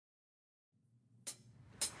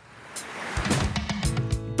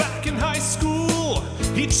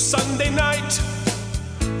Each Sunday night,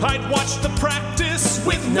 I'd watch the practice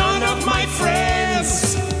with none of my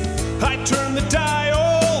friends. I'd turn the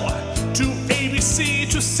dial to ABC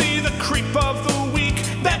to see the creep of the week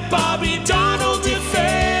that Bobby Donald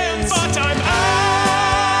defends. But I'm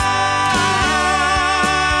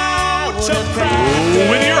out of practice.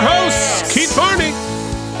 With your hosts, Keith Barney.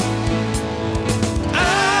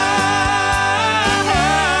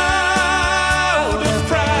 Out of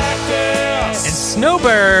practice. And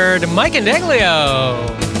Snowbird, Mike Indeglio.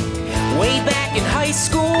 Way back in high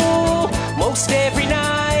school, most every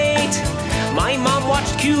night, my mom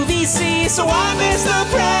watched QVC, so I missed the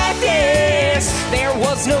practice. There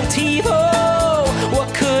was no TiVo,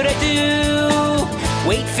 what could I do?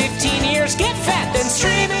 Wait 15 years, get fat, then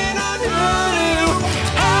stream it on Hulu.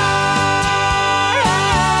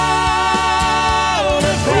 Out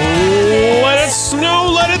of practice. Let it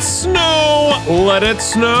snow, let it snow, let it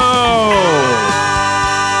snow.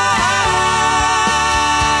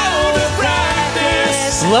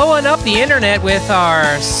 Blowing up the internet with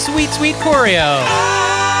our sweet, sweet choreo.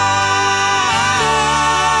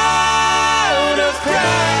 Out of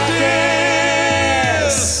practice.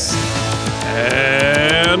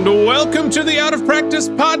 And welcome to the Out of Practice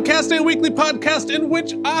Podcast, a weekly podcast in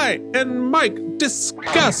which I and Mike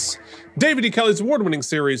discuss David E. Kelley's award-winning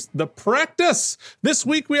series, The Practice. This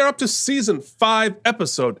week we are up to Season 5,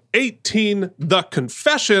 Episode 18, The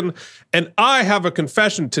Confession. And I have a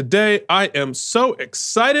confession today. I am so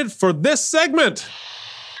excited for this segment.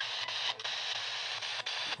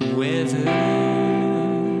 Weather,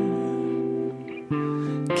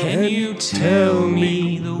 can you tell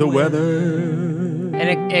me The weather.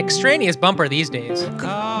 An extraneous bumper these days.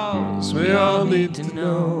 Cause We all need to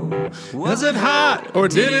know. Was it hot or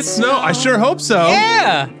did it snow? I sure hope so.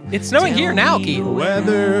 Yeah! It's snowing here now, Keith.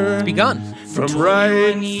 Weather. It's begun. From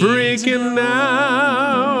right freaking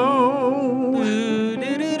now.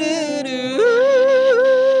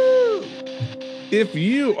 If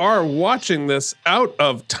you are watching this out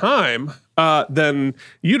of time, then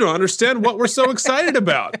you don't understand what we're so excited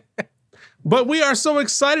about. But we are so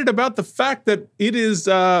excited about the fact that it is,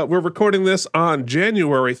 we're recording this on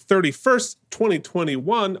January 31st,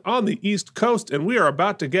 2021 on the East Coast, and we are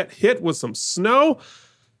about to get hit with some snow.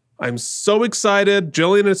 I'm so excited.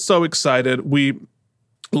 Jillian is so excited.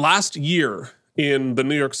 Last year in the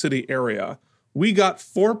New York City area, we got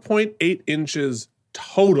 4.8 inches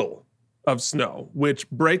total of snow, which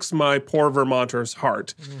breaks my poor Vermonter's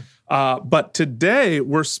heart. But today,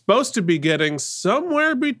 we're supposed to be getting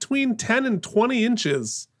somewhere between 10 and 20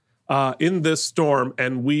 inches in this storm,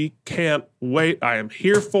 and we can't wait. I am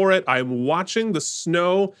here for it. I am watching the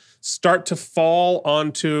snow start to fall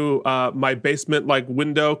onto my basement like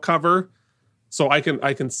window cover, so I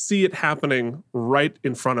can see it happening right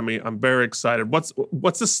in front of me. I'm very excited.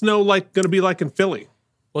 What's the snow like going to be like in Philly?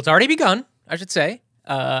 Well, it's already begun, I should say.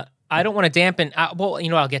 I don't want to dampen. Well,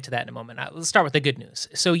 I'll get to that in a moment. Let's start with the good news.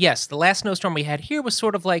 So yes, the last snowstorm we had here was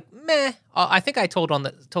sort of like meh. I think I told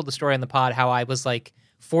the story on the pod how I was like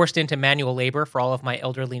forced into manual labor for all of my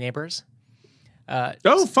elderly neighbors.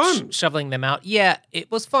 Fun. Shoveling them out. Yeah, it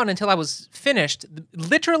was fun until I was finished.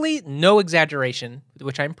 Literally, no exaggeration,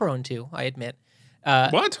 which I'm prone to, I admit.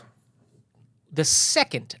 What? The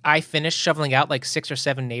second I finished shoveling out like 6 or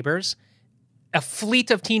 7 neighbors, a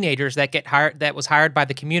fleet of teenagers that was hired by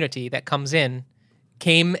the community that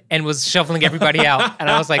came and was shoveling everybody out. And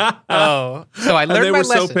I was like, oh. So I learned my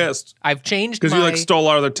lesson. They were so pissed. I've changed because you stole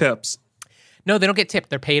all their tips. No, they don't get tipped.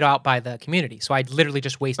 They're paid out by the community. So I literally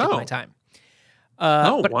just wasted my time.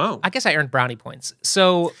 But wow. I guess I earned brownie points.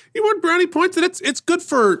 So you earned brownie points, and it's good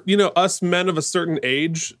for, us men of a certain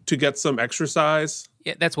age to get some exercise.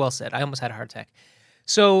 Yeah, that's well said. I almost had a heart attack.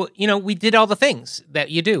 So, we did all the things that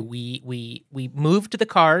you do. We moved the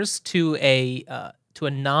cars to a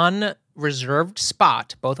non-reserved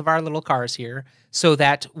spot, both of our little cars here, so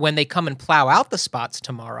that when they come and plow out the spots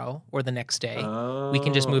tomorrow or the next day, we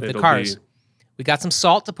can just move the cars. We got some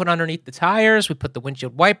salt to put underneath the tires. We put the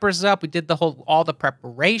windshield wipers up. We did all the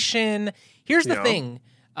preparation. Here's the thing.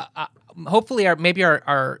 Hopefully, maybe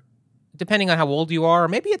our depending on how old you are, or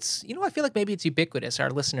maybe it's, I feel like maybe it's ubiquitous,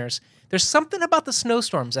 our listeners. There's something about the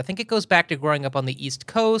snowstorms. I think it goes back to growing up on the East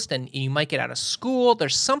Coast, and you might get out of school.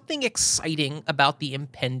 There's something exciting about the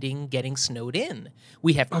impending getting snowed in.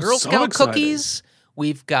 We have Girl Scout cookies.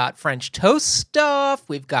 We've got French toast stuff.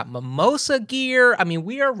 We've got mimosa gear. I mean,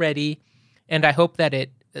 we are ready, and I hope that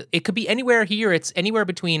it could be anywhere here. It's anywhere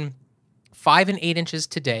between 5 and 8 inches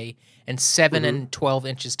today and 7 and 12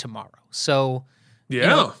 inches tomorrow. So,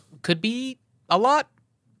 could be a lot,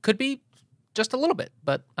 could be just a little bit,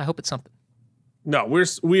 but I hope it's something. No,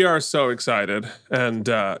 we are so excited. And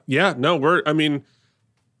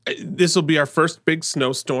this will be our first big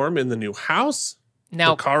snowstorm in the new house.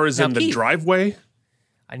 Now, the car is in the driveway.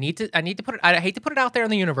 I need to put it, I hate to put it out there in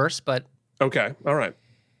the universe, but. Okay. All right.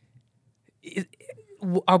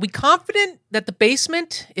 Are we confident that the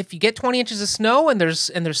basement, if you get 20 inches of snow and there's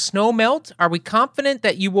snow melt, are we confident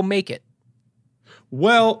that you will make it?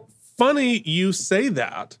 Well, funny you say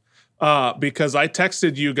that, because I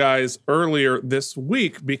texted you guys earlier this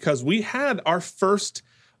week because we had our first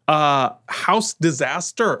house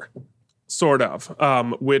disaster, sort of,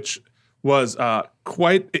 which was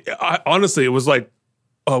honestly, it was like,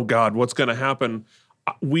 oh God, what's going to happen?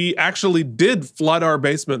 We actually did flood our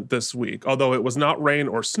basement this week, although it was not rain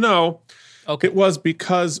or snow. Okay. It was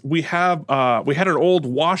because we had an old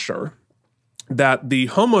washer that the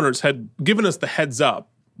homeowners had given us the heads up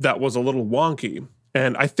that was a little wonky.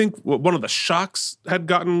 And I think one of the shocks had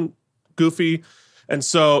gotten goofy. And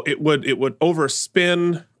so it would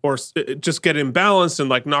overspin or just get imbalanced and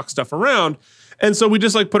like knock stuff around. And so we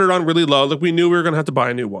just like put it on really low. Like we knew we were going to have to buy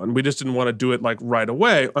a new one. We just didn't want to do it like right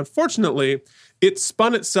away. Unfortunately, it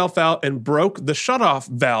spun itself out and broke the shutoff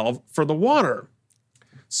valve for the water.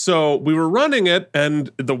 So we were running it and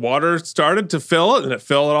the water started to fill it and it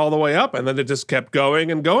filled it all the way up. And then it just kept going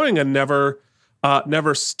and going and never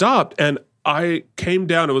stopped. And I came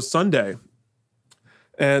down, it was Sunday,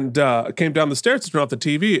 and came down the stairs to turn off the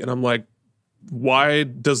TV. And I'm like, why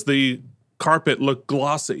does the carpet look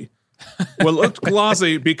glossy? Well, it looked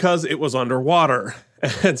glossy because it was underwater.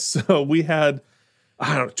 And so we had,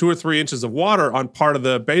 2 or 3 inches of water on part of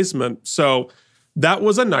the basement. So that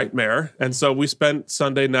was a nightmare. And so we spent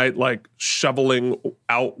Sunday night like shoveling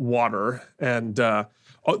out water. And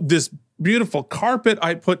this beautiful carpet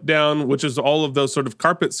I put down, which is all of those sort of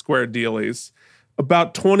carpet square dealies,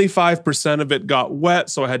 about 25% of it got wet.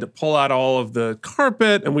 So I had to pull out all of the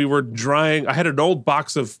carpet and we were drying. I had an old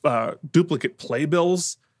box of duplicate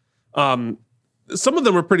playbills. Some of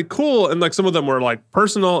them were pretty cool and like some of them were like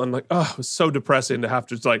personal and like, oh, it was so depressing to have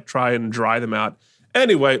to like try and dry them out.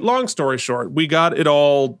 Anyway, long story short, we got it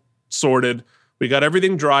all sorted. We got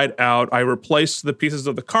everything dried out. I replaced the pieces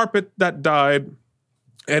of the carpet that died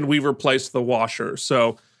and we replaced the washer.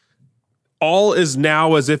 So all is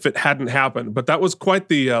now as if it hadn't happened, but that was quite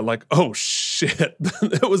the like, oh shit.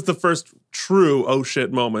 It was the first true oh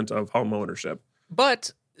shit moment of home ownership.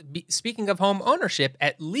 But speaking of home ownership,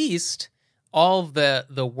 at least all of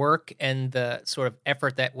the work and the sort of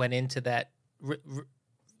effort that went into that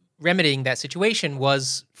remedying that situation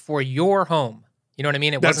was for your home. You know what I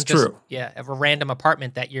mean? It wasn't just a random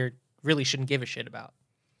apartment that you really shouldn't give a shit about.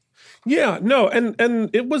 Yeah, no, and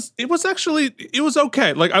it was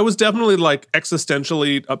okay. Like I was definitely like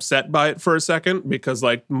existentially upset by it for a second because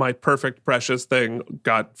like my perfect precious thing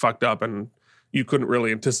got fucked up and you couldn't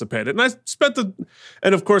really anticipate it. And I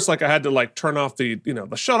and of course, like I had to like turn off the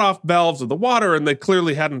shut off valves of the water and they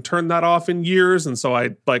clearly hadn't turned that off in years. And so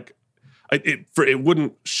it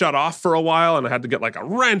wouldn't shut off for a while. And I had to get like a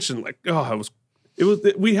wrench and like,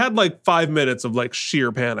 we had like 5 minutes of like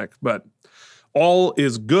sheer panic, but all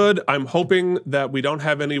is good. I'm hoping that we don't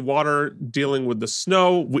have any water dealing with the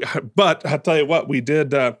snow. But I'll tell you what, we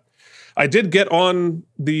did. I did get on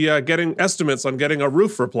the getting estimates on getting a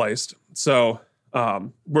roof replaced. So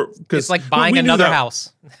it's like buying another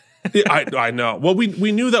house. I know. Well,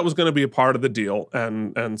 we knew that was going to be a part of the deal,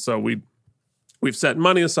 and so we've set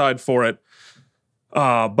money aside for it.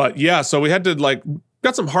 But yeah, so we had to like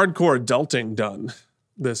got some hardcore adulting done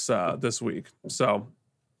this week. So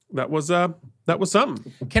that was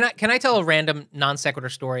something. Can I tell a random non sequitur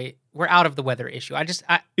story? We're out of the weather issue.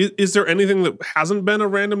 Is there anything that hasn't been a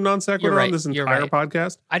random non sequitur on this entire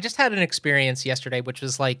podcast? I just had an experience yesterday, which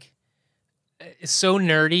was like so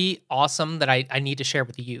nerdy, awesome that I need to share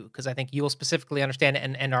with you because I think you will specifically understand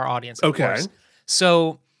it and our audience. Of course.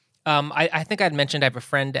 So I think I'd mentioned I have a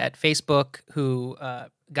friend at Facebook who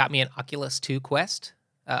got me an Oculus 2 Quest,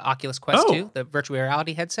 Oculus Quest 2, the virtual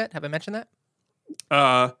reality headset. Have I mentioned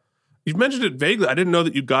that? You've mentioned it vaguely. I didn't know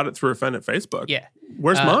that you got it through a friend at Facebook. Yeah.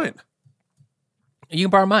 Where's mine? You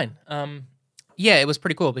can borrow mine. Yeah, it was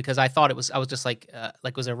pretty cool because I thought I was just like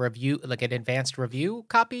it was a review, like an advanced review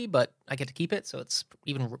copy, but I get to keep it, so it's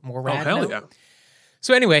even more rad. Oh, hell yeah.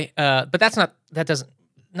 So anyway, but that's not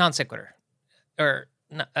non sequitur, or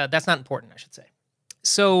that's not important, I should say.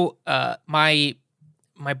 So my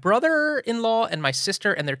brother-in-law and my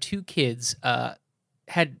sister and their 2 kids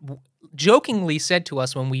had jokingly said to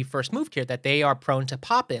us when we first moved here that they are prone to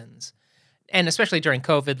pop-ins. And especially during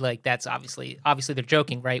COVID, like that's obviously they're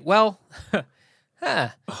joking, right? Well,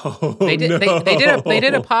 Oh, They did. no. They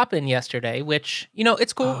did a pop in yesterday, which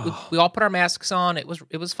it's cool. We all put our masks on. It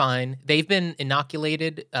was fine. They've been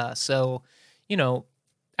inoculated, so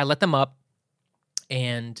I let them up,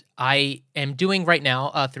 and I am doing right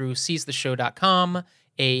now through seizetheshow.com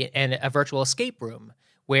a virtual escape room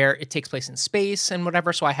where it takes place in space and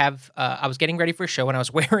whatever. So I was getting ready for a show and I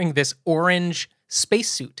was wearing this orange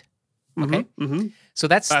spacesuit. Okay, so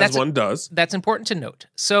that's one does. That's important to note.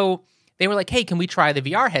 So they were like, "Hey, can we try the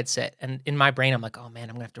VR headset?" And in my brain, I'm like, "Oh man,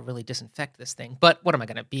 I'm gonna have to really disinfect this thing." But what am I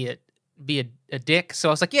gonna be a dick? So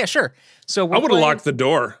I was like, "Yeah, sure." So I would have locked the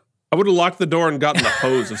door. I would have locked the door and gotten the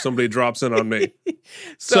hose if somebody drops in on me.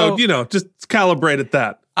 So just calibrate at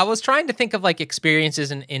that. I was trying to think of like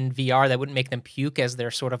experiences in VR that wouldn't make them puke as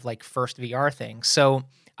their sort of like first VR thing. So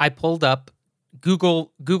I pulled up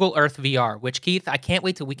Google Earth VR, which, Keith, I can't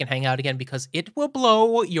wait till we can hang out again because it will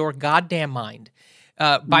blow your goddamn mind.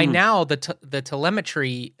 By now, the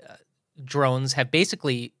telemetry drones have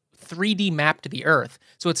basically 3D mapped the Earth.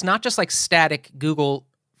 So it's not just like static Google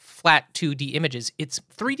flat 2D images. It's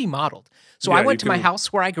 3D modeled. So I went to my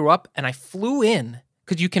house where I grew up and I flew in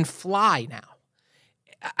because you can fly now.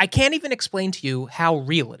 I can't even explain to you how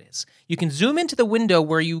real it is. You can zoom into the window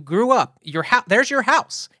where you grew up. There's your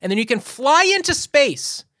house. And then you can fly into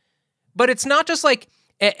space. But it's not just like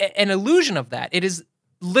an illusion of that. It is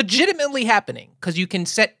legitimately happening because you can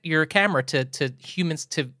set your camera to human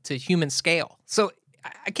scale. So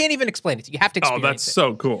I can't even explain it. You have to experience it. Oh, that's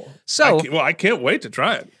so cool. So, I can't wait to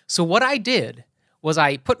try it. So what I did was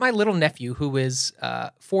I put my little nephew, who is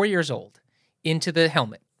 4 years old, into the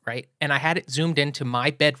helmet, right? And I had it zoomed into my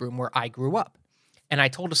bedroom where I grew up. And I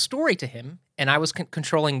told a story to him, and I was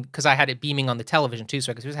controlling, because I had it beaming on the television too,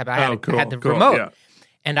 so I could I had the remote. Yeah.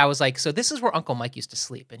 And I was like, so this is where Uncle Mike used to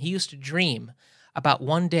sleep. And he used to dream about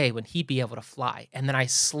one day when he'd be able to fly. And then I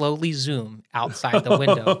slowly zoom outside the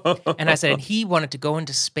window. And I said, and he wanted to go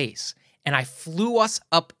into space. And I flew us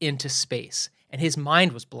up into space. And his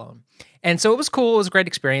mind was blown. And so it was cool. It was a great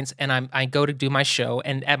experience. And I go to do my show.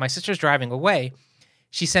 And as my sister's driving away,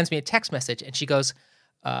 she sends me a text message. And she goes,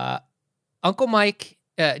 Uncle Mike,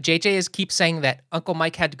 JJ keeps saying that Uncle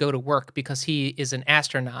Mike had to go to work because he is an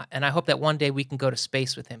astronaut. And I hope that one day we can go to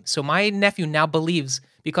space with him. So my nephew now believes,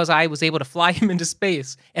 because I was able to fly him into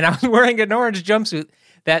space and I was wearing an orange jumpsuit,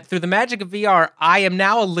 that through the magic of VR, I am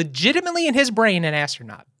now legitimately in his brain an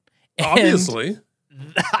astronaut. And obviously.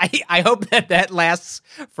 I hope that lasts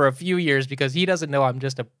for a few years because he doesn't know I'm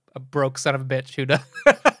just a broke son of a bitch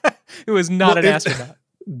who is not an astronaut.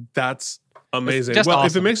 That's amazing. Well, awesome.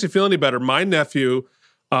 If it makes you feel any better, my nephew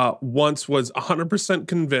once was 100%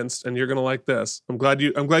 convinced, and you're gonna like this. I'm glad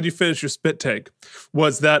you finished your spit take.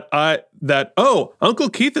 Was that Uncle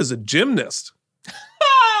Keith is a gymnast.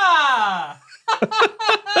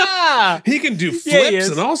 He can do flips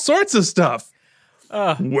and all sorts of stuff.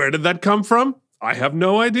 Where did that come from? I have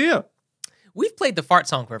no idea. We've played the fart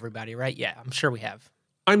song for everybody, right? Yeah, I'm sure we have.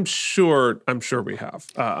 I'm sure we have.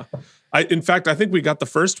 In fact, I think we got the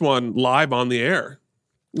first one live on the air.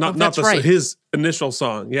 Not right. His initial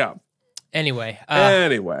song. Yeah. Anyway.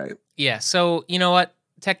 Yeah. So you know what?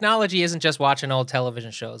 Technology isn't just watching old television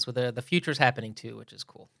shows. The future's happening too, which is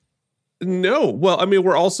cool. No. Well, I mean,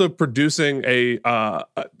 we're also producing a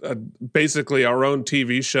basically our own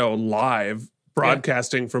TV show live,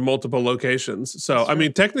 broadcasting from multiple locations. So, I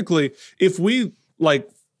mean, technically, if we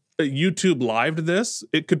YouTube lived this,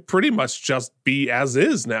 it could pretty much just be as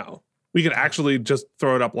is now. We could actually just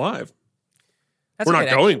throw it up live. We're not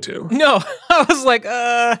going to. No, I was like,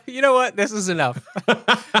 you know what? This is enough.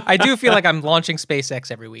 I do feel like I'm launching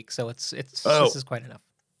SpaceX every week, so this is quite enough.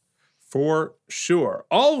 For sure.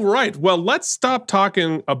 All right. Well, let's stop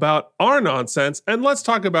talking about our nonsense and let's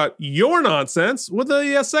talk about your nonsense with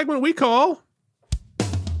a segment we call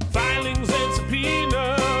Filings and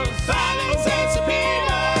Subpoenas. Filings and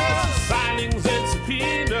Subpoenas. Filings and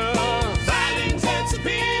Subpoenas. Filings and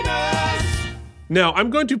Subpoenas. Now, I'm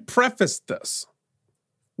going to preface this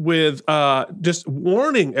with just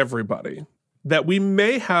warning everybody that we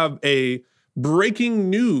may have a breaking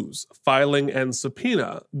news filing and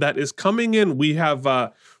subpoena that is coming in. We have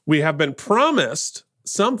been promised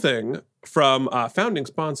something from founding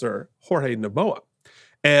sponsor Jorge Noboa,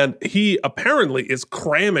 and he apparently is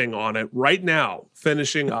cramming on it right now,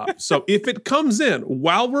 finishing up. So if it comes in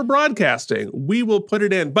while we're broadcasting, we will put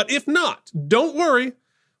it in. But if not, don't worry.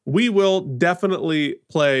 We will definitely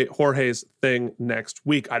play Jorge's thing next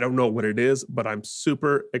week. I don't know what it is, but I'm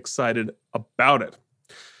super excited about it.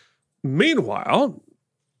 Meanwhile,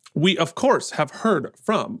 we, of course, have heard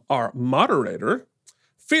from our moderator,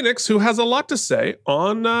 Phoenix, who has a lot to say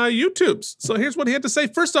on YouTube. So here's what he had to say.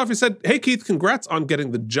 First off, he said, "Hey, Keith, congrats on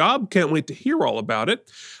getting the job. Can't wait to hear all about it."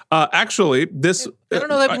 Actually, this... I don't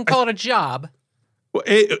know that we can call it a job. Well,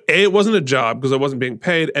 A, it wasn't a job because I wasn't being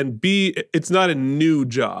paid, and B, it's not a new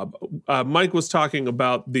job. Mike was talking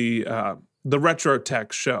about the Retro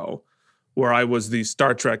Tech show where I was the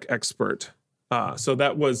Star Trek expert. So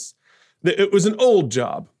it was an old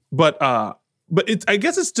job, but I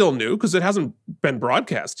guess it's still new because it hasn't been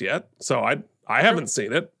broadcast yet. So I haven't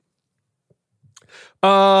seen it.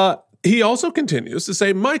 He also continues to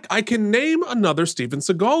say, "Mike, I can name another Steven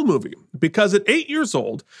Seagal movie because at 8 years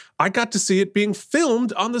old, I got to see it being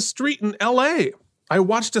filmed on the street in LA. I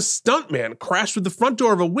watched a stuntman crash through the front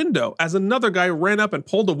door of a window as another guy ran up and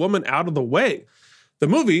pulled a woman out of the way. The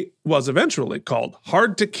movie was eventually called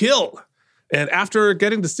Hard to Kill. And after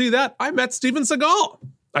getting to see that, I met Steven Seagal.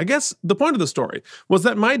 I guess the point of the story was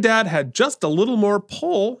that my dad had just a little more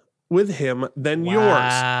pull with him than yours."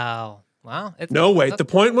 Wow. No, wait. The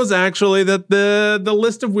point was actually that the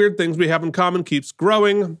list of weird things we have in common keeps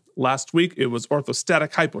growing. Last week, it was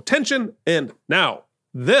orthostatic hypotension. And now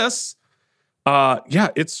this,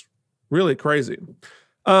 it's really crazy.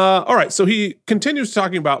 All right. So he continues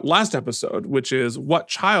talking about last episode, which is What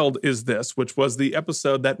Child Is This? Which was the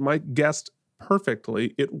episode that Mike guessed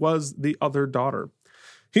perfectly. It was the other daughter.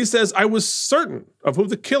 He says, "I was certain of who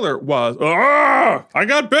the killer was." I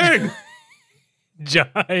got big.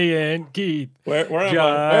 Giant Keith. Where am I?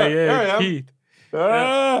 Giant Keith.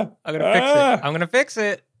 I'm gonna fix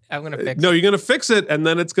it. No, you're gonna fix it, and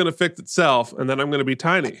then it's gonna fix itself, and then I'm gonna be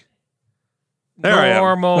tiny. There I am.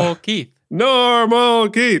 Normal Keith.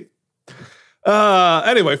 Normal Keith.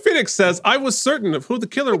 Anyway, Phoenix says, "I was certain of who the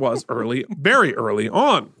killer was very early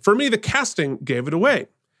on. For me, the casting gave it away.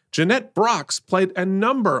 Jeanette Brox played a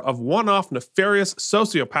number of one-off nefarious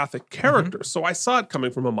sociopathic characters, so I saw it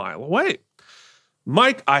coming from a mile away.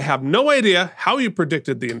 Mike, I have no idea how you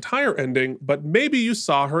predicted the entire ending, but maybe you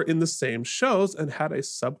saw her in the same shows and had a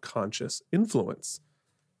subconscious influence."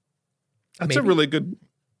 That's a really good...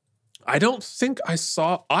 I don't think I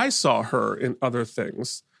saw her in other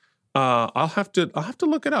things. I'll have to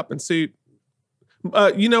look it up and see.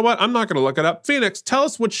 You know what? I'm not going to look it up. Phoenix, tell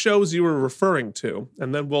us what shows you were referring to,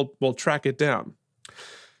 and then we'll track it down.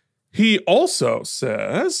 He also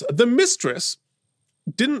says The Mistress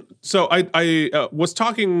didn't. So I was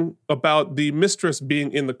talking about The Mistress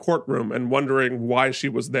being in the courtroom and wondering why she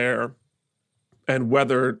was there, and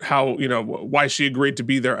why she agreed to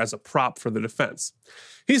be there as a prop for the defense.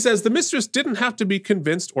 He says The Mistress didn't have to be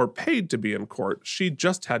convinced or paid to be in court. She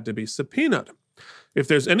just had to be subpoenaed. If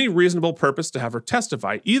there's any reasonable purpose to have her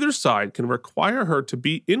testify, either side can require her to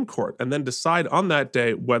be in court and then decide on that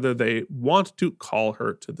day whether they want to call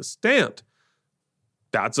her to the stand.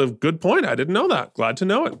 That's a good point. I didn't know that. Glad to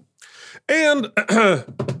know it. And,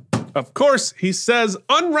 of course, he says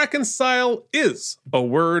unreconcile is a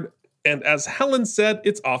word, and as Helen said,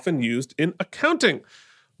 it's often used in accounting.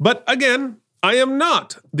 But again, I am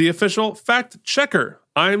not the official fact checker.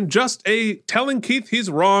 I'm just a telling Keith he's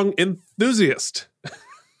wrong enthusiast.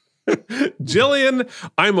 Jillian,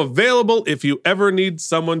 I'm available if you ever need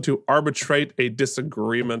someone to arbitrate a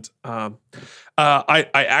disagreement. I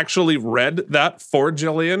actually read that for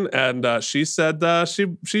Jillian, and she said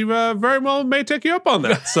she very well may take you up on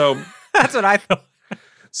that. So that's what I thought.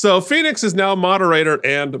 So Phoenix is now moderator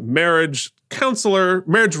and marriage counselor,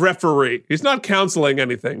 marriage referee. He's not counseling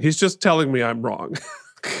anything. He's just telling me I'm wrong.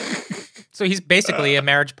 So he's basically a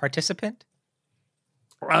marriage participant?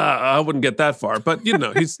 I wouldn't get that far, but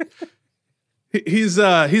he's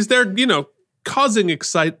there, causing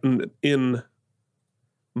excitement in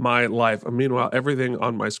my life. Meanwhile, everything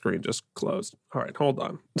on my screen just closed. All right, hold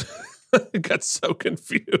on. I got so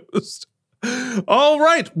confused. All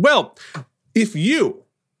right. Well, if you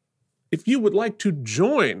would like to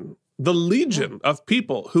join the legion of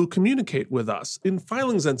people who communicate with us in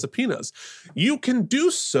filings and subpoenas, you can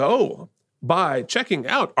do so by checking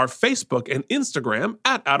out our Facebook and Instagram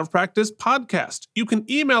at Out of Practice Podcast. You can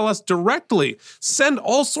email us directly, send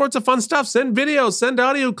all sorts of fun stuff, send videos, send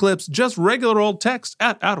audio clips, just regular old text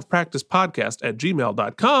at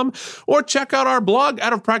outofpracticepodcast@gmail.com, or check out our blog,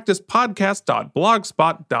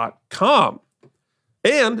 outofpracticepodcast.blogspot.com.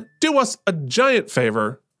 And do us a giant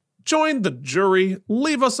favor. Join the jury.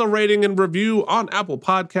 Leave us a rating and review on Apple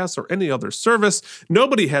Podcasts or any other service.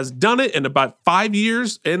 Nobody has done it in about 5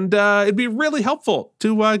 years, and it'd be really helpful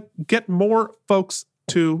to get more folks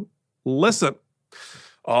to listen.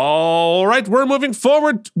 All right, we're moving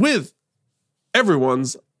forward with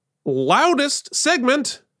everyone's loudest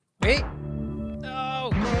segment. Wait.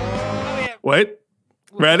 Oh, yeah. Wait.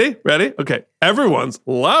 Ready? Okay. Everyone's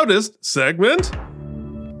loudest segment.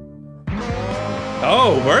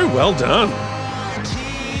 Oh, very well done.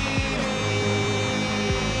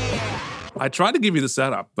 I tried to give you the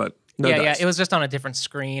setup, but no dice. Yeah, it was just on a different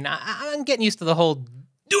screen. I'm getting used to the whole do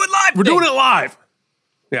it live. We're doing it live.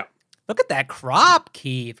 Yeah. Look at that crop,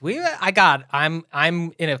 Keith.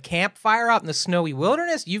 I'm in a campfire out in the snowy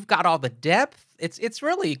wilderness. You've got all the depth. It's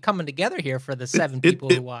really coming together here for the 7 people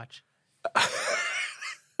who watch.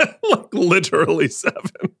 Like literally 7.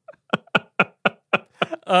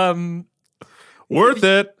 Worth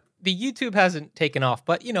it. The YouTube hasn't taken off,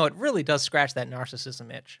 but it really does scratch that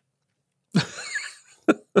narcissism itch.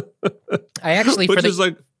 I actually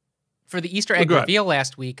for the Easter egg reveal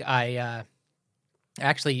last week, I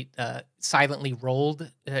actually silently rolled,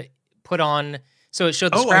 put on. So it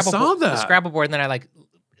showed the Scrabble board, and then I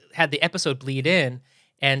had the episode bleed in,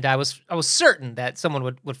 and I was certain that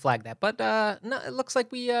someone would flag that, but no, it looks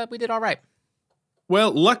like we did all right.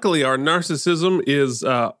 Well, luckily, our narcissism is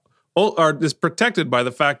protected by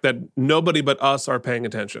the fact that nobody but us are paying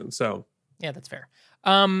attention. So yeah, that's fair.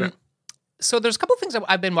 So there's a couple of things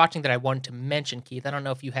I've been watching that I wanted to mention, Keith. I don't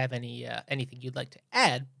know if you have anything you'd like to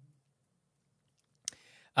add.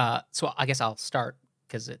 So I guess I'll start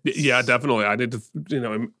because yeah, definitely. I need to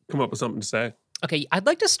come up with something to say. Okay, I'd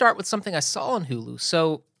like to start with something I saw on Hulu.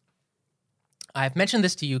 So I've mentioned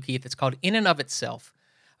this to you, Keith. It's called In and of Itself,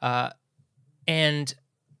 and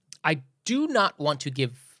I do not want to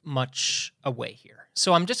give much away here.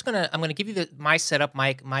 So I'm gonna give you my setup,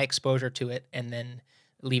 my exposure to it, and then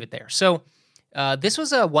leave it there. So this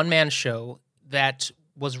was a one-man show that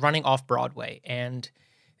was running off Broadway, and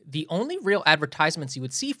the only real advertisements you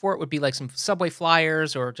would see for it would be like some subway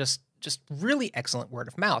flyers or just really excellent word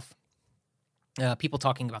of mouth. People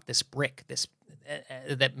talking about this brick, that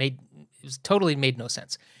totally made no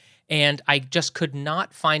sense. And I just could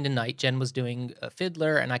not find a night. Jen was doing a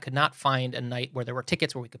Fiddler, and I could not find a night where there were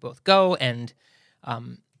tickets where we could both go. And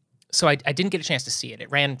so I didn't get a chance to see it. It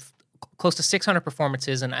ran close to 600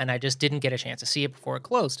 performances, and I just didn't get a chance to see it before it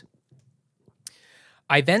closed.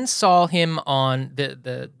 I then saw him on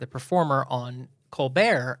the performer on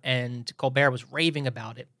Colbert, and Colbert was raving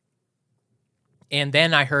about it. And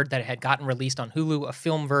then I heard that it had gotten released on Hulu, a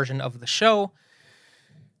film version of the show.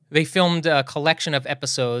 They filmed a collection of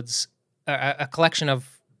episodes, a collection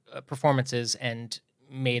of performances, and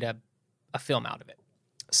made a film out of it.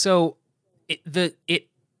 So it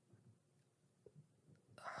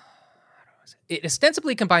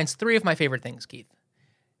ostensibly combines 3 of my favorite things, Keith.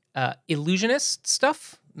 Illusionist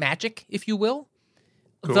stuff, magic, if you will.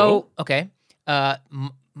 Cool. Though, okay,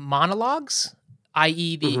 monologues,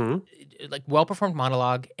 i.e. the well-performed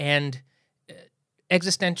monologue, and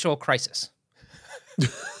existential crisis.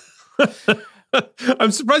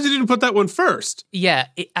 I'm surprised you didn't put that one first. Yeah,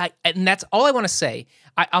 and that's all I want to say.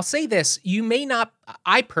 I'll say this. You may not...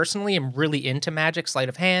 I personally am really into magic, sleight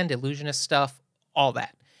of hand, illusionist stuff, all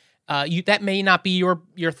that. That may not be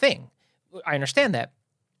your thing. I understand that.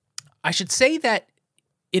 I should say that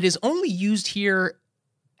it is only used here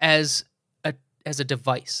as a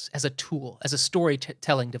device, as a tool, as a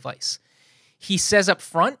storytelling device. He says up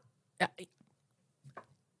front,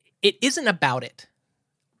 it isn't about it,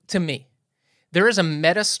 to me. There is a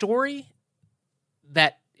meta story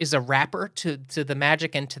that is a wrapper to the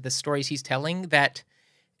magic and to the stories he's telling that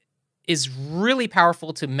is really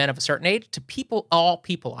powerful to men of a certain age, to all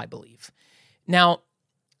people, I believe. Now,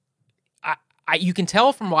 you can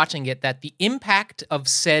tell from watching it that the impact of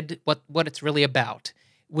what it's really about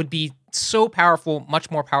would be so powerful, much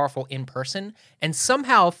more powerful in person. And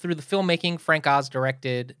somehow through the filmmaking Frank Oz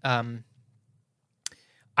directed,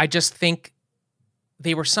 I just think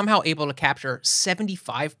they were somehow able to capture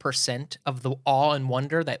 75% of the awe and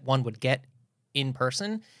wonder that one would get in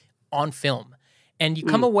person on film. And you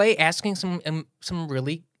come away asking some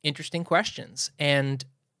really interesting questions. And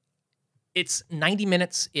it's 90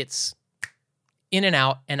 minutes. It's in and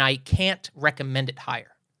out, and I can't recommend it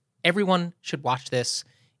higher. Everyone should watch this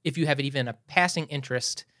if you have even a passing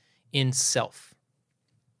interest in self.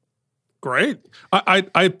 Great.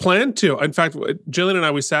 I plan to. In fact, Jillian and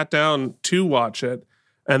I, we sat down to watch it,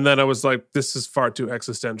 and then I was like, this is far too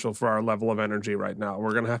existential for our level of energy right now.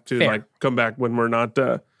 We're going to have to come back when we're not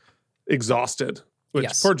exhausted.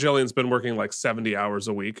 Which poor Jillian's been working 70 hours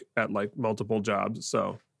a week at multiple jobs.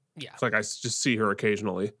 So it's I just see her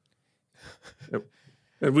occasionally.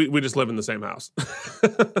 And we just live in the same house.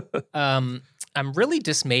 I'm really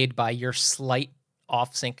dismayed by your slight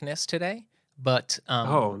off-syncness today, but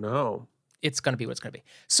oh no, it's going to be what it's going to be.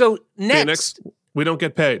 So next, we don't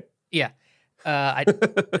get paid. Yeah.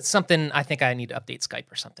 It's something I think I need to update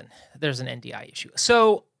Skype or something. There's an NDI issue.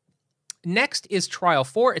 So next is Trial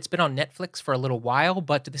 4. It's been on Netflix for a little while,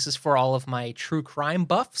 but this is for all of my true crime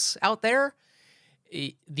buffs out there.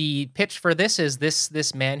 The pitch for this is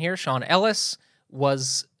this man here, Sean Ellis,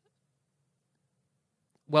 was,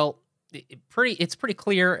 well, it's pretty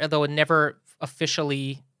clear, although it never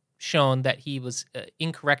officially shown, that he was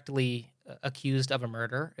incorrectly accused of a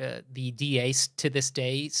murder. The DA to this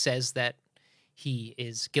day says that he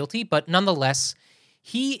is guilty, but nonetheless,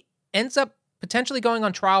 he ends up potentially going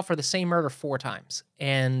on trial for the same murder 4 times.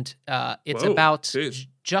 And it's about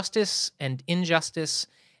justice and injustice.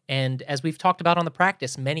 And as we've talked about on The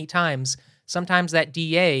Practice many times, sometimes that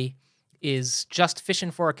DA is just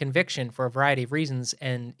fishing for a conviction for a variety of reasons.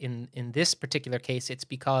 And in this particular case, it's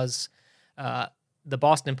because the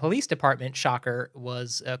Boston Police Department, shocker,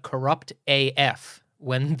 was corrupt AF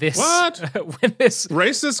when this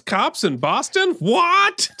racist cops in Boston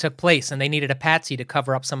took place, and they needed a patsy to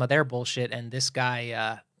cover up some of their bullshit. And this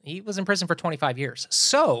guy, he was in prison for 25 years.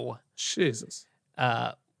 So Jesus,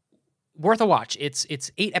 worth a watch.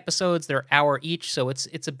 It's 8 episodes; they're an hour each, so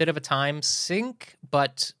it's a bit of a time sink,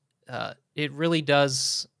 but it really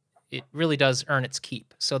does earn its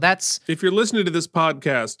keep. So that's, if you're listening to this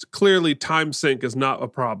podcast, clearly time sink is not a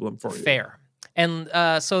problem for you. Fair. And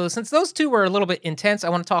so since those 2 were a little bit intense, I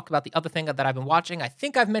want to talk about the other thing that I've been watching. I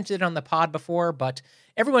think I've mentioned it on the pod before, but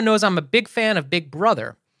everyone knows I'm a big fan of Big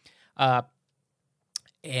Brother.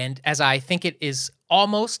 And as I think it is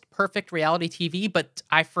almost perfect reality TV, but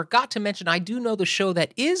I forgot to mention I do know the show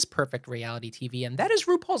that is perfect reality TV, and that is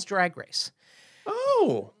RuPaul's Drag Race.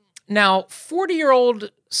 Oh. Now,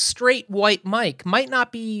 40-year-old straight white Mike might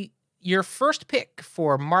not be your first pick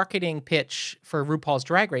for marketing pitch for RuPaul's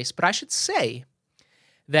Drag Race, but I should say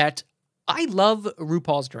that I love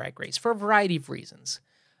RuPaul's Drag Race for a variety of reasons.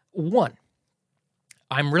 1,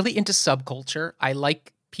 I'm really into subculture. I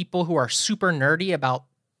like people who are super nerdy about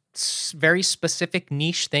very specific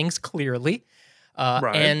niche things, clearly.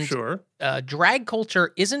 Drag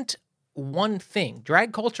culture isn't one thing.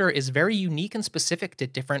 Drag culture is very unique and specific to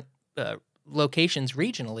different locations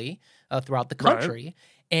regionally throughout the country. Right.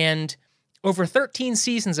 And over 13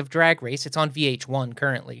 seasons of Drag Race, it's on VH1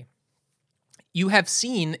 currently, you have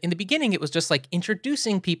seen, in the beginning, it was just like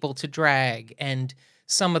introducing people to drag and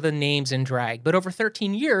some of the names in drag. But over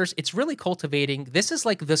 13 years, it's really cultivating. This is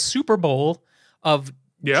like the Super Bowl of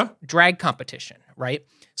drag competition, right?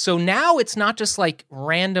 So now it's not just like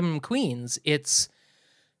random queens. It's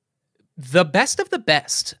the best of the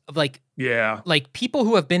best of like people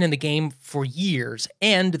who have been in the game for years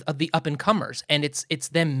and the up and comers, and it's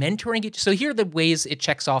them mentoring each. So here are the ways it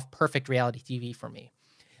checks off perfect reality TV for me.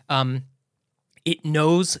 It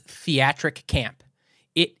knows theatric camp.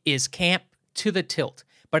 It is camp to the tilt,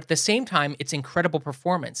 but at the same time, it's incredible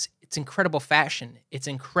performance. It's incredible fashion. It's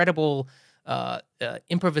incredible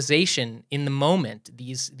improvisation in the moment.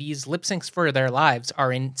 These lip syncs for their lives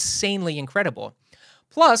are insanely incredible.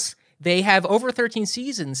 Plus, they have over 13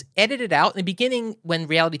 seasons edited out. In the beginning, when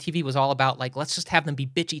reality TV was all about, like, let's just have them be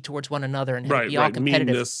bitchy towards one another and be all competitive.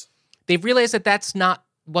 Meanness. They've realized that that's not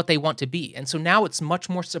what they want to be. And so now it's much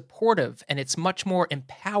more supportive and it's much more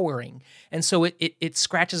empowering. And so it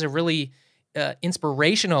scratches a really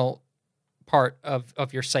inspirational part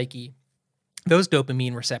of your psyche, those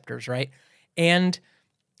dopamine receptors, right? And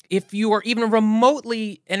if you are even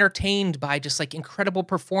remotely entertained by just like incredible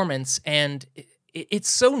performance, and it's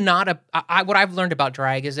so not what I've learned about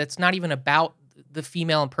drag is it's not even about the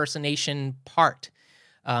female impersonation part.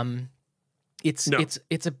 It's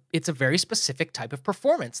a very specific type of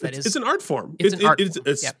performance. It's an art form. It's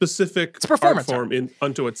a specific art form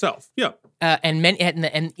unto itself. Yeah. And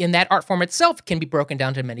in that art form itself can be broken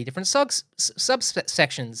down to many different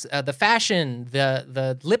subsections. The fashion,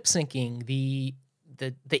 the lip syncing,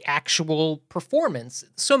 the actual performance,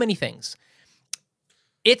 so many things.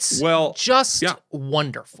 It's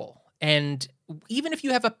wonderful. And even if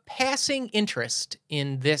you have a passing interest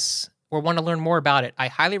in this or want to learn more about it, I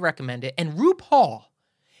highly recommend it. And RuPaul,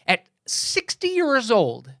 at 60 years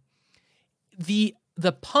old, the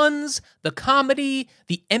puns, the comedy,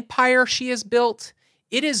 the empire she has built,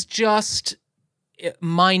 it is just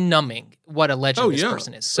mind-numbing what a legend this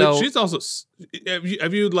person is. So she's also, have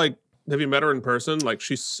you met her in person? Like,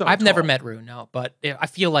 she's so I've tall. never met Ru, no, but I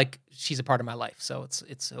feel like she's a part of my life, so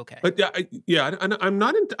it's okay. But I'm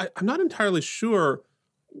not entirely sure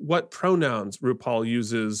what pronouns RuPaul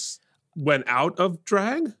uses when out of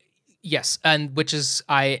drag. Yes, and which is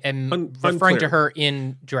I am referring to her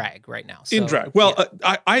in drag right now. So, in drag. Well,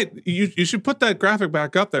 you should put that graphic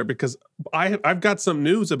back up there because I've got some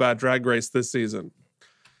news about Drag Race this season.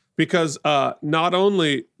 because not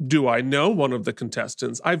only do I know one of the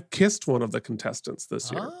contestants, I've kissed one of the contestants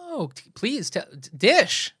this year. Oh, please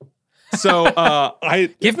dish. So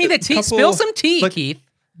I give me the tea. Spill some tea, Keith.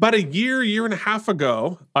 About a year and a half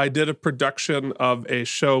ago, I did a production of a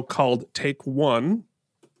show called Take One,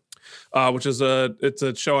 which is it's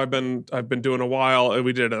a show I've been doing a while. And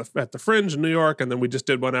we did it at the Fringe in New York, and then we just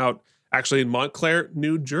did one out actually in Montclair,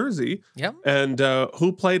 New Jersey. Yep. And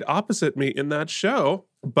who played opposite me in that show?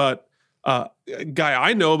 But a guy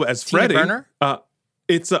I know as Freddie. Tina Burner?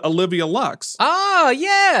 It's Olivia Lux. Oh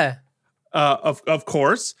yeah. Of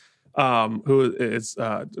course. Who is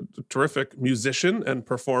a terrific musician and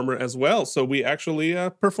performer as well. So we actually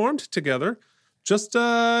performed together just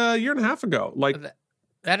a year and a half ago. Like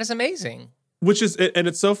that is amazing. Which is, and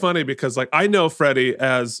it's so funny because like I know Freddie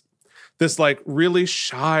as this like really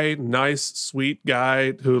shy, nice, sweet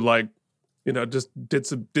guy who like, you know, just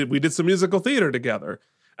we did some musical theater together.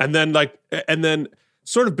 And then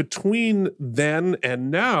sort of between then and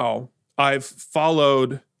now, I've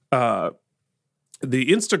followed the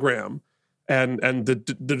Instagram and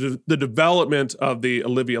the development of the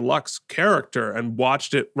Olivia Lux character and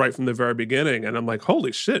watched it right from the very beginning. And I'm like,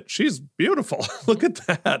 holy shit, she's beautiful. Look at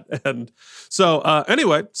that. And so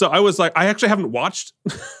anyway, so I was like, I actually haven't watched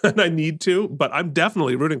and I need to, but I'm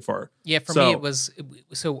definitely rooting for her. Yeah, for me, it was,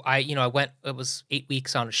 so I went, it was 8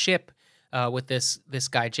 weeks on a ship with this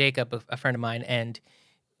guy, Jacob, a friend of mine. And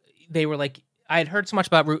they were like, I had heard so much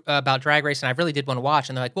about Drag Race, and I really did want to watch.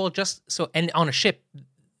 And they're like, well, just so, and on a ship,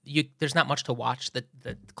 there's not much to watch. The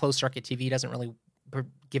closed circuit TV doesn't really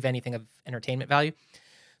give anything of entertainment value.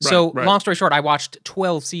 So long story short, I watched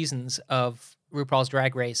 12 seasons of RuPaul's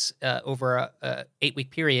Drag Race over a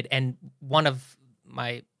 8-week period. And one of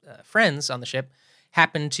my friends on the ship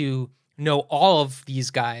happened to know all of these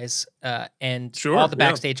guys and all the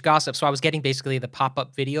backstage gossip. So I was getting basically the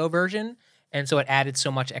pop-up video version. And so it added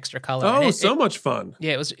so much extra color. Oh, so much fun.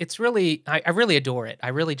 Yeah, it's really, I really adore it. I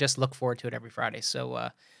really just look forward to it every Friday. So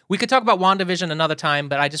we could talk about WandaVision another time,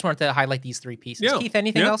 but I just wanted to highlight these 3 pieces. Yeah. Keith,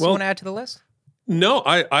 anything else you want to add to the list? No,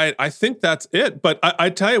 I think that's it. But I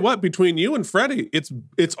tell you what, between you and Freddie,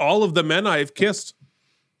 it's all of the men I've kissed.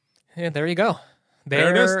 Yeah, there you go.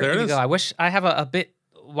 There it is. There it is. Go. I wish I have a bit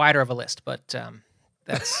wider of a list, but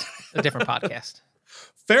that's a different podcast.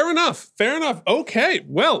 Fair enough. Okay,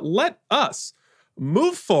 well, let us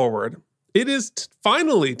move forward. It is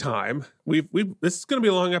finally time. This is going to be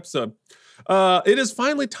a long episode. It is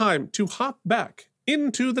finally time to hop back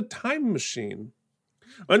into the time machine.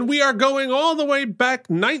 And we are going all the way back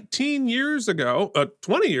 19 years ago,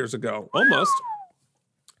 20 years ago, almost,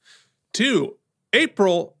 to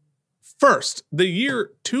April 1st, the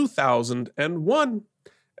year 2001.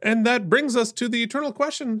 And that brings us to the eternal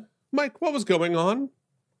question. Mike, what was going on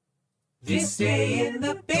this day in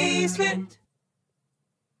the basement?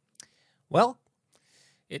 Well,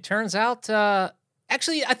 it turns out,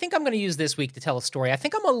 actually, I think I'm going to use this week to tell a story. I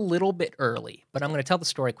think I'm a little bit early, but I'm going to tell the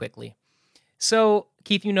story quickly. So,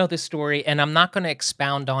 Keith, you know this story, and I'm not going to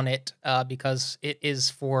expound on it because it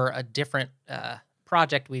is for a different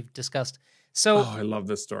project we've discussed. So, I love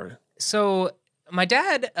this story. So, my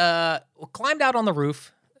dad climbed out on the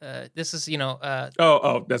roof. This is, that's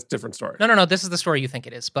a different story. No. This is the story you think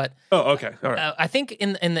it is, but okay, all right. I think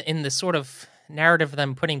in the sort of narrative that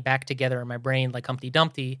I'm putting back together in my brain, like Humpty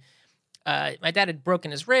Dumpty, my dad had broken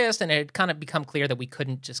his wrist, and it had kind of become clear that we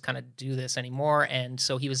couldn't just kind of do this anymore, and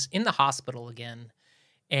so he was in the hospital again,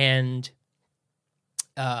 and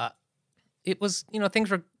it was, things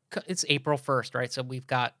were. It's April 1st, right? So we've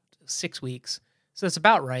got 6 weeks, so it's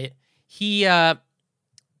about right. He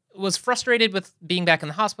was frustrated with being back in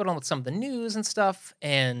the hospital and with some of the news and stuff,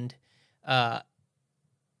 and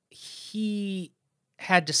he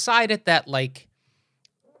had decided that, like,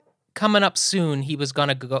 coming up soon, he was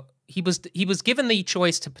gonna go. He was given the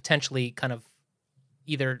choice to potentially kind of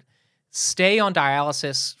either stay on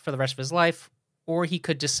dialysis for the rest of his life, or he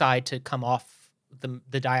could decide to come off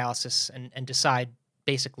the dialysis and decide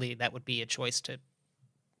basically that would be a choice to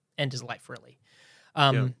end his life, really.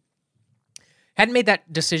 Hadn't made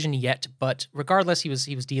that decision yet, but regardless, he was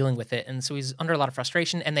dealing with it, and so he's under a lot of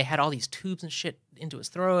frustration. And they had all these tubes and shit into his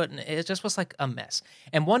throat, and it just was like a mess.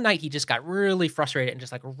 And one night, he just got really frustrated and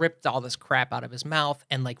just like ripped all this crap out of his mouth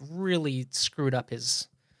and like really screwed up his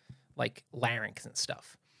like larynx and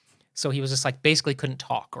stuff. So he was just like basically couldn't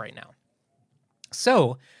talk right now.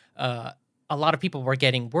 So a lot of people were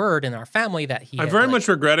getting word in our family that he. I'm very much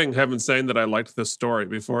regretting having saying that I liked this story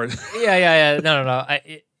before. Yeah. No.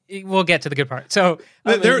 We'll get to the good part. So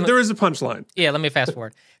there is a punchline. Yeah, let me fast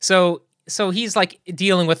forward. So he's like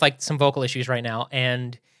dealing with like some vocal issues right now,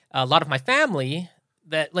 and a lot of my family,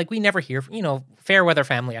 that like we never hear, fair weather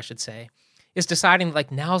family, I should say, is deciding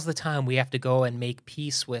like now's the time we have to go and make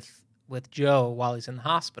peace with Joe while he's in the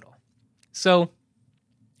hospital. So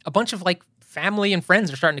a bunch of like family and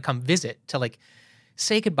friends are starting to come visit to like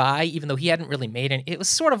say goodbye, even though he hadn't really made any. It was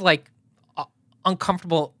sort of like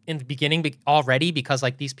uncomfortable in the beginning already because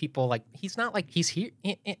like these people, like he's not like he's here,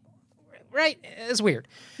 right? It's weird.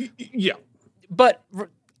 Yeah. But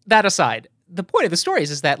that aside, the point of the story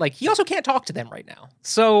is that like he also can't talk to them right now.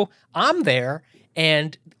 So I'm there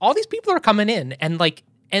and all these people are coming in and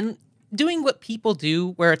doing what people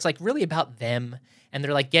do where it's like really about them and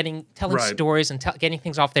they're like telling stories and getting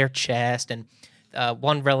things off their chest. And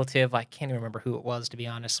one relative, I can't even remember who it was, to be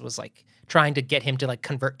honest, was like trying to get him to like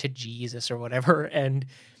convert to Jesus or whatever. And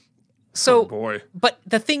so, but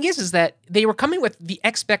the thing is that they were coming with the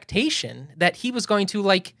expectation that he was going to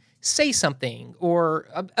like say something or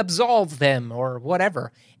absolve them or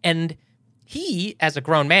whatever. And he, as a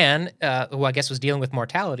grown man, who I guess was dealing with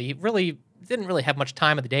mortality, really didn't really have much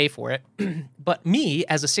time of the day for it. But me,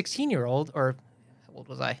 as a 16-year-old, or how old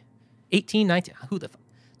was I? 18, 19,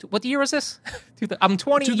 what year was this? I'm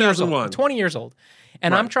 20 years old. 20 years old.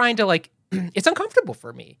 And I'm trying to like, it's uncomfortable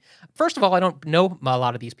for me. First of all, I don't know a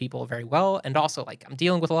lot of these people very well. And also like I'm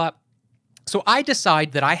dealing with a lot. So I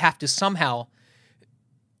decide that I have to somehow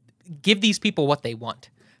give these people what they want.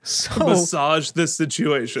 So massage this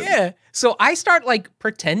situation. Yeah. So I start like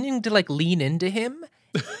pretending to like lean into him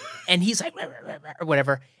and he's like, or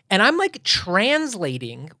whatever. And I'm like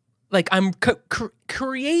translating, like I'm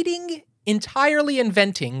creating, entirely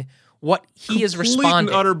inventing what he is responding. Complete and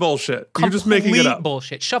utter bullshit. You're just making it up.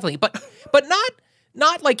 Bullshit, shuffling. But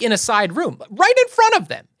not like in a side room, right in front of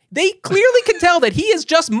them. They clearly can tell that he is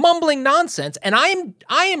just mumbling nonsense, and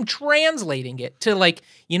I am translating it to like,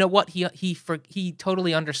 you know what, he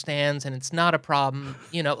totally understands, and it's not a problem,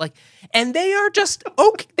 like, and they are just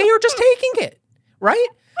okay, they are just taking it, right?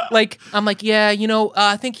 Like I'm like, yeah,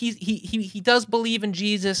 I think he does believe in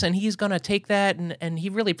Jesus, and he's gonna take that, and he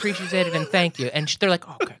really appreciates it, and thank you. And they're like,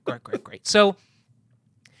 oh, okay, great. So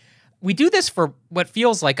we do this for what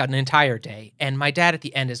feels like an entire day, and my dad at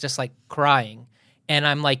the end is just like crying. And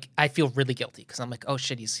I'm like, I feel really guilty because I'm like, oh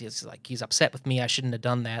shit, he's upset with me. I shouldn't have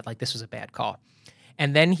done that. Like this was a bad call.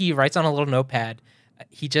 And then he writes on a little notepad,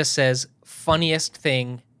 he just says, funniest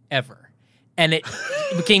thing ever. And it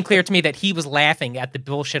became clear to me that he was laughing at the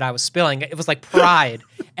bullshit I was spilling. It was like pride.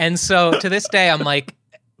 And so to this day, I'm like,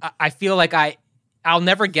 I feel like I'll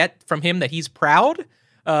never get from him that he's proud,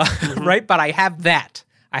 right? But I have that.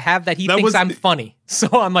 He thinks I'm funny. So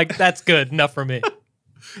I'm like, that's good enough for me.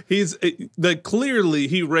 Clearly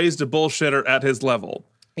he raised a bullshitter at his level.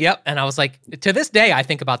 Yep. And I was like, to this day, I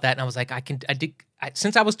think about that, and I was like,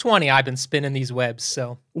 since I was 20, I've been spinning these webs.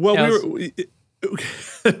 So when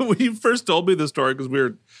you first told me the story, because we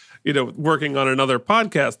were, working on another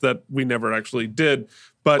podcast that we never actually did,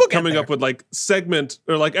 but coming up with like segment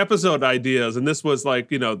or like episode ideas, and this was like,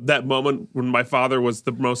 that moment when my father was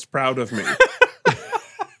the most proud of me.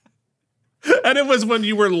 And it was when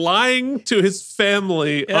you were lying to his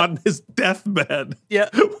family on his deathbed. Yeah.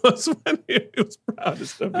 Was when he was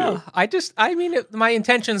proudest of you. My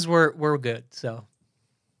intentions were good, so.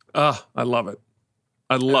 I love it.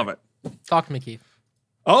 I love it. Talk to me, Keith.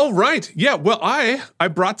 All right. Yeah, well, I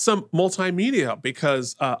brought some multimedia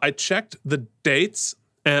because I checked the dates,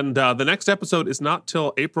 and the next episode is not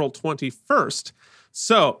till April 21st.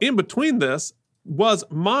 So in between this was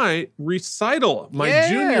my recital, my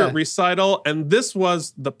junior recital, and this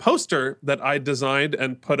was the poster that I designed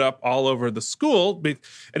and put up all over the school.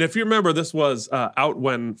 And if you remember, this was out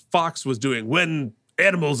when Fox was doing When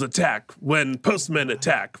Animals Attack, When Postmen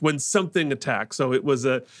Attack, When Something Attacks. So it was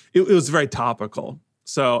very topical.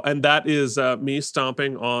 So, and that is me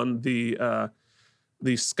stomping on the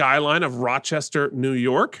skyline of Rochester, New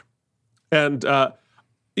York, and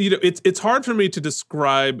it's hard for me to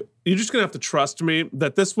describe. You're just gonna have to trust me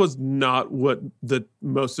that this was not what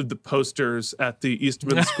most of the posters at the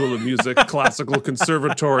Eastman School of Music Classical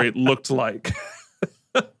Conservatory looked like.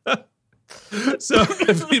 So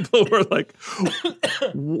people were like,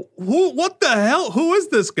 what the hell? Who is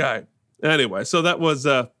this guy? Anyway, so that was,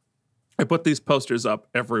 I put these posters up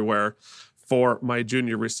everywhere for my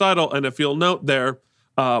junior recital. And if you'll note there,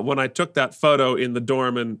 when I took that photo in the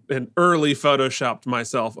dorm and early photoshopped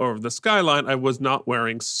myself over the skyline, I was not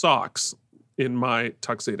wearing socks in my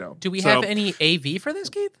tuxedo. Do we have any AV for this,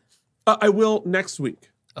 Keith? I will next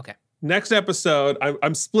week. Okay. Next episode,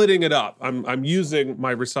 I'm splitting it up. I'm using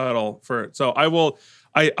my recital for it. So I will.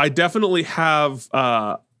 I definitely have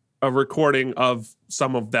a recording of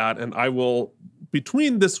some of that, and I will,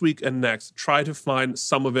 between this week and next, try to find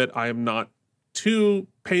some of it. I am not too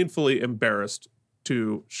painfully embarrassed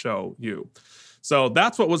to show you. So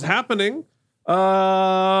that's what was happening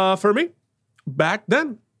for me back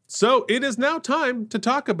then. So it is now time to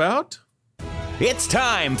talk about... It's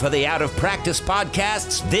time for the Out of Practice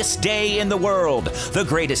Podcast's This Day in the World. The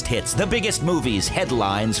greatest hits, the biggest movies,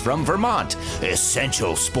 headlines from Vermont,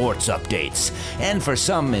 essential sports updates, and for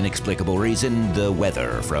some inexplicable reason, the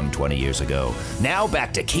weather from 20 years ago. Now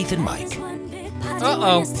back to Keith and Mike.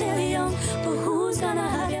 Uh-oh.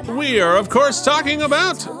 We are, of course, talking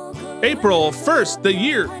about April 1st, the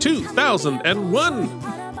year 2001.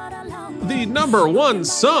 The number one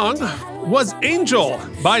song was Angel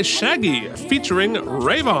by Shaggy featuring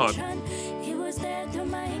Rayvon.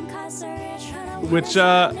 Which,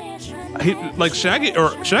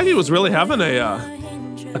 Shaggy was really having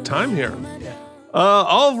a time here.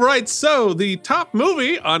 All right, so the top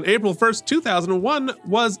movie on April 1st, 2001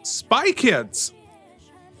 was Spy Kids.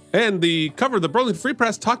 And the cover of the Burlington Free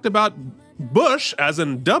Press talked about Bush, as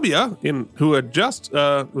in W, who had just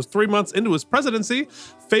was 3 months into his presidency,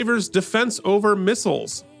 favors defense over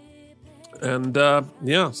missiles. And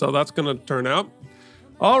so that's going to turn out.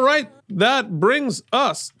 All right, that brings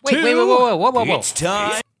us to... Wait, whoa. It's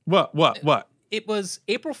time. What? It was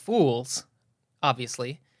April Fool's,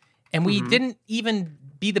 obviously, and we didn't even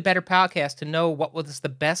be the better podcast to know what was the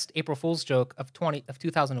best April Fool's joke of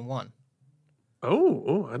 2001.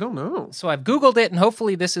 Oh, I don't know. So I've Googled it, and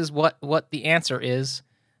hopefully this is what the answer is.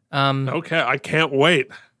 Okay, I can't wait.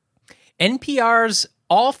 NPR's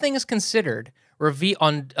All Things Considered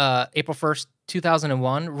on April 1st,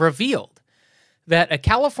 2001, revealed that a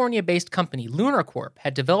California-based company, Lunar Corp,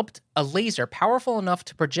 had developed a laser powerful enough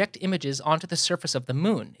to project images onto the surface of the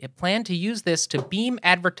moon. It planned to use this to beam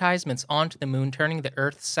advertisements onto the moon, turning the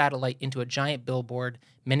Earth's satellite into a giant billboard.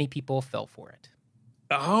 Many people fell for it.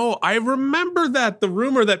 Oh, I remember that. The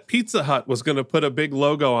rumor that Pizza Hut was going to put a big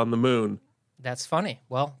logo on the moon. That's funny.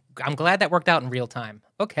 Well, I'm glad that worked out in real time.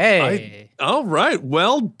 Okay. All right.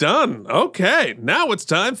 Well done. Okay. Now it's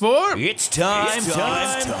time for... It's time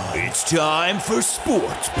for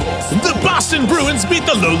sports ball. The Boston Bruins beat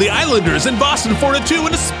the lowly Islanders in Boston 4-2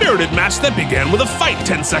 in a spirited match that began with a fight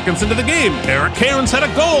 10 seconds into the game. Eric Cairns had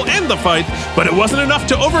a goal and the fight, but it wasn't enough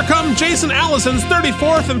to overcome Jason Allison's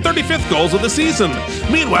 34th and 35th goals of the season.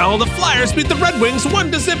 Meanwhile, the Flyers beat the Red Wings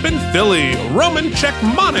 1-0 in Philly. Roman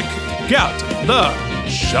Cechmanek got the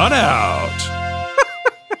shutout.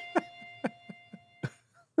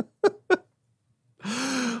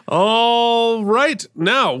 All right.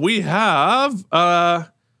 Now we have, so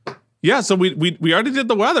we already did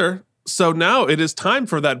the weather. So now it is time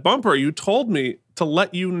for that bumper. You told me to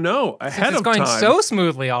let you know ahead of time. It's going so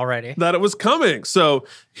smoothly already. That it was coming. So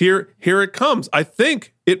here it comes. I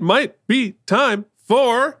think it might be time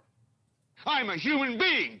for... I'm a human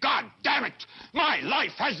being. God damn it. My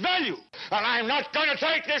life has value. And I'm not going to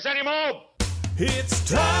take this anymore. It's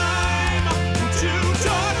time to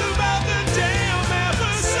talk about the damn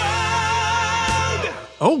episode.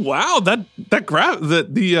 Oh wow,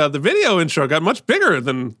 the video intro got much bigger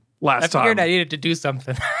than last time. I figured I needed to do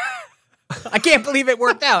something. I can't believe it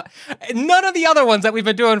worked out. None of the other ones that we've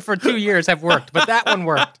been doing for 2 years have worked, but that one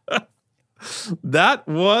worked. That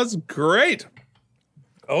was great.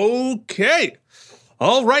 Okay.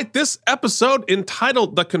 All right, this episode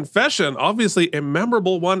entitled The Confession, obviously a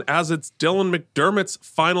memorable one as it's Dylan McDermott's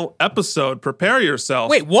final episode. Prepare yourself.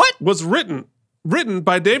 Wait, what? Was written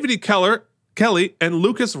by David E. Kelly and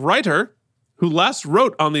Lucas Reiter, who last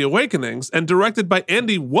wrote On the Awakenings, and directed by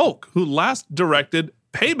Andy Wolk, who last directed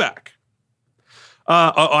Payback.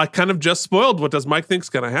 I kind of just spoiled what does Mike think's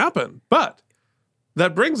going to happen, but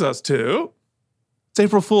that brings us to... It's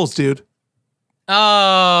April Fool's, dude.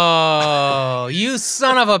 Oh, you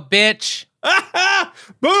son of a bitch.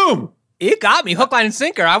 Boom. It got me hook, line, and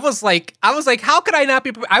sinker. I was like, how could I not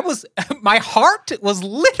be? My heart was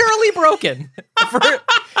literally broken.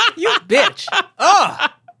 You bitch. Oh.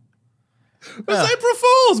 It's April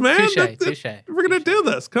Fool's, man. Touche. We're going to do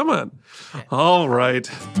this. Come on. Yeah. All right.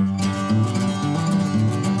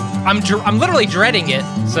 I'm literally dreading it,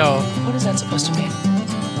 so. What is that supposed to mean?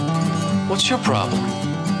 What's your problem?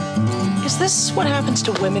 Is this what happens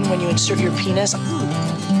to women when you insert your penis?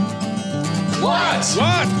 What?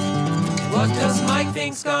 What does Mike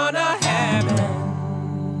think's gonna happen?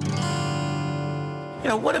 You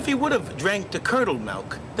know, what if he would have drank the curdled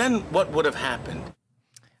milk? Then what would have happened?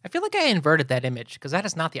 I feel like I inverted that image because that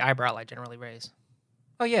is not the eyebrow I generally raise.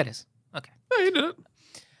 Oh, yeah, it is. Okay. Yeah, you did it.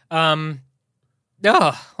 I'm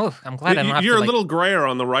glad I don't have to. You're a little grayer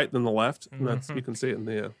on the right than the left. Mm-hmm. You can see it in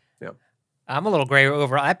the, yeah. I'm a little gray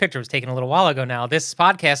overall. That picture was taken a little while ago now. This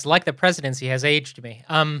podcast, like the presidency, has aged me.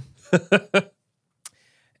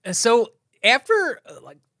 And so after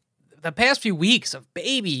like the past few weeks of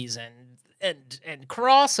babies and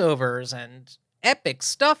crossovers and epic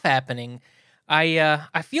stuff happening,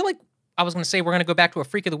 I feel like I was going to say we're going to go back to a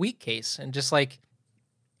Freak of the Week case and just like,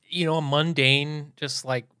 you know, a mundane, just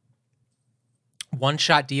like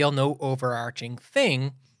one-shot deal, no overarching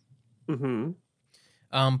thing. Mm-hmm.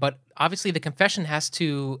 But obviously the confession has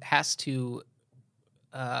to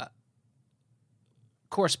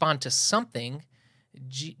correspond to something.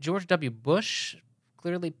 George W. Bush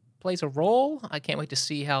clearly plays a role. I can't wait to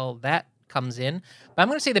see how that comes in. But I'm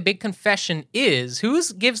going to say the big confession is, who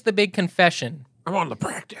gives the big confession? I'm on the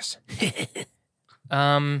practice.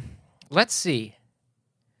 Let's see.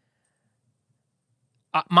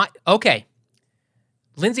 Okay.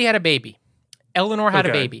 Lindsay had a baby. Eleanor had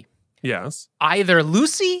a baby. Yes. Either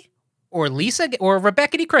Lucy or Lisa or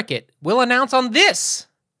Rebecca D. Cricket will announce on this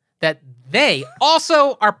that they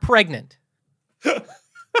also are pregnant.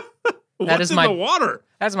 What's in the water?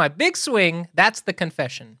 That's my big swing. That's the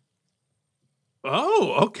confession.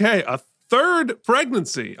 Oh, okay. A third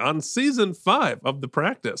pregnancy on season 5 of The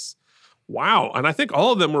Practice. Wow. And I think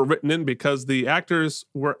all of them were written in because the actors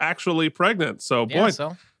were actually pregnant. So, boy,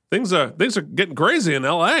 things are getting crazy in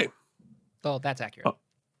LA. Oh, that's accurate.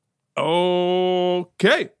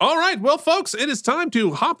 Okay. All right. Well, folks, it is time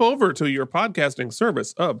to hop over to your podcasting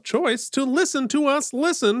service of choice to listen to us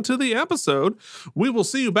listen to the episode. We will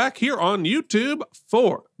see you back here on YouTube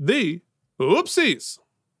for the Oopsies.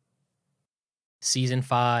 Season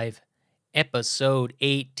 5, Episode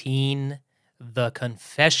 18, The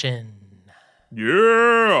Confession.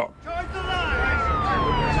 Yeah.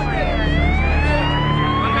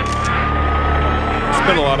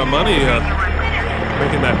 Spent a lot of money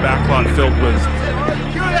making that backlot filled with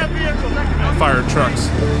fire trucks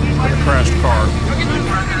and a crashed car.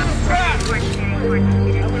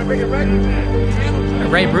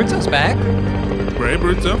 Ray Bruzzo's back. Ray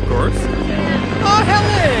Bruzzo, of course. Oh,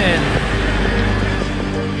 Helen!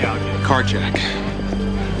 Carjack.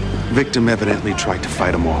 Victim evidently tried to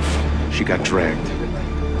fight him off. She got dragged.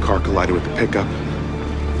 Car collided with the pickup.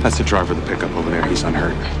 That's the driver of the pickup over there. He's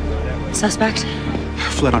unhurt. Suspect?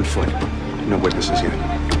 Fled on foot. No witnesses yet.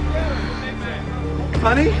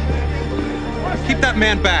 Honey? Keep that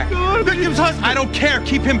man back. Victim's husband. I don't care.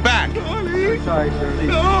 Keep him back.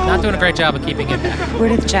 Not doing a great job of keeping him back. Where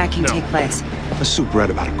did the jacking take place? A soup red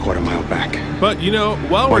about a quarter mile back. But, you know,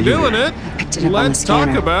 while we're doing it, let's talk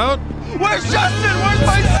about... Where's Justin? Where's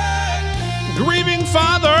my... grieving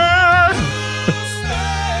father!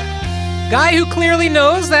 Guy who clearly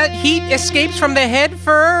knows that heat escapes from the head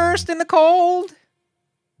first in the cold.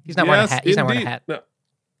 He's not wearing a hat. He's not wearing a hat.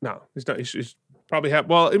 No, he's not. He's probably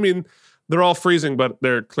well, I mean, they're all freezing, but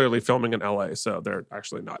they're clearly filming in LA, so they're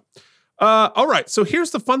actually not. All right, so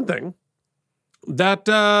here's the fun thing. That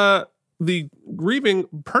the grieving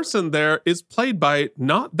person there is played by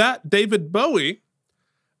not that David Bowie.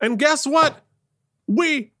 And guess what?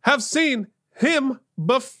 We have seen him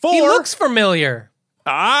before. He looks familiar.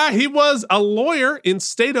 He was a lawyer in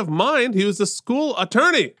State of Mind. He was a school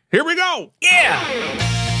attorney. Here we go. Yeah.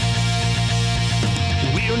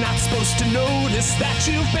 We're not supposed to notice that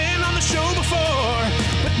you've been on the show before,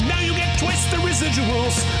 but now you get twice the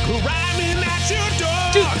residuals arriving at your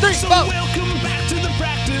door. 2, 3, so 4. Welcome back to The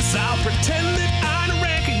Practice. I'll pretend that I don't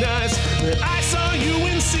recognize that I saw you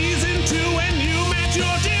in season 2 and you met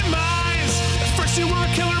your demise. At first you were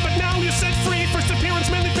a killer, but now you're set free. First appearance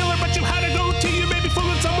mainly filler, but you had a goatee. You may be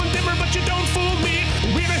fooling someone different, but you don't fool me.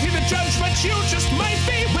 We're not here to judge, but you just might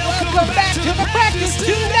be. Welcome back to The Practice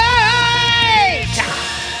tonight.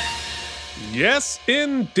 Yes,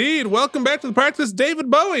 indeed. Welcome back to The Practice,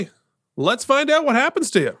 David Bowie. Let's find out what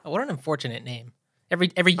happens to you. Oh, what an unfortunate name.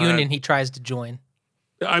 Every union he tries to join.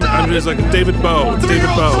 I'm just like David Bowie. It's David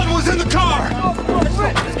Bowie. Someone was in the car.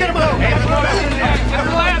 Let's get him out.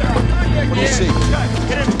 What do you see?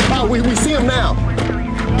 Oh, we see him now.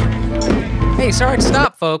 Hey, sorry to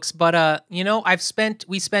stop, folks, but you know,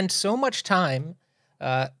 we spend so much time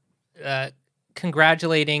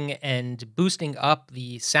congratulating and boosting up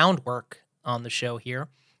the sound work on the show here.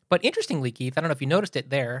 But interestingly, Keith, I don't know if you noticed it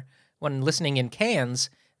there when listening in cans,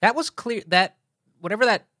 that was clear that whatever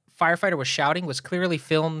that firefighter was shouting was clearly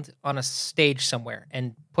filmed on a stage somewhere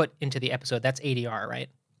and put into the episode. That's ADR, right?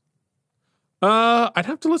 I'd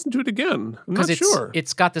have to listen to it again. I'm not sure.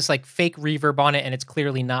 It's got this like fake reverb on it, and it's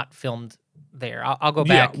clearly not filmed there. I'll go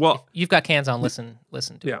back. Yeah, well, if you've got cans on, listen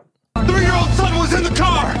to it. 3-year-old son was in the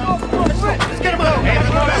car. Let's get him out.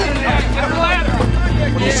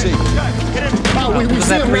 What do you see? It was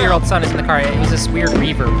that 3-year-old son is in the car. It was this weird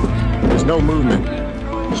reverb. There's no movement.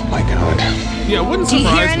 Oh my God. Yeah, it wouldn't Do you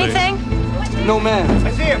surprise hear me. anything? No, man.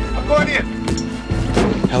 I see him. I'm going in.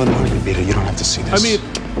 Helen, Marty, Vita, you don't have to see this. I mean,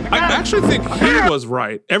 I actually think he was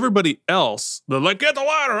right. Everybody else, the like, get the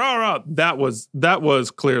ladder, that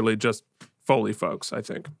was clearly just Foley folks, I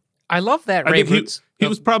think. I love that I Ray think Brutz. he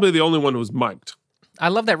was probably the only one who was mic'd. I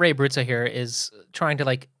love that Ray Brutza here is trying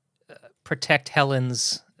to protect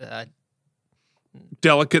Helen's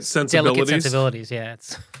delicate sensibilities. Yeah,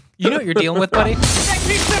 it's you know what you're dealing with, buddy.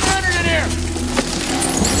 P700 in here.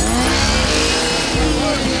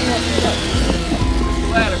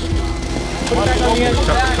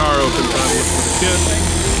 Cut the car open, trying to look for the kid.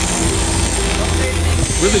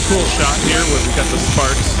 Really cool shot here where we got the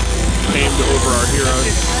sparks aimed over our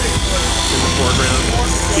heroes in the foreground,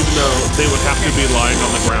 even though they would have to be lying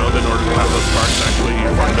on the ground in order to have those sparks actually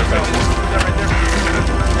in front of their faces.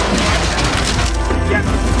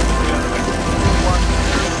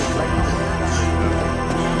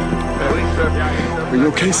 Are you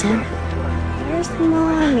okay, son? Where's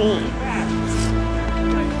Mommy?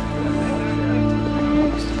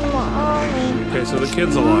 Mommy. Okay, so the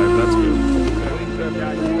kid's alive. That's good.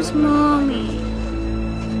 Where's Mommy?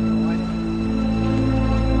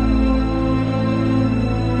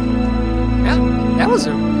 That was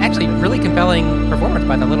actually a really compelling performance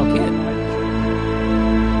by the little kid.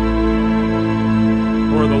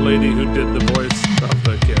 Or the lady who did the voice of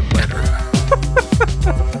the kid later.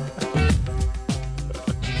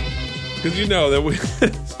 Because you know that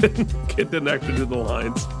kid didn't actually do the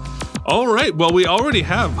lines. All right, well, we already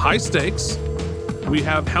have high stakes. We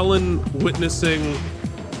have Helen witnessing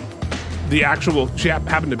the actual chap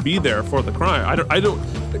happened to be there for the crime.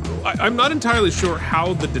 I'm not entirely sure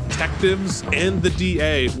how the detectives and the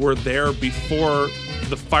DA were there before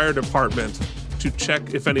the fire department to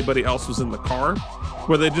check if anybody else was in the car.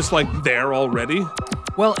 Were they just there already?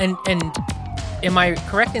 Well, and am I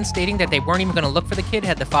correct in stating that they weren't even going to look for the kid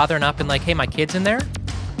had the father not been like, hey, my kid's in there?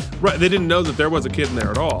 Right, they didn't know that there was a kid in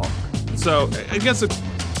there at all. So I guess it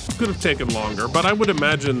could have taken longer, but I would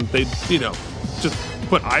imagine they'd, just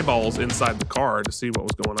put eyeballs inside the car to see what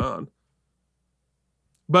was going on.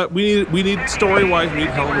 But we need story-wise, we need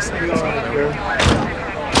Helen to say this.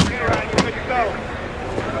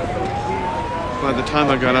 By the time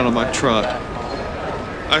I got out of my truck,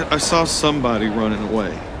 I saw somebody running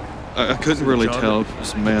away. I couldn't really tell if it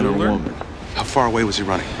was a man or a woman. How far away was he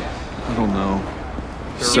running? I don't know.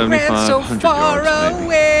 She ran so 100 far yards, maybe.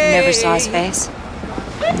 away. You never saw his face?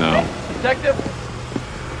 No. Detective.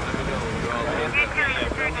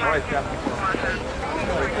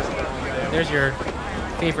 There's your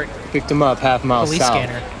favorite Picked him up half-mile police south,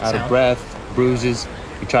 scanner out sound. of breath, bruises.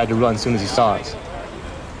 He tried to run as soon as he saw us.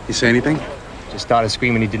 You say anything? Just started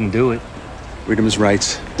screaming he didn't do it. Read him his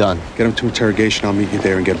rights. Done. Get him to interrogation. I'll meet you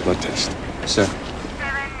there and get a blood test. Sir.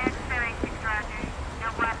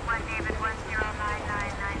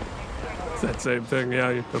 It's that same thing, yeah,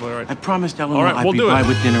 you're totally right. I promised Eleanor All right, I'd we'll be do by it.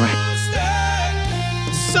 with dinner.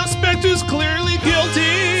 Suspect is clearly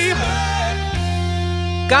guilty.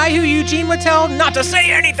 Guy who Eugene would tell not to say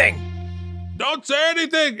anything. Don't say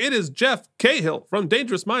anything. It is Jeff Cahill from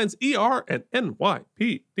Dangerous Minds, ER, and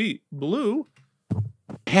NYPD Blue.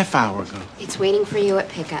 Half hour ago. It's waiting for you at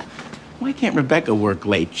pickup. Why can't Rebecca work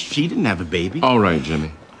late? She didn't have a baby. All right,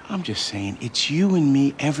 Jimmy. I'm just saying, it's you and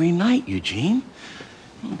me every night, Eugene.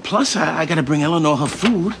 Plus, I gotta bring Eleanor her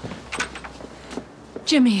food.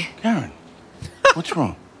 Jimmy. Karen, what's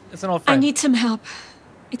wrong? It's an old I friend. need some help.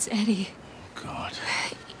 It's Eddie. God.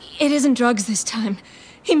 It isn't drugs this time.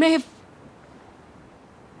 He may have...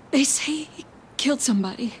 They say he killed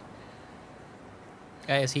somebody.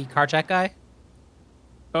 Is he carjack guy?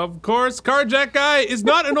 Of course, carjack guy is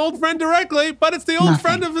not an old friend directly, but it's the old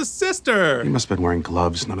friend of his sister. He must have been wearing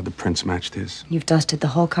gloves. None of the prints matched his. You've dusted the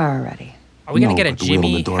whole car already. Are we going to No, get a but the wheel in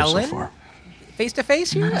Jimmy the door so Helen far. face to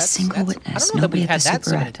face here? Not a single witness. I don't know Nobody that we've at had the that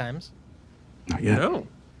so many cigarette. times. Not yet. No.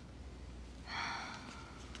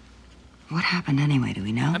 What happened anyway, do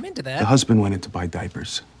we know? I'm into that. The husband went in to buy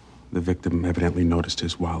diapers. The victim evidently noticed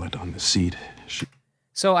his wallet on the seat.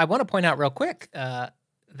 So I want to point out real quick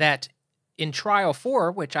that in Trial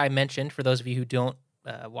 4, which I mentioned for those of you who don't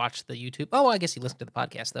watch the YouTube, I guess you listen to the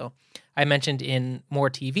podcast though, I mentioned in More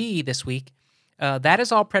TV this week, that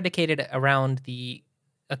is all predicated around the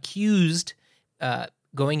accused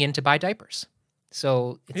going in to buy diapers.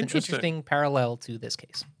 So it's an interesting parallel to this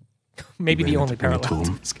case. Maybe the only parallel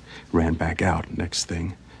to this case. Ran back out. Next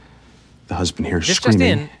thing, the husband hears Just screaming.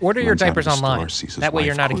 in, order your runs out of diapers the store, online. sees his That way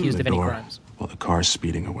you're wife not closing accused the of any door crimes. While the car's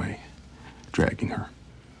speeding away, dragging her.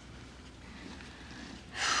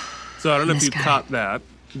 So I don't know if This you guy. caught that.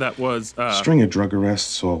 that was String of drug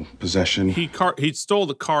arrests or possession. He stole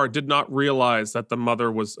the car, did not realize that the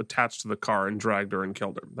mother was attached to the car and dragged her and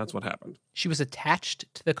killed her. That's what happened. She was attached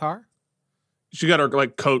to the car? She got her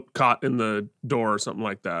like coat caught in the door or something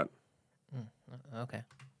like that. Okay.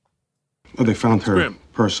 Well, they found her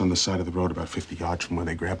purse on the side of the road about 50 yards from where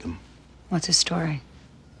they grabbed him. What's his story?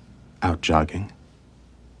 Out jogging.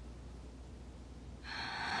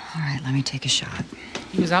 All right, let me take a shot.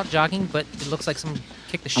 He was out jogging, but it looks like someone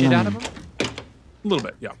kicked the shit out of him? A little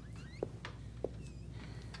bit, yeah.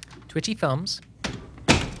 Twitchy thumbs.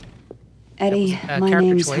 Eddie, my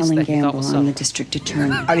name's Helen Gamble. I'm the district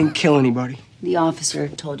attorney. I didn't kill anybody. The officer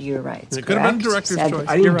told you your rights. It could have been director's choice.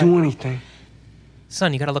 I didn't do anything.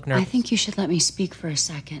 Son, you gotta look nervous. I think you should let me speak for a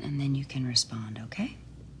second, and then you can respond, okay?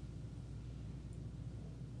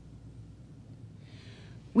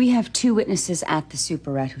 We have 2 witnesses at the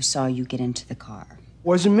Superette who saw you get into the car.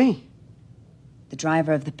 Wasn't me. The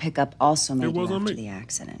driver of the pickup also made you after the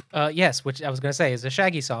accident. Yes, which I was gonna say is a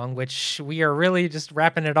Shaggy song, which we are really just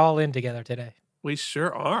wrapping it all in together today. We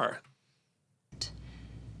sure are.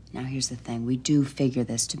 Now here's the thing. We do figure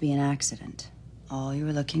this to be an accident. All you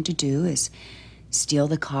were looking to do is steal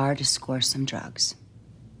the car to score some drugs.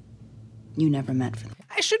 You never meant for them.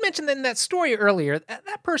 I should mention that in that story earlier,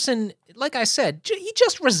 that person, like I said, he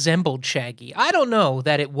just resembled Shaggy. I don't know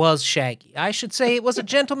that it was Shaggy. I should say it was a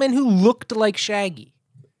gentleman who looked like Shaggy.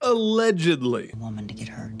 Allegedly. A woman to get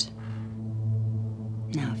hurt.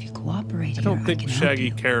 Now, if you cooperate I don't here, think I can Shaggy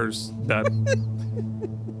help you. cares that.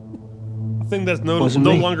 I think that's no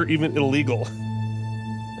me. longer even illegal.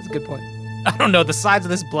 That's a good point. I don't know. The size of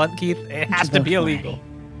this blunt, Keith, it has to be illegal.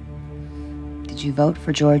 Did you vote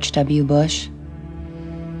for George W. Bush?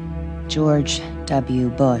 George W.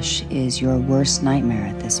 Bush is your worst nightmare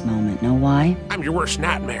at this moment. Know why? I'm your worst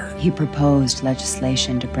nightmare. He proposed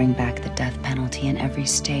legislation to bring back the death penalty in every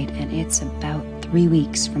state, and it's about 3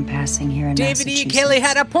 weeks from passing here in David E. Massachusetts. Kelly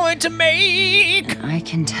had a point to make. And I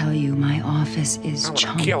can tell you, my office is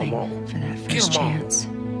kill 'em all. chomping for that Kill first 'em all. chance.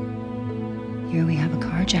 Here we have a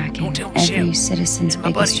carjacking. Don't tell Every Michelle. citizen's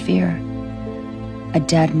My biggest buddy. fear. A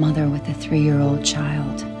dead mother with a 3-year-old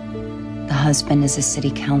child. The husband is a city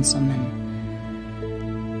councilman.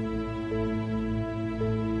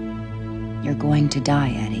 You're going to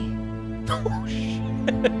die, Eddie. Oh, shit.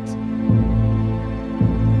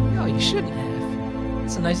 No, you shouldn't have.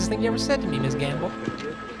 It's the nicest thing you ever said to me, Miss Gamble.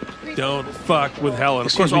 Don't fuck with Helen. Of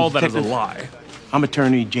Excuse course, me, all that is a Detective. lie. I'm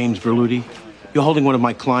attorney James Berluti. You're holding one of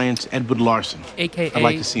my clients, Edward Larson. AKA I'd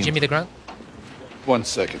like to see him. Jimmy the Grunt. 1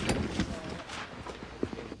 second.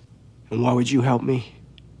 And why would you help me?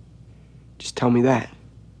 Just tell me that.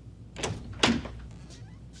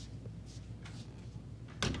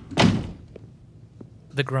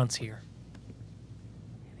 The Grunt's here.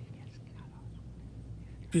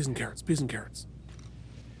 Peas and carrots, peas and carrots.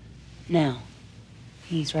 Now,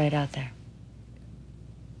 he's right out there.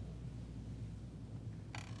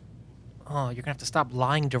 Oh, you're gonna have to stop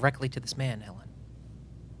lying directly to this man, Helen.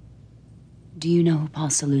 Do you know who Paul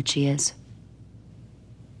Salucci is?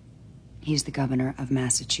 He's the governor of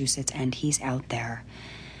Massachusetts, and he's out there.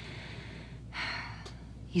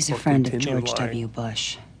 He's a Or friend of continue George lying. W.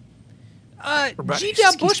 Bush.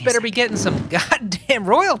 G.W. Bush better be getting some goddamn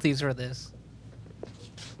royalties for this.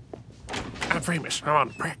 I'm famous. I'm on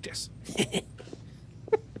practice.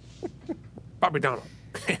 Bobby Donald.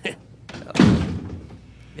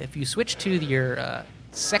 If you switch to your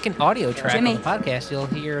second audio track Jimmy. on the podcast, you'll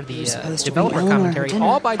hear the supposed to developer bring Eleanor commentary dinner.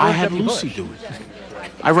 all by I George had W. Lucy Bush. do it.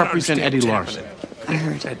 I represent understand Eddie what's Larson. I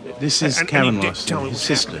heard. This is And Karen any dick tell Larson, me his what's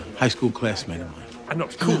sister, happening. high school classmate of mine. I know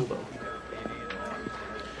it's cool, though.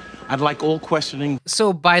 I'd like all questioning.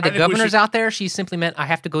 So by the think we governors should- out there, she simply meant I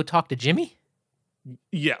have to go talk to Jimmy?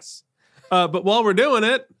 Yes. But while we're doing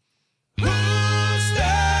it,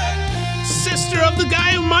 sister of the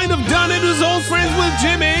guy who might have done it, who's old friends with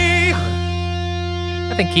Jimmy.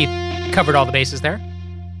 I think Keith covered all the bases there.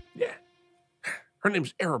 Yeah. Her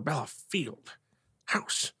name's Arabella Field.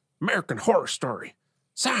 House. American Horror Story.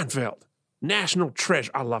 Seinfeld. National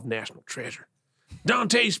Treasure. I love National Treasure.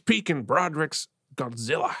 Dante's Peak and Broderick's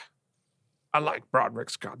Godzilla. I like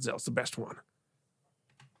Broderick's Godzilla. It's the best one.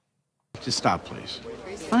 Just stop, please.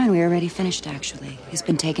 Fine, we already finished, actually. He's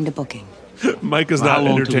been taken to booking. Mike is Well, how not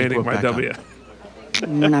long till we entertaining book my back W.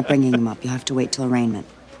 We're not bringing him up. You'll have to wait till arraignment.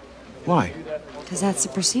 Why? Because that's the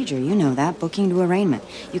procedure. You know that. Booking to arraignment.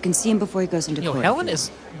 You can see him before he goes into Yo, court. Helen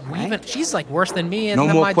is even, she's like worse than me in No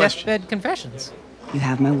more my questions. deathbed confessions. You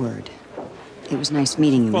have my word. It was nice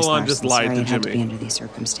meeting you, Miss Full on Larson. just lied Sorry to it had to Jimmy. be under these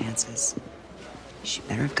circumstances. She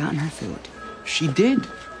better have gotten her food. She did.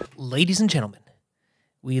 Ladies and gentlemen,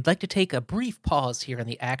 we'd like to take a brief pause here in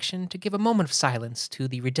the action to give a moment of silence to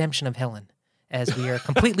the redemption of Helen, as we are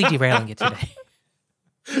completely derailing it today.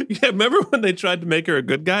 Yeah, remember when they tried to make her a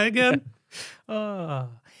good guy again?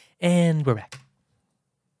 And we're back.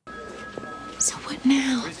 So what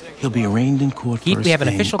now? He'll be arraigned in court Keith, first we have an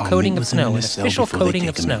thing. official I'll coating meet of with him in snow. An his cell official before they coating take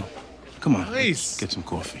of him snow. in. Come on, Nice. get some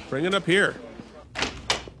coffee. Bring it up here.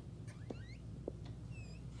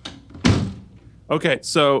 Okay,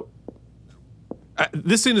 so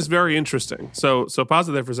this scene is very interesting. So pause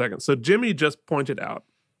it there for a second. So Jimmy just pointed out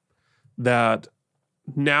that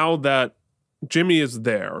now that Jimmy is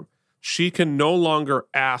there, she can no longer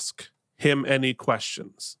ask him any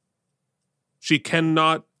questions. She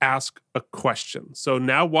cannot ask a question. So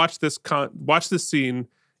now watch this scene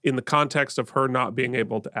in the context of her not being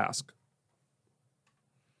able to ask.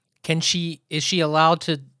 Is she allowed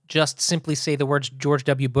to just simply say the words George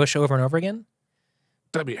W. Bush over and over again?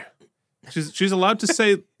 W. She's allowed to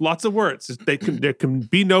say lots of words. There can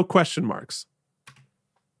be no question marks.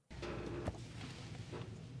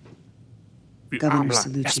 Governor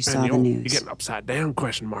Cellucci saw the news. You get an upside down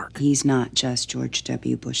question mark. He's not just George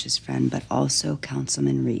W. Bush's friend, but also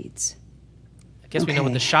Councilman Reed's. I guess we know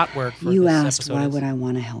what the shot word for You this asked episode why is. would I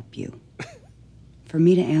want to help you. For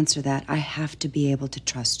me to answer that, I have to be able to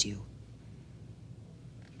trust you.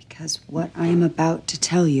 Because what I am about to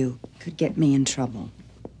tell you could get me in trouble.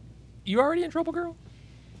 You already in trouble, girl?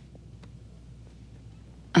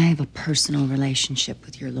 I have a personal relationship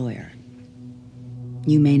with your lawyer.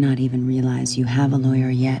 You may not even realize you have a lawyer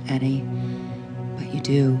yet, Eddie, but you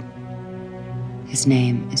do. His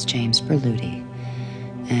name is James Berluti,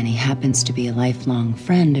 and he happens to be a lifelong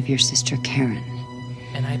friend of your sister Karen.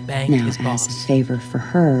 And I banged Now, his as boss. a favor for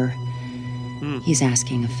her, he's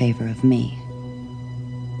asking a favor of me.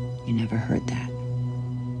 You never heard that.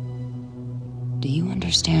 Do you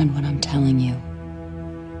understand what I'm telling you?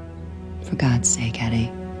 For God's sake,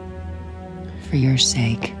 Eddie. For your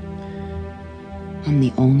sake. I'm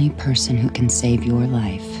the only person who can save your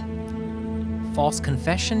life. False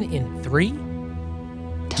confession in 3?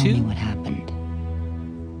 Tell me what happened.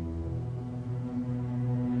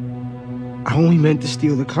 I only meant to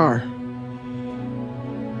steal the car.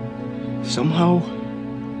 Somehow,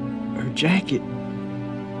 her jacket.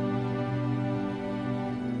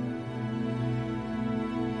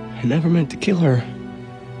 I never meant to kill her.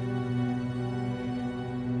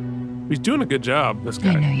 He's doing a good job, this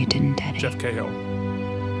guy. I know you didn't, Eddie. Jeff Cahill.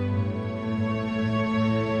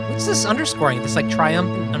 What's this underscoring? This like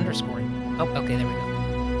triumphant underscoring. Oh, okay, there we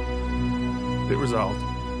go. It resolved.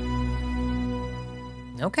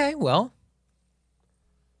 Okay, well.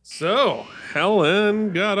 So,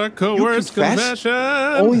 Helen got a coerced confession.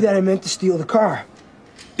 Only that I meant to steal the car.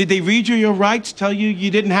 Did they read you your rights, tell you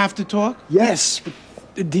you didn't have to talk? Yes, but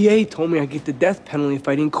the DA told me I'd get the death penalty if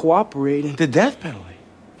I didn't cooperate. And The death penalty?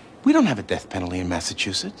 We don't have a death penalty in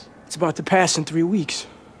Massachusetts. it's about to pass in 3 weeks.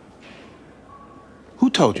 Who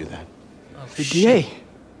told you that? The DA.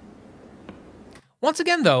 Once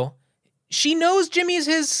again, though, she knows Jimmy is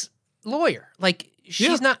his lawyer. Like,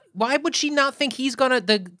 she's not. Why would she not think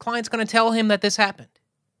the client's gonna tell him that this happened?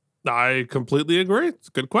 I completely agree. It's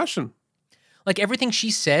a good question. Like, everything she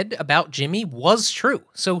said about Jimmy was true.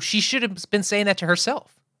 So she should have been saying that to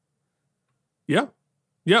herself. Yeah.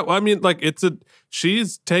 Yeah, well, I mean, like,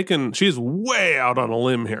 she's way out on a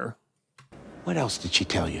limb here. What else did she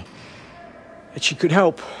tell you? That she could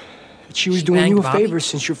help. That she was doing banged you a Bobby? favor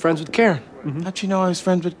since you're friends with Karen. How'd she know I was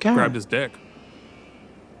friends with Karen? Grabbed his dick.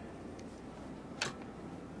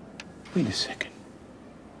 Wait a second.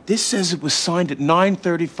 This says it was signed at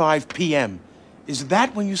 9:35 p.m. Is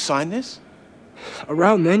that when you signed this?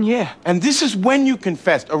 Around then, yeah. And this is when you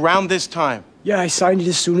confessed, around this time? Yeah, I signed it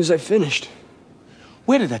as soon as I finished.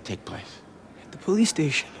 Where did that take place? At the police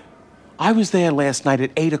station. I was there last night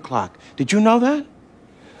at 8 o'clock. Did you know that?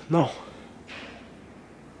 No.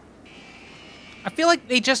 I feel like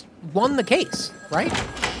they just won the case, right?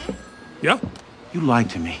 Yeah. You lied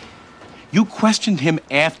to me. You questioned him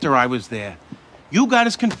after I was there. You got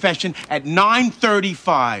his confession at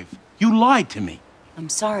 9:35. You lied to me. I'm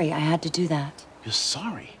sorry I had to do that. You're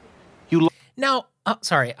sorry. Now,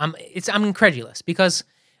 sorry, I'm incredulous because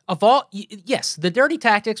of all, yes, the dirty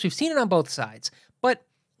tactics, we've seen it on both sides, but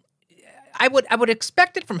I would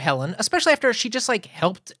expect it from Helen, especially after she just like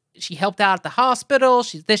helped out at the hospital.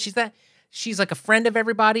 She's this, she's that. She's like a friend of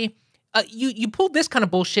everybody. You pulled this kind of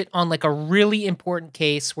bullshit on like a really important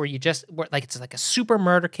case where it's like a super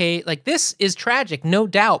murder case. Like, this is tragic, no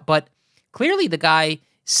doubt, but clearly the guy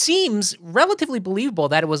seems relatively believable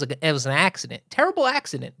that it was an accident, terrible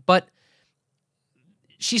accident, but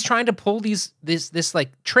she's trying to pull this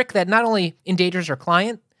like trick that not only endangers her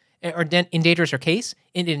client or endangers her case,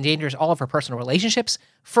 it endangers all of her personal relationships.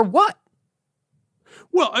 For what?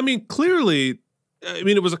 Well, I mean, clearly,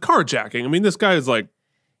 it was a carjacking. I mean, this guy is like,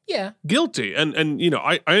 guilty. And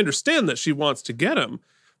I understand that she wants to get him,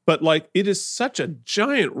 but like, it is such a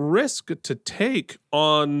giant risk to take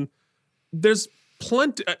on. There's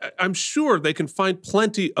plenty. I'm sure they can find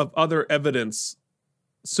plenty of other evidence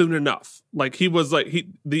soon enough. Like he was like,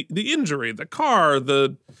 the injury, the car,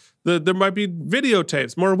 there might be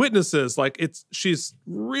videotapes, more witnesses. Like she's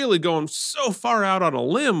really going so far out on a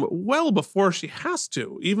limb well before she has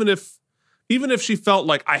to, even if she felt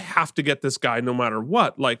like I have to get this guy no matter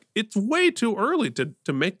what. Like it's way too early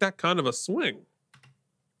to make that kind of a swing.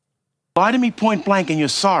 Lie to me point blank and you're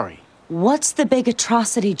sorry. What's the big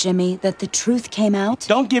atrocity, Jimmy, that the truth came out?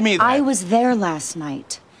 Don't give me that. I was there last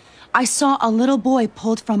night. I saw a little boy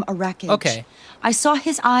pulled from a wreckage. Okay. I saw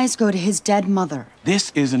his eyes go to his dead mother.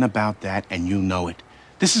 This isn't about that, and you know it.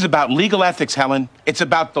 This is about legal ethics, Helen. It's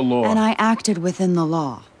about the law. And I acted within the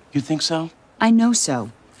law. You think so? I know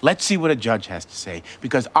so. Let's see what a judge has to say,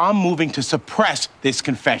 because I'm moving to suppress this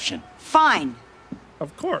confession. Fine.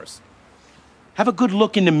 Of course. Have a good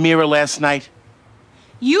look in the mirror last night.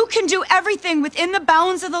 You can do everything within the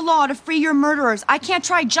bounds of the law to free your murderers. I can't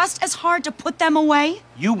try just as hard to put them away?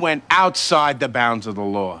 You went outside the bounds of the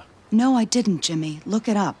law. No, I didn't, Jimmy. Look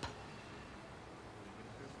it up.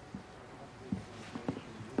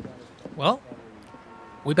 Well,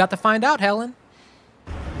 we about to find out, Helen.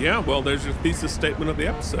 Yeah, well, there's your thesis statement of the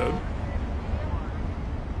episode.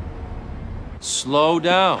 Slow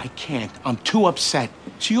down. I can't. I'm too upset.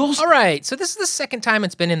 She also... All right, so this is the second time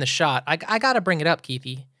it's been in the shot. I got to bring it up,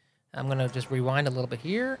 Keithy. I'm going to just rewind a little bit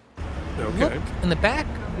here. Okay. Look in the back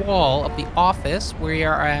wall of the office. We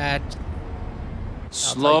are at...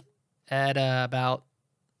 At about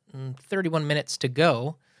 31 minutes to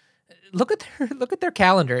go. Look at their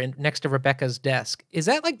calendar next to Rebecca's desk. Is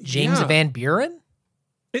that like James Van Buren?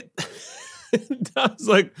 It does,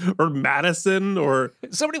 like, or Madison, or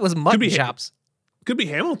somebody was mutton chops. Could be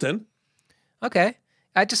Hamilton. Okay.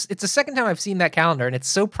 It's the second time I've seen that calendar, and it's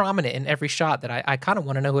so prominent in every shot that I kind of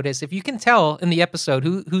want to know who it is. If you can tell in the episode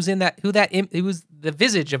who's in that, who's the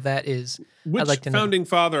visage of that is, which I'd like to know. Founding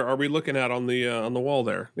father are we looking at on the wall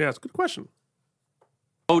there? Yeah, it's a good question.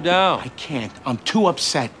 Slow down. I can't. I'm too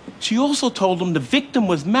upset. She also told him the victim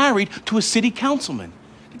was married to a city councilman.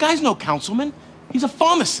 The guy's no councilman. He's a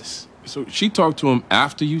pharmacist. So she talked to him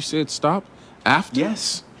after you said stop? After?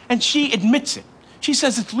 Yes. And she admits it. She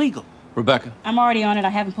says it's legal. Rebecca. I'm already on it. I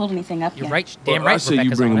haven't pulled anything up You're yet. right. Damn right. I say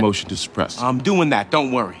you bring a motion to suppress. I'm doing that.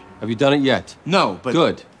 Don't worry. Have you done it yet? No, but...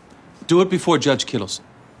 Good. Do it before Judge Kittleson.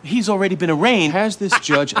 He's already been arraigned. Has this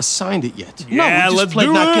judge assigned it yet? Yeah, no, we just played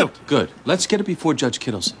not guilty. Good. Let's get it before Judge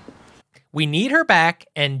Kittleson. We need her back,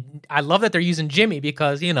 and I love that they're using Jimmy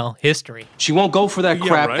because, history. She won't go for that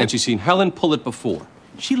crap, right. and she's seen Helen pull it before.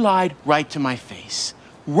 She lied right to my face.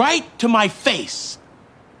 Right to my face.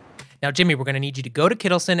 Now, Jimmy, we're going to need you to go to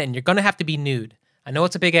Kittleson, and you're going to have to be nude. I know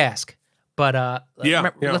it's a big ask, but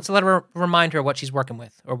let's let her remind her what she's working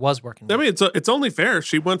with or was working with. I mean, it's only fair.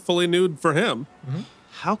 She went fully nude for him. Mm-hmm.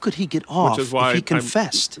 How could he get off Which is why if he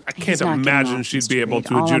confessed? I can't imagine she'd be able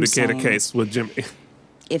to adjudicate a case with Jimmy.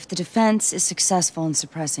 If the defense is successful in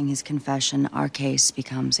suppressing his confession, our case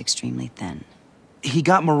becomes extremely thin. He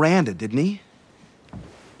got Miranda, didn't he?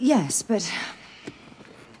 Yes, but...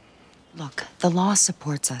 Look, the law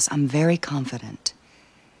supports us. I'm very confident.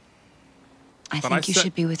 I think you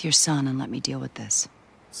should be with your son and let me deal with this.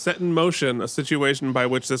 Set in motion a situation by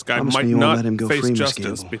which this guy Promise might me you won't not let him go face free, Miss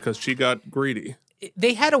justice Gable. because she got greedy.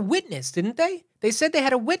 They had a witness, didn't they? They said they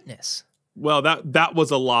had a witness. Well, that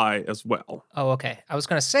was a lie as well. Oh, okay. I was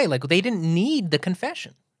going to say, like, they didn't need the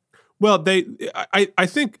confession. Well, I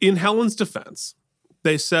think in Helen's defense,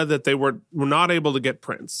 they said that they were not able to get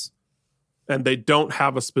prints, and they don't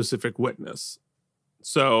have a specific witness.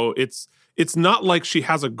 So it's not like she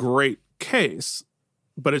has a great case,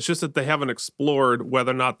 but it's just that they haven't explored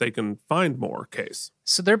whether or not they can find more case.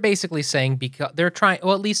 So they're basically saying, because they're trying,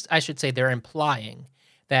 well, at least I should say they're implying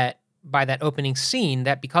that by that opening scene,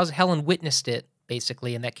 that because Helen witnessed it,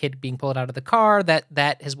 basically, and that kid being pulled out of the car,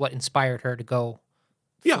 that is what inspired her to go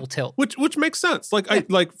full tilt. Which makes sense.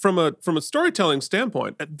 Like from a storytelling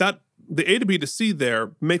standpoint, that the A to B to C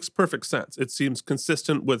there makes perfect sense. It seems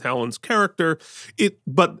consistent with Helen's character.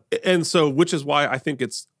 Which is why I think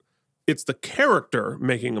it's the character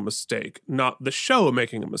making a mistake, not the show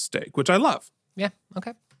making a mistake, which I love. Yeah,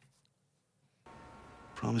 okay.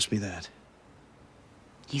 Promise me that.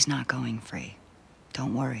 He's not going free.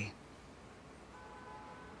 Don't worry.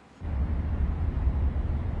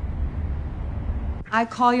 I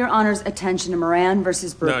call your Honor's attention to Moran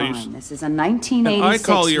versus Burbine. This is a 1986 I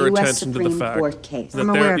call your U.S. attention to the Supreme fact Court case. that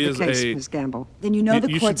there is Ms. Gamble. Then you know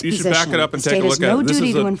the court's you should position. back it up and the take state a has look no at it. This duty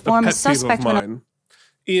is to inform a pet peeve of suspect when mine.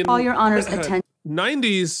 In call your Honor's attention.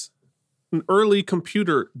 90s, early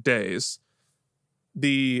computer days,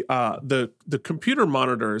 the computer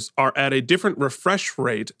monitors are at a different refresh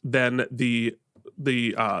rate than the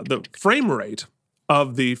frame rate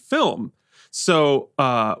of the film. So,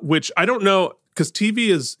 which I don't know, because TV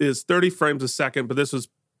is 30 frames a second, but this was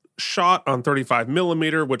shot on 35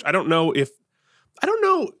 millimeter, which I don't know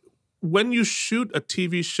when you shoot a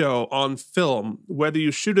TV show on film, whether you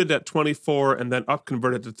shoot it at 24 and then up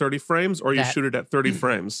convert it to 30 frames, or you shoot it at 30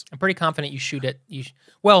 frames. I'm pretty confident you shoot it.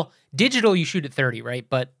 Well, digital you shoot at 30, right?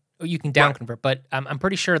 But you can down convert. But I'm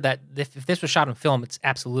pretty sure that if this was shot on film, it's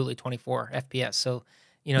absolutely 24 FPS. So,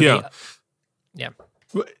 yeah.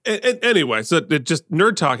 Anyway, so it just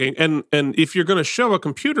nerd talking, and if you're going to show a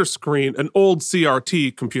computer screen, an old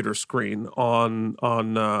CRT computer screen on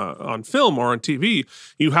film or on TV,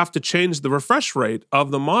 you have to change the refresh rate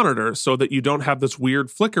of the monitor so that you don't have this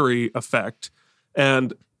weird flickery effect.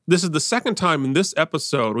 And this is the second time in this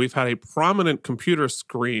episode we've had a prominent computer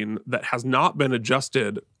screen that has not been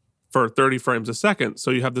adjusted for 30 frames a second,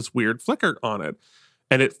 so you have this weird flicker on it,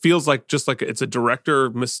 and it feels like it's a director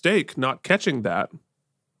mistake not catching that.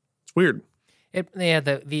 It's weird.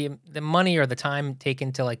 The money or the time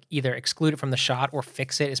taken to either exclude it from the shot or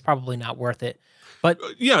fix it is probably not worth it. But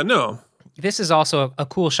this is also a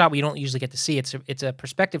cool shot we don't usually get to see. It's a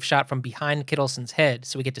perspective shot from behind Kittleson's head,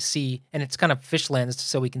 so we get to see, and it's kind of fish lensed,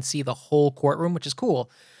 so we can see the whole courtroom, which is cool.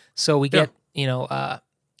 So we get a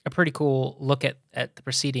pretty cool look at the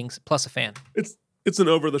proceedings plus a fan. It's an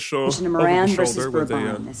over the shoulder. Moran versus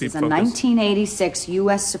Burbine. This is a 1986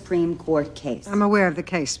 U.S. Supreme Court case. I'm aware of the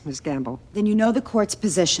case, Ms. Gamble. Then you know the court's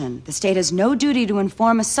position. The state has no duty to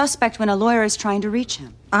inform a suspect when a lawyer is trying to reach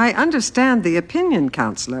him. I understand the opinion,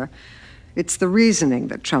 Counselor. It's the reasoning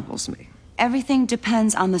that troubles me. Everything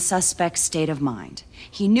depends on the suspect's state of mind.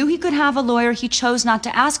 He knew he could have a lawyer. He chose not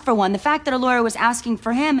to ask for one. The fact that a lawyer was asking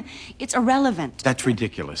for him, it's irrelevant. That's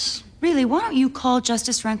ridiculous. Really, why don't you call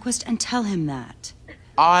Justice Rehnquist and tell him that?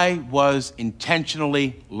 I was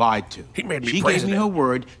intentionally lied to. He made me She president. gave me her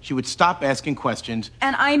word she would stop asking questions.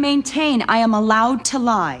 And I maintain I am allowed to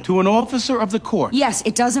lie. To an officer of the court. Yes,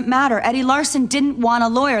 it doesn't matter. Eddie Larson didn't want a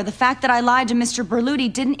lawyer. The fact that I lied to Mr.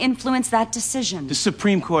 Berluti didn't influence that decision. The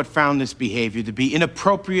Supreme Court found this behavior to be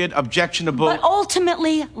inappropriate, objectionable. But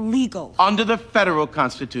ultimately legal. Under the federal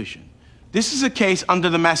Constitution. This is a case under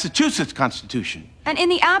the Massachusetts Constitution. And in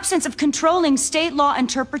the absence of controlling state law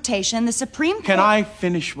interpretation, the Supreme Court... Can I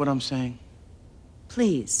finish what I'm saying?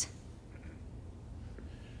 Please.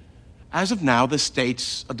 As of now, the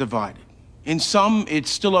states are divided. In some, it's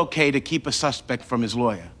still okay to keep a suspect from his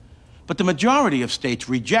lawyer. But the majority of states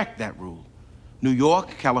reject that rule. New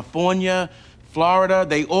York, California, Florida,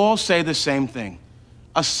 they all say the same thing.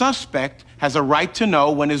 A suspect has a right to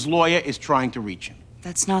know when his lawyer is trying to reach him.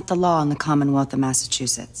 That's not the law in the Commonwealth of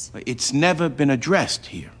Massachusetts. It's never been addressed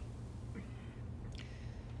here.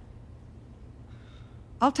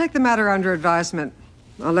 I'll take the matter under advisement.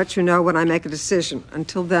 I'll let you know when I make a decision.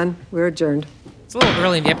 Until then, we're adjourned. It's a little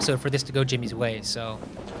early in the episode for this to go Jimmy's way, so...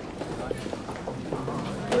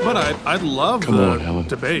 But I love the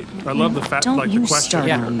debate. I love the fact, the question.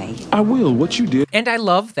 On me. I will. What you did. And I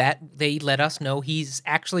love that they let us know he's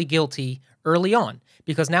actually guilty early on,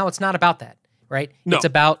 because now it's not about that. Right? No. It's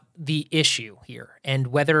about the issue here and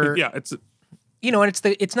whether it's and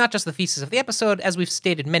it's not just the thesis of the episode, as we've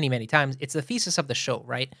stated many, many times. It's the thesis of the show,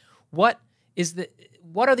 right? What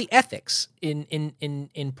are the ethics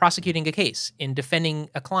in prosecuting a case, in defending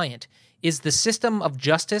a client? Is the system of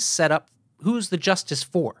justice set up? Who's the justice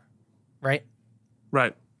for? Right?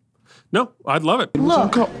 Right. No, I'd love it.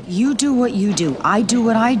 Look, you do what you do. I do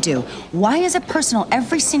what I do. Why is it personal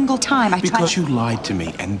every single time I try? Because you lied to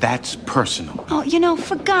me, and that's personal. Oh,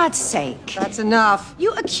 for God's sake. That's enough.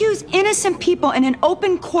 You accuse innocent people in an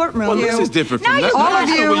open courtroom. Well, this is different from now that. All of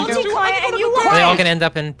you. Guilty client, and you Are they all going to end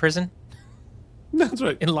up in prison? That's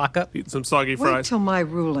right. In lockup? Eat some soggy Wait fries. till my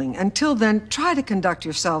ruling. Until then, try to conduct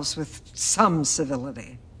yourselves with some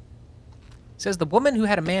civility. Says the woman who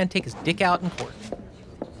had a man take his dick out in court.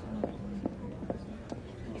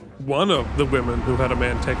 One of the women who had a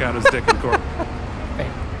man take out his dick in court. Hey,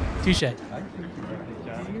 touche.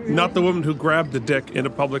 Not the woman who grabbed the dick in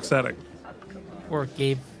a public setting. Or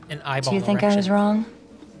gave an eyeball Do you think erection. I was wrong?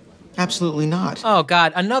 Absolutely not. Oh,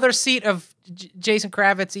 God. Another seat of Jason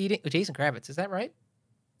Kravitz eating. Jason Kravitz, is that right?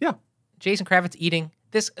 Yeah. Jason Kravitz eating.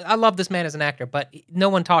 I love this man as an actor, but no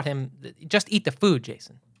one taught him. Just eat the food,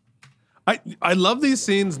 Jason. I love these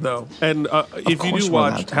scenes though, and if you do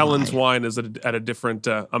watch, Helen's wine is at a different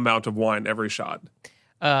amount of wine every shot.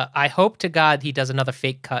 I hope to God he does another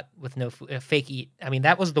fake cut with no fake eat. I mean,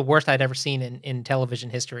 that was the worst I'd ever seen in television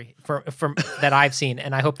history from that I've seen,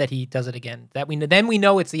 and I hope that he does it again. Then we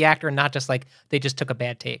know it's the actor and not just like they just took a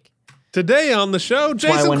bad take. Today on the show,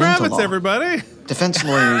 Jason Kravitz, everybody. Defense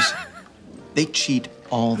lawyers, they cheat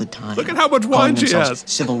all the time. Look at how much wine she has.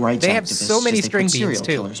 Civil rights They have activists so many as they string put beans, serial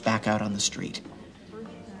too. killers back out on the street.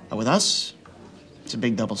 But with us, it's a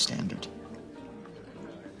big double standard.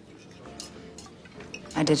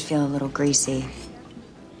 I did feel a little greasy.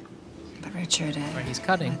 But Richard, he's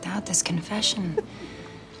cutting. Without this confession,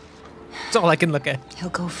 That's all I can look at. he'll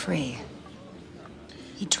go free.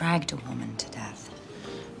 He dragged a woman to death.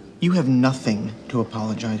 You have nothing to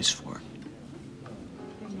apologize for.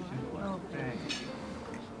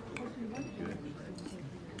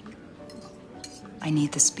 I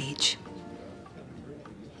need the speech.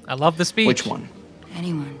 I love the speech. Which one?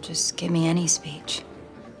 Anyone, just give me any speech.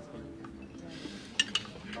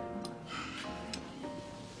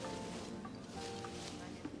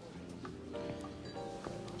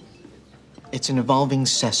 It's an evolving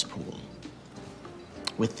cesspool.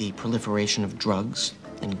 With the proliferation of drugs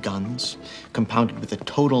and guns, compounded with a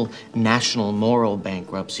total national moral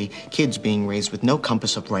bankruptcy, kids being raised with no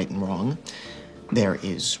compass of right and wrong, there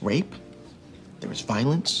is rape, there is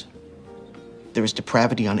violence, there is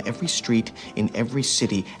depravity on every street in every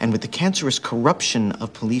city, and with the cancerous corruption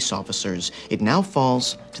of police officers, it now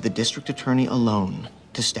falls to the district attorney alone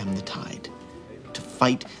to stem the tide, to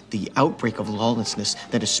fight the outbreak of lawlessness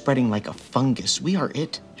that is spreading like a fungus. We are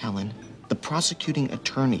it, Helen. The prosecuting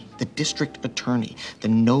attorney, the district attorney, the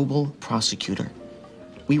noble prosecutor.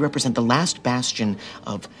 We represent the last bastion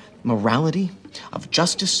of morality, of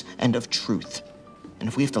justice, and of truth. And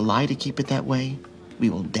if we have to lie to keep it that way, we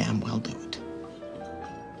will damn well do it.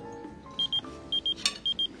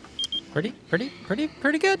 Pretty good.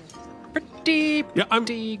 Pretty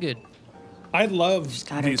good. I love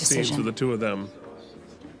got her these scenes decision. with the two of them.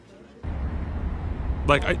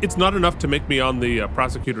 Like, it's not enough to make me on the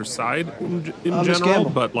prosecutor's side in Miss general, Gamble.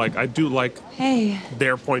 but like I do like Hey,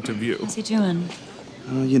 their point of view. how's he doing?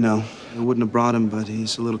 You know, I wouldn't have brought him, but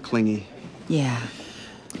he's a little clingy. Yeah.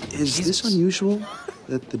 Is this unusual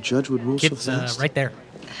that the judge would rule Kid's so fast? right there.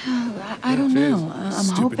 I don't know. I'm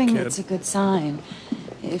Stupid hoping kid. it's a good sign.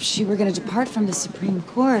 If she were going to depart from the Supreme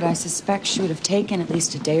Court, I suspect she would have taken at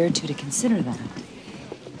least a day or two to consider that.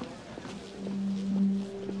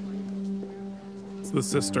 It's the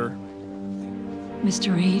sister.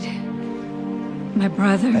 Mr. Reed, my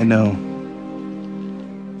brother. I know.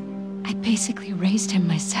 I basically raised him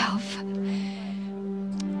myself.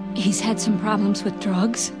 He's had some problems with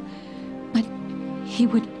drugs, but he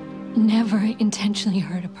would never intentionally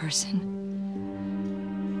hurt a person.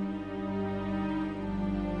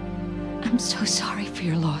 I'm so sorry for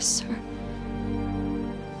your loss, sir.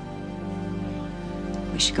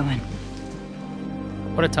 We should go in.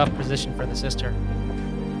 What a tough position for the sister.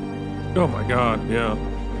 Oh my God, yeah.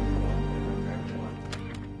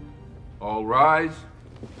 All rise.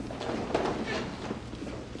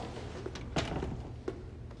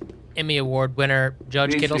 Emmy Award winner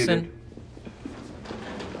Judge Be Kittleson. seated.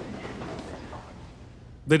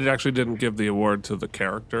 They didn't give the award to the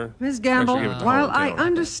character. Ms. Gamble, Actually gave it to while Holland I Taylor.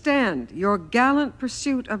 understand your gallant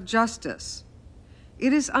pursuit of justice,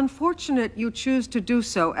 it is unfortunate you choose to do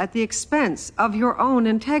so at the expense of your own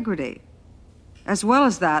integrity, as well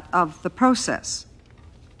as that of the process.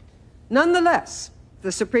 Nonetheless,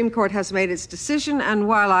 the Supreme Court has made its decision, and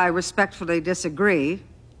while I respectfully disagree,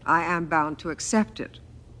 I am bound to accept it.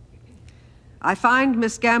 I find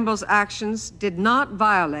Miss Gamble's actions did not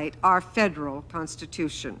violate our federal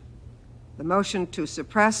Constitution. The motion to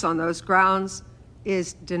suppress on those grounds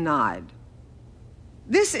is denied.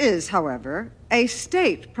 This is, however, a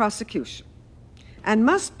state prosecution and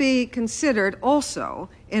must be considered also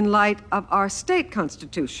in light of our state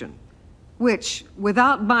constitution, which,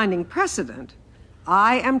 without binding precedent,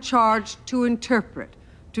 I am charged to interpret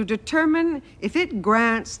to determine if it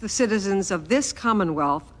grants the citizens of this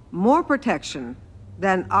Commonwealth more protection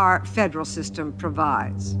than our federal system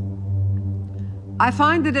provides. I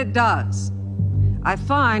find that it does. I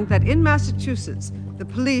find that in Massachusetts, the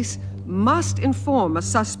police must inform a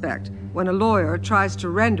suspect when a lawyer tries to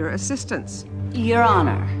render assistance. Your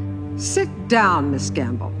Honor. Sit down, Miss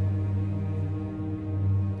Gamble.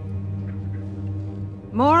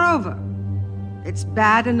 Moreover, it's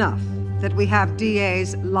bad enough that we have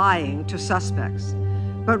DAs lying to suspects.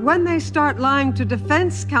 But when they start lying to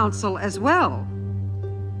defense counsel as well,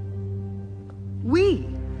 we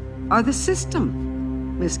are the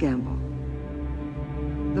system, Miss Gamble.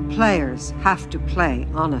 The players have to play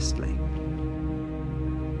honestly.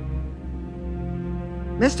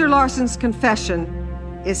 Mr. Larson's confession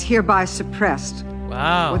is hereby suppressed.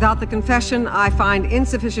 Wow. Without the confession, I find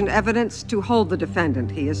insufficient evidence to hold the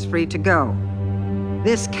defendant. He is free to go.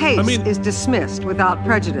 This case is dismissed without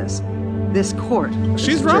prejudice. This court.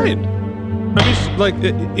 She's right. I mean, like,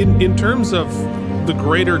 in terms of the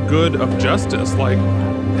greater good of justice, like,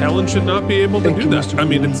 Helen should not be able to do that. I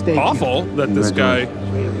mean, it's awful that this guy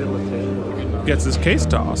gets his case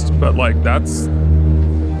tossed, but, like, that's...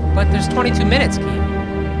 But there's 22 minutes, Keith.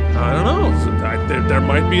 I don't know. There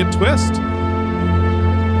might be a twist.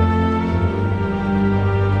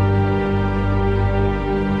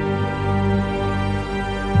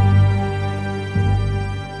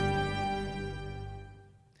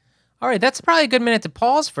 All right, that's probably a good minute to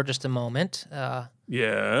pause for just a moment.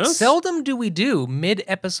 Yes. Seldom do we do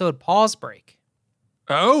mid-episode pause break.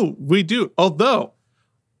 Oh, we do. Although,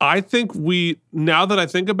 I think now that I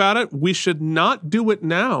think about it, we should not do it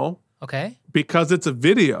now. Okay. Because it's a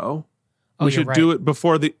video. Oh, we should do it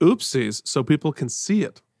before the oopsies so people can see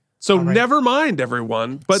it. So never mind,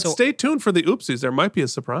 everyone. But stay tuned for the oopsies. There might be a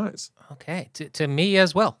surprise. Okay. To me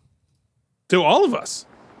as well. To all of us.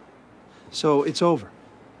 So it's over.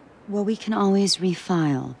 Well, we can always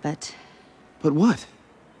refile, but... But what?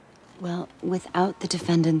 Well, without the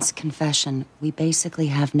defendant's confession, we basically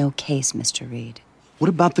have no case, Mr. Reed. What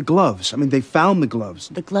about the gloves? I mean, they found the gloves.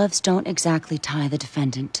 The gloves don't exactly tie the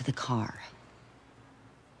defendant to the car.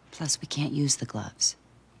 Plus, we can't use the gloves.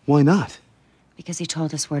 Why not? Because he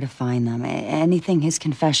told us where to find them. Anything his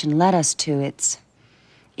confession led us to,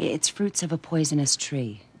 it's fruits of a poisonous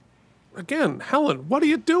tree. Again, Helen, what are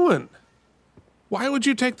you doing? Why would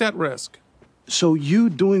you take that risk? So you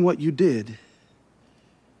doing what you did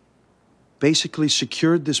basically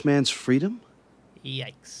secured this man's freedom?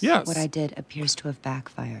 Yikes. Yes. What I did appears to have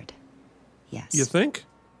backfired. Yes. You think?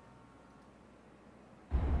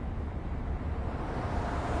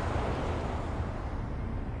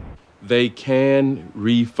 They can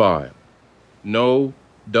refile. No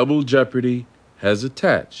double jeopardy has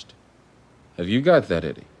attached. Have you got that,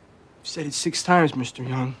 Eddie? You've said it 6 times, Mr.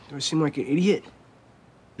 Young. Do I seem like an idiot?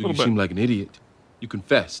 You seem like an idiot. You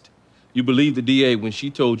confessed. You believed the DA when she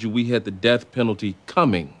told you we had the death penalty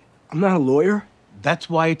coming. I'm not a lawyer. That's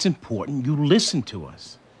why it's important you listen to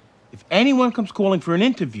us. If anyone comes calling for an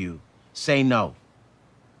interview, say no.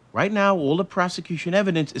 Right now, all the prosecution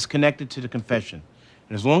evidence is connected to the confession.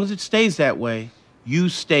 And as long as it stays that way, you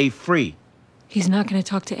stay free. He's not going to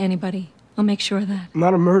talk to anybody. I'll make sure of that. I'm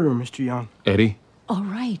not a murderer, Mr. Young. Eddie? All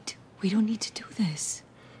right. We don't need to do this.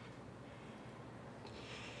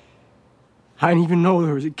 I didn't even know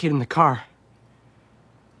there was a kid in the car.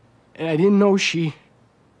 And I didn't know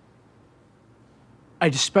I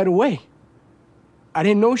just sped away. I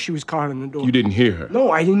didn't know she was caught in the door. You didn't hear her?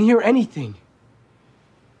 No, I didn't hear anything.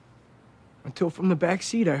 Until from the back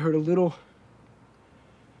seat, I heard a little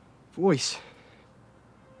voice.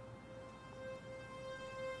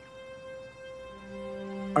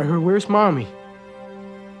 I heard, "Where's Mommy?"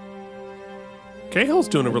 Cahill's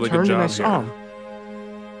doing a really good Turned and job I saw here. him.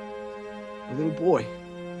 A little boy.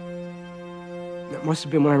 That must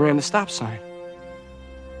have been when I ran the stop sign.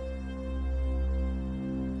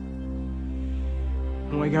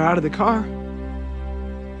 When I got out of the car,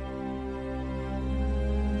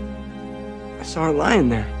 I saw her lying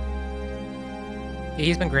there. Yeah,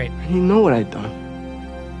 he's been great. I didn't know what I'd done.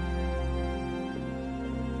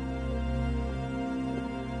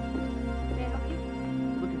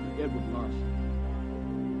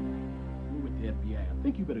 I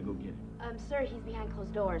think you better go get him. Sir, he's behind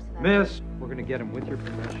closed doors. So Miss, we're gonna get him with your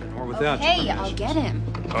permission or without your Okay, permission. I'll get him.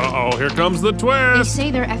 Uh-oh, here comes the They twist. say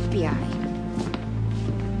they're FBI.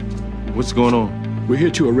 What's going on? We're here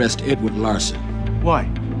to arrest Edward Larson. Why?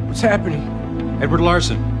 What's happening? Edward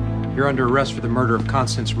Larson, you're under arrest for the murder of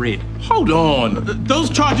Constance Reed. Hold on. Those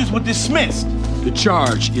charges were dismissed. The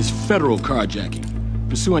charge is federal carjacking,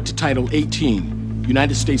 pursuant to Title 18,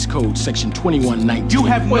 United States Code, Section 2119. You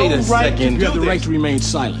have no Wait a right second. to You have do the right this. to remain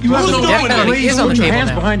silent. You have So no the death penalty right. is on the Put your table hands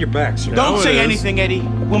now. behind your back, sir. Don't it say is. anything, Eddie.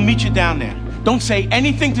 We'll meet you down there. Don't say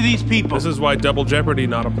anything to these people. This is why double jeopardy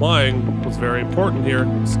not applying was very important here.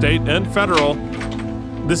 State and federal.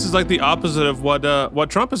 This is like the opposite of what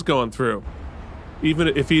Trump is going through. Even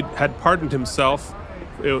if he had pardoned himself,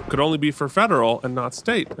 it could only be for federal and not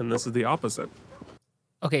state, and this is the opposite.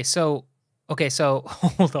 Okay, so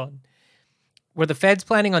hold on. Were the feds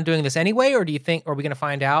planning on doing this anyway, or do you think, are we going to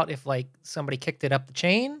find out if like somebody kicked it up the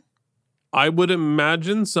chain? I would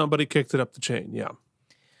imagine somebody kicked it up the chain, yeah.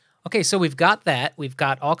 Okay, so we've got that. We've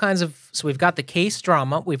got all kinds of, so we've got the case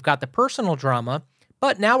drama, we've got the personal drama,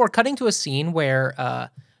 But now we're cutting to a scene where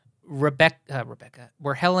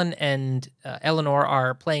where Helen and Eleanor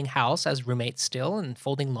are playing house as roommates still, and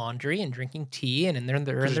folding laundry and drinking tea, and they're in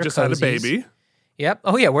their just cozies. had a baby. Yep.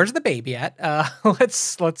 Oh yeah. Where's the baby at?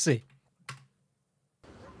 Let's see.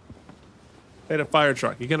 They had a fire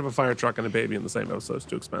truck. You can't have a fire truck and a baby in the same episode. It's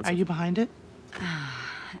too expensive. Are you behind it?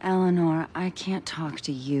 Eleanor, I can't talk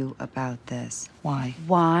to you about this. Why?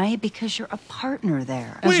 Why? Because you're a partner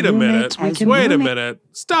there. Wait a minute. Wait a minute.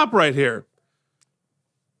 Stop right here.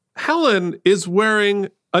 Helen is wearing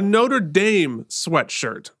a Notre Dame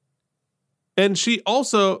sweatshirt. And she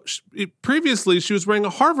also, previously, she was wearing a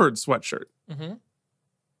Harvard sweatshirt. Mm-hmm.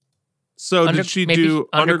 So did she do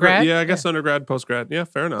undergrad? Yeah, I guess undergrad, postgrad. Yeah,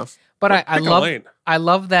 fair enough. But I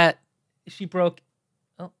love that she broke.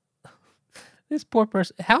 Oh, this poor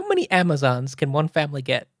person. How many Amazons can one family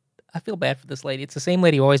get? I feel bad for this lady. It's the same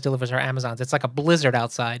lady who always delivers her Amazons. It's like a blizzard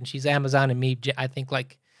outside, and she's Amazon and me. I think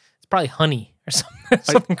like it's probably honey or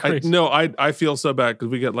something crazy. I feel so bad because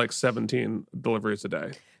we get like 17 deliveries a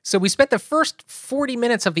day. So we spent the first 40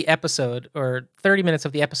 minutes of the episode, or 30 minutes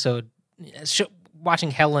of the episode,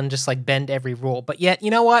 watching Helen just like bend every rule. But yet,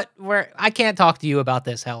 you know what? I can't talk to you about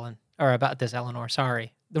this, Helen, or about this, Eleanor.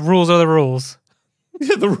 Sorry. The rules are the rules.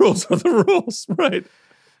 Yeah, the rules are the rules, right?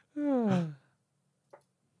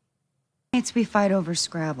 We fight over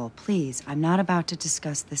Scrabble. Please, I'm not about to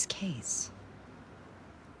discuss this case.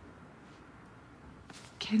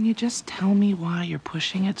 Can you just tell me why you're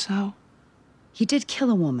pushing it so? He did kill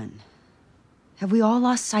a woman. Have we all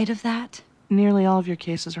lost sight of that? Nearly all of your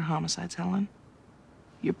cases are homicides, Helen.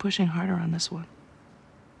 You're pushing harder on this one.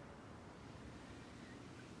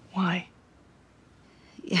 Why?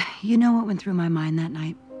 You know what went through my mind that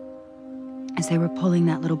night? As they were pulling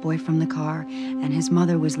that little boy from the car and his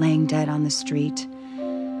mother was laying dead on the street,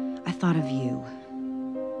 I thought of you.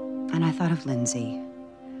 And I thought of Lindsay.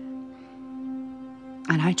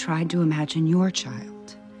 And I tried to imagine your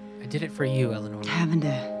child. I did it for you, Eleanor. Having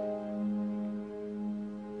to...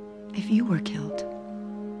 If you were killed.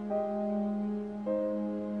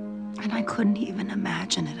 And I couldn't even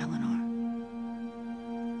imagine it, Eleanor.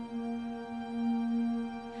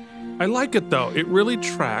 I like it, though. It really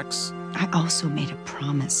tracks. I also made a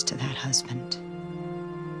promise to that husband.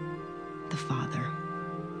 The father.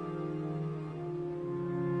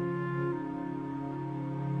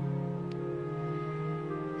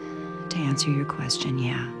 To answer your question,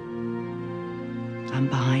 yeah. I'm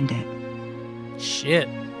behind it. Shit.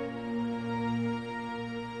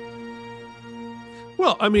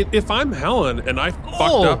 Well, I mean, if I'm Helen and I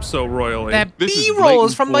fucked up so royally... That B-roll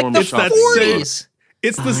is from like the 40s.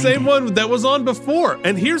 It's the same one that was on before.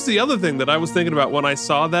 And here's the other thing that I was thinking about when I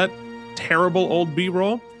saw that terrible old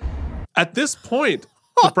B-roll. At this point,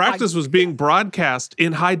 the practice was being broadcast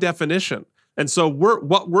in high definition. And so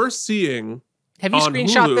what we're seeing... Have you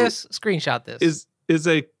screenshot this? Screenshot this. Is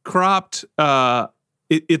a cropped...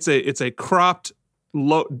 It's a cropped,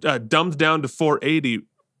 dumbed down to 480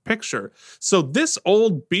 picture. So this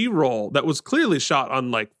old B-roll that was clearly shot on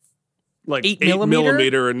like 8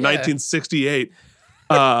 millimeter in 1968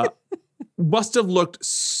 must have looked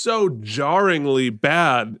so jarringly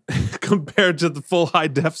bad compared to the full high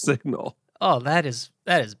def signal. Oh, that is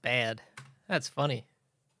bad. That's funny.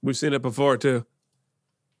 We've seen it before too.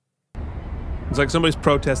 It's like somebody's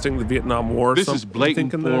protesting the Vietnam War. This is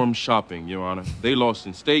blatant form shopping, Your Honor. They lost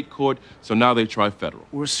in state court, so now they try federal.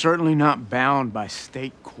 We're certainly not bound by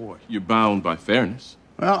state court. You're bound by fairness.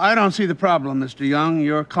 Well, I don't see the problem, Mr. Young.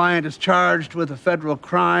 Your client is charged with a federal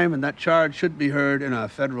crime, and that charge should be heard in a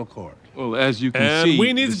federal court. Well, as you can see,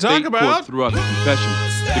 we need the to talk state about court threw out the confession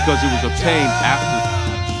because it was obtained after...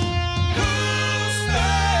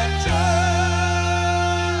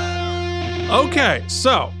 Okay,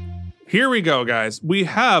 so here we go, guys. We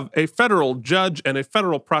have a federal judge and a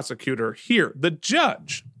federal prosecutor here. The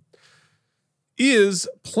judge is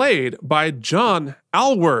played by John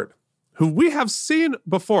Alward, who we have seen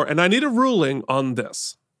before. And I need a ruling on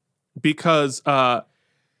this because the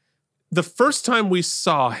first time we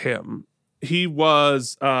saw him, he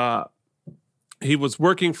was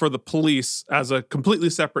working for the police as a completely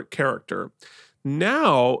separate character.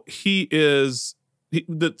 Now he is...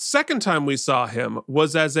 the second time we saw him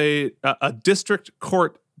was as a district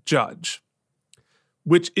court judge,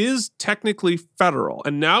 which is technically federal.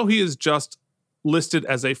 And now he is just listed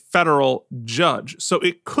as a federal judge. So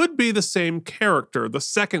it could be the same character, the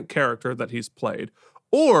second character that he's played,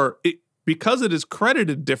 or because it is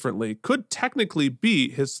credited differently, could technically be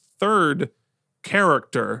his third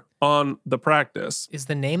character on the practice. Is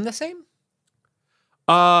the name the same?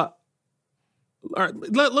 All right,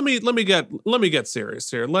 let me get serious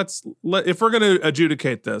here. If we're going to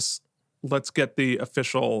adjudicate this, let's get the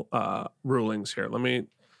official rulings here. Let me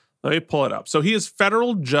pull it up. So he is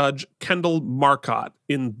Federal Judge Kendall Marcotte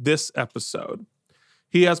in this episode.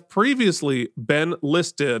 He has previously been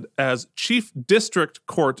listed as Chief District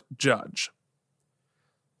Court Judge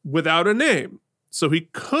without a name. So he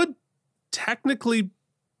could technically,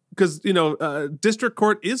 because district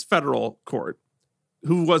court is federal court,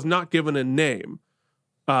 who was not given a name.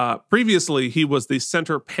 Previously, he was the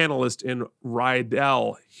center panelist in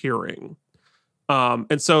Rydell hearing.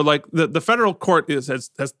 And so like the federal court has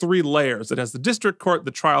 3 layers. It has the district court,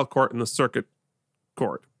 the trial court, and the circuit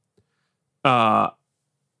court. And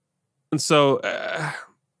so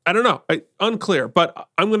I don't know, unclear, but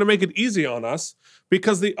I'm going to make it easy on us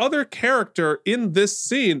because the other character in this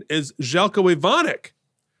scene is Željko Ivanek,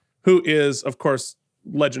 who is, of course,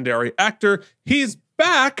 legendary actor. He's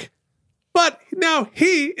back, but now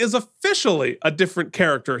he is officially a different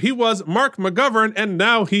character. He was Mark McGovern, and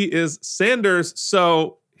now he is Sanders.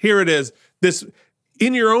 So here it is. This,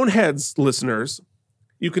 in your own heads, listeners,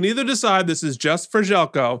 you can either decide this is just for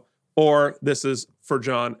Željko or this is for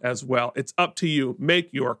John as well. It's up to you.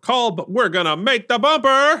 Make your call, but we're gonna make the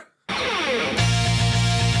bumper.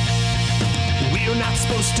 We're not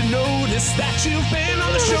supposed to notice that you've been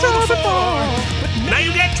on the show before, but now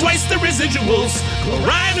you get twice the residuals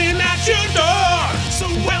arriving at your door. So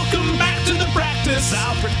welcome back to the practice.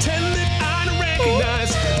 I'll pretend that I don't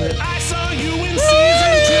recognize that I saw you in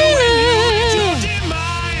season 2 and you met your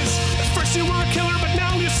demise. At first you were a killer, but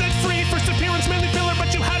now you're set free. First appearance mainly filler,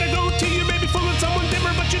 but you had a goatee. You may be fooling someone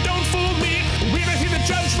dimmer, but you don't fool me. We're not here to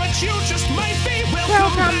judge, but you just might be.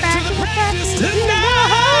 Welcome back to the practice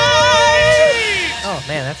tonight. Oh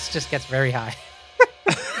man, that just gets very high.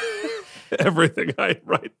 Everything I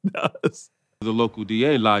write does. The local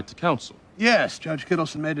DA lied to counsel. Yes, Judge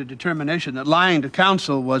Kittleson made a determination that lying to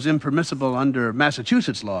counsel was impermissible under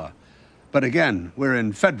Massachusetts law. But again, we're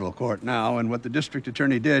in federal court now, and what the district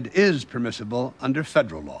attorney did is permissible under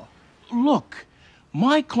federal law. Look,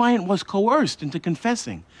 my client was coerced into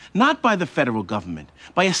confessing, not by the federal government,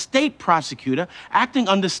 by a state prosecutor acting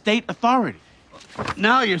under state authority.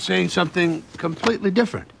 Now you're saying something completely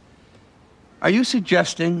different. Are you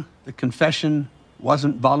suggesting the confession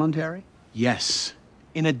wasn't voluntary? Yes.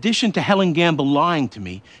 In addition to Helen Gamble lying to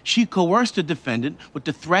me, she coerced the defendant with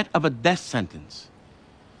the threat of a death sentence.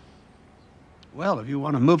 Well, if you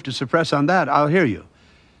want to move to suppress on that, I'll hear you.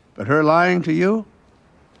 But her lying to you,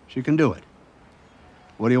 she can do it.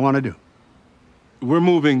 What do you want to do? We're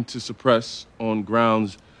moving to suppress on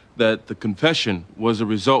grounds that the confession was a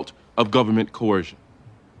result of government coercion.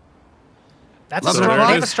 That's strong.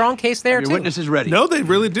 They have a strong case there, Your too. witness is ready. No, they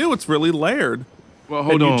really do. It's really layered. Well,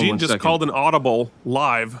 hold on Eugene one just second. called an audible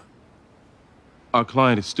live. Our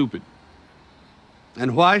client is stupid.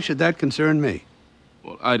 And why should that concern me?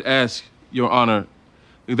 Well, I'd ask, Your Honor,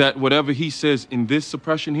 that whatever he says in this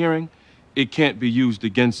suppression hearing, it can't be used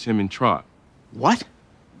against him in trial. What?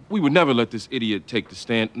 We would never let this idiot take the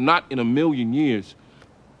stand, not in a million years.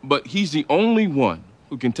 But he's the only one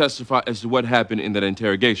who can testify as to what happened in that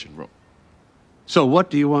interrogation room. So what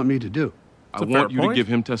do you want me to do? I want you to give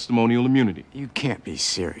him testimonial immunity. You can't be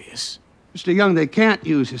serious. Mr. Young, they can't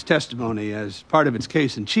use his testimony as part of its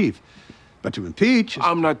case in chief. But to impeach...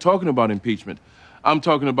 I'm not talking about impeachment. I'm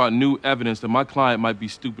talking about new evidence that my client might be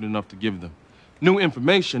stupid enough to give them. New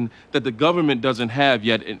information that the government doesn't have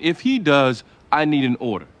yet, and if he does, I need an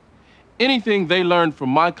order. Anything they learned from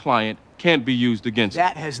my client can't be used against him.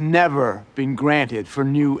 That has never been granted for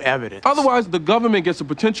new evidence. Otherwise, the government gets a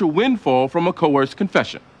potential windfall from a coerced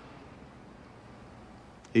confession.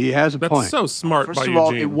 He has a That's point. so smart First by of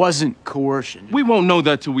all, Eugene. it wasn't coercion. We won't know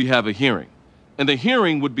that till we have a hearing. And the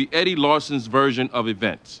hearing would be Eddie Larson's version of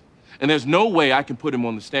events. And there's no way I can put him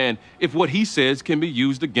on the stand if what he says can be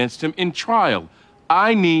used against him in trial.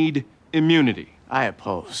 I need immunity. I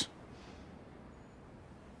oppose.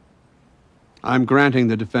 I'm granting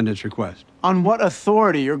the defendant's request. On what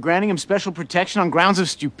authority? You're granting him special protection on grounds of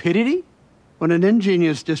stupidity? When an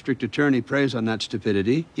ingenious district attorney preys on that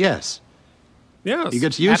stupidity, yes. Yes. He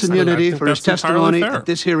gets use absolutely. I immunity think for his that's entirely testimony fair. at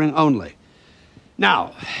this hearing only.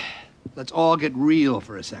 Now, let's all get real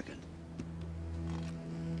for a second.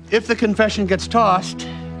 If the confession gets tossed,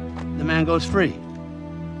 the man goes free.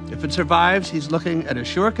 If it survives, he's looking at a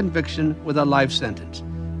sure conviction with a life sentence.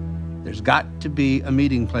 There's got to be a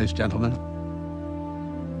meeting place, gentlemen.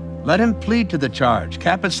 Let him plead to the charge.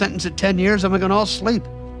 Cap his sentence at 10 years, and we can all sleep.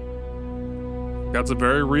 That's a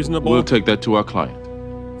very reasonable We'll take that to our client.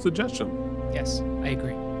 suggestion. Yes, I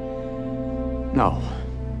agree. No.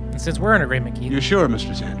 And since we're in agreement, Keith. You're sure,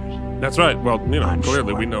 Mr. Sanders? That's right. Well,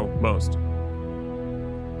 clearly we know most.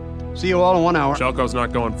 See you all in 1 hour. Shelko's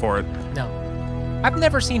not going for it. No. I've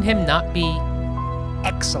never seen him not be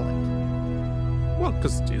excellent. Well,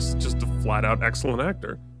 because he's just a flat-out excellent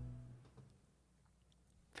actor.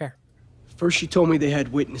 Fair. First, she told me they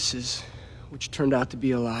had witnesses, which turned out to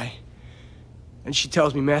be a lie. And she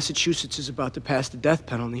tells me Massachusetts is about to pass the death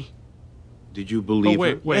penalty. Did you believe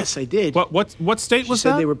her? Wait. Yes, I did. What state was She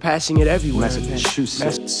said that? they were passing it everywhere.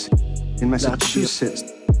 Massachusetts. In Massachusetts.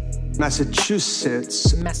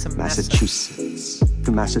 Massachusetts. Massachusetts.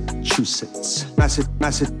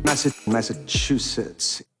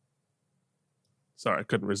 Massachusetts. Sorry, I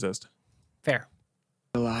couldn't resist. Fair.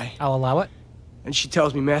 A lie. I'll allow it. And she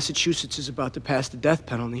tells me Massachusetts is about to pass the death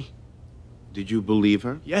penalty. Did you believe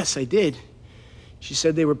her? Yes, I did. She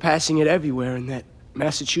said they were passing it everywhere and that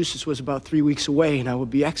Massachusetts was about 3 weeks away and I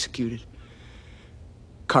would be executed.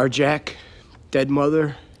 Carjack, dead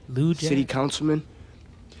mother, city councilman.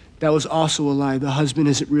 That was also a lie. The husband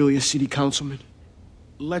isn't really a city councilman.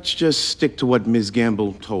 Let's just stick to what Ms.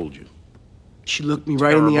 Gamble told you. She looked me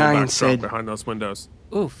right in the eye and said, behind those windows.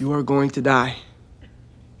 Oof. You are going to die.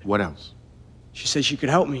 What else? She said she could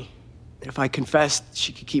help me. If I confessed,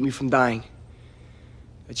 she could keep me from dying.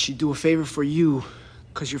 That she'd do a favor for you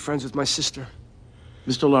because you're friends with my sister.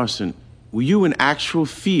 Mr. Larson, were you in actual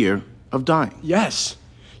fear of dying? Yes.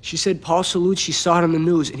 She said Paul Salucci saw it on the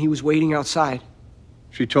news and he was waiting outside.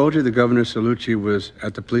 She told you the Governor Salucci was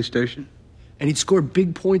at the police station? And he'd scored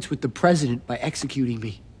big points with the president by executing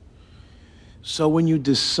me. So when you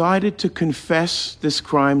decided to confess this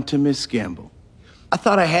crime to Miss Gamble? I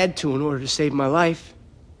thought I had to in order to save my life.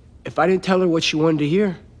 If I didn't tell her what she wanted to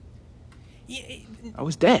hear, I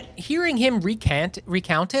was dead. Hearing him recount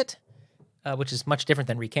it, which is much different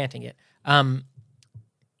than recanting it,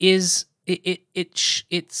 it's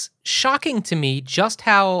shocking to me just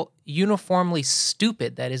how uniformly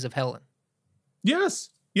stupid that is of Helen.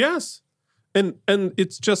 Yes. And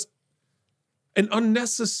it's just an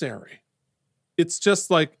unnecessary. It's just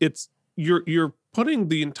like you're putting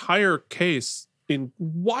the entire case in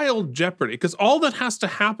wild jeopardy because all that has to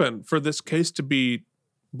happen for this case to be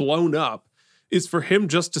blown up is for him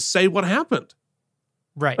just to say what happened.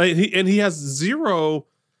 Right. And he has zero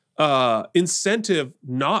incentive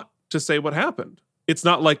not to say what happened. It's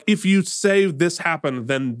not like if you say this happened,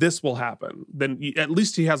 then this will happen. Then at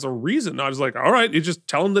least he has a reason. Not just like, all right, you just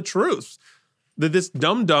tell him the truth. That this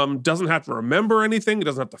dum-dum doesn't have to remember anything. He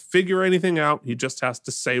doesn't have to figure anything out. He just has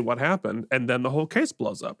to say what happened. And then the whole case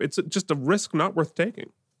blows up. It's just a risk not worth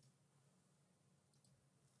taking.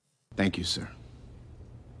 Thank you, sir.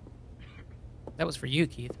 That was for you,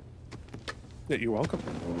 Keith. Yeah, you're welcome.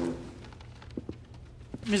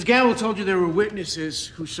 Ms. Gamble told you there were witnesses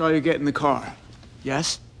who saw you get in the car.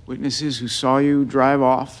 Yes? Witnesses who saw you drive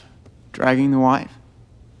off, dragging the wife.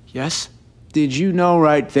 Yes? Did you know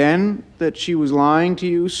right then that she was lying to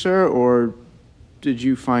you, sir, or did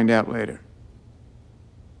you find out later?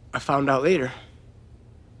 I found out later.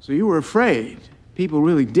 So you were afraid. People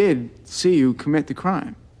really did see you commit the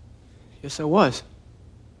crime. Yes, I was.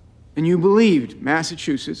 And you believed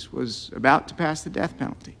Massachusetts was about to pass the death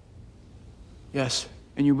penalty. Yes.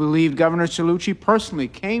 And you believed Governor Salucci personally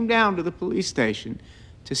came down to the police station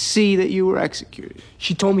to see that you were executed.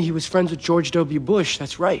 She told me he was friends with George W. Bush.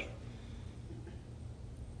 That's right.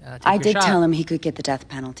 I did tell him he could get the death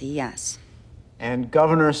penalty, yes. And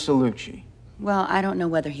Governor Salucci? Well, I don't know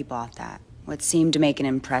whether he bought that. What seemed to make an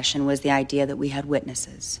impression was the idea that we had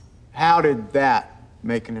witnesses. How did that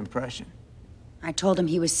make an impression? I told him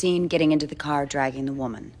he was seen getting into the car dragging the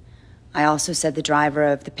woman. I also said the driver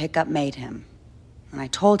of the pickup made him. When I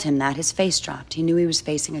told him that, his face dropped. He knew he was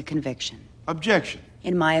facing a conviction. Objection.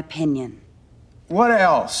 In my opinion. What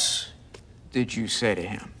else did you say to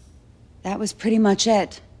him? That was pretty much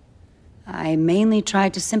it. I mainly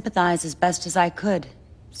tried to sympathize as best as I could,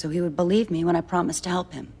 so he would believe me when I promised to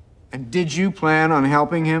help him. And did you plan on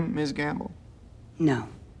helping him, Ms. Gamble? No.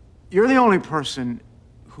 You're the only person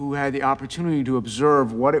who had the opportunity to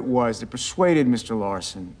observe what it was that persuaded Mr.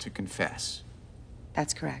 Larson to confess.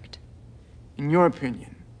 That's correct. In your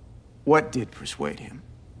opinion, what did persuade him?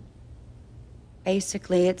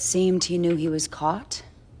 Basically, it seemed he knew he was caught,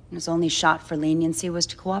 and his only shot for leniency was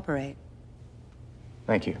to cooperate.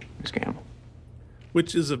 Thank you, Ms. Gamble.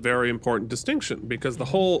 Which is a very important distinction because the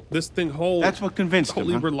whole that's what convinced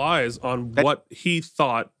him. Relies on what he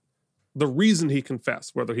thought, the reason he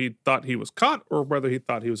confessed, whether he thought he was caught or whether he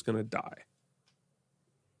thought he was going to die.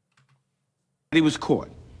 He was caught.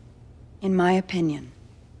 In my opinion.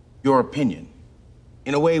 Your opinion.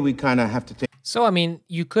 In a way, we kind of have to take. So, I mean,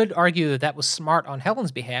 you could argue that that was smart on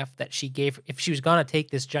Helen's behalf, that she gave, if she was going to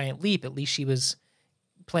take this giant leap, at least she was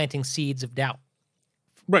planting seeds of doubt.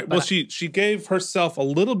 Right. Well, she gave herself a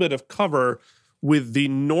little bit of cover with the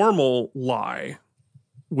normal lie,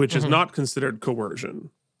 which is not considered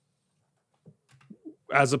coercion,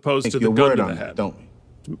 as opposed to the gun to the head. Don't we?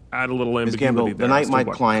 To add a little Ms. ambiguity Gamble, there the as night to my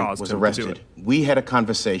what client caused was him to do arrested, it. we had a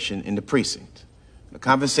conversation in the precinct. A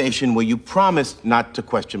conversation where you promised not to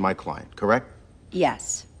question my client, correct?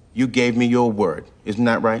 Yes. You gave me your word, isn't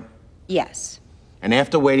that right? Yes. And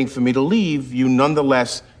after waiting for me to leave, you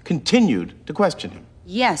nonetheless continued to question him.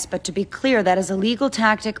 Yes, but to be clear, that is a legal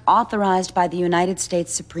tactic authorized by the United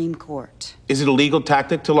States Supreme Court. Is it a legal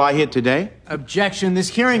tactic to lie here today? Objection. This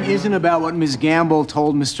hearing isn't about what Ms. Gamble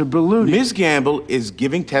told Mr. Berluti. Ms. Gamble is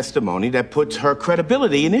giving testimony that puts her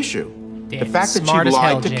credibility in issue. Damn, the fact that smart she as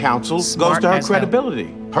lied hell, to Jimmy. counsel goes Smart to her as hell.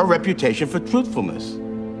 credibility, her reputation for truthfulness.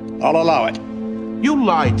 I'll allow it. You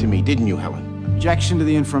lied to me, didn't you, Helen? Objection to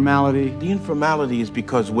the informality. The informality is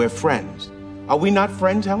because we're friends. Are we not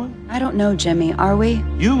friends, Helen? I don't know, Jimmy. Are we?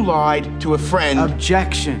 You lied to a friend.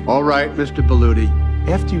 Objection. All right, Mr. Berluti.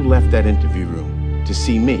 After you left that interview room to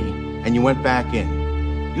see me, and you went back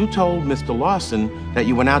in, you told Mr. Larson that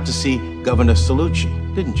you went out to see Governor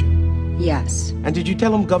Salucci, didn't you? Yes. And did you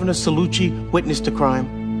tell him Governor Salucci witnessed a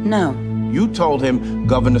crime? No. You told him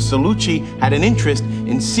Governor Salucci had an interest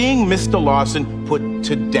in seeing Mr. Larson put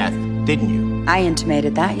to death, didn't you? I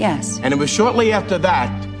intimated that, yes. And it was shortly after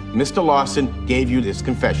that Mr. Larson gave you this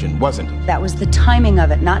confession, wasn't it? That was the timing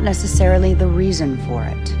of it, not necessarily the reason for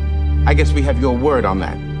it. I guess we have your word on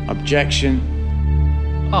that. Objection.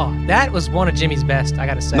 Oh, that was one of Jimmy's best, I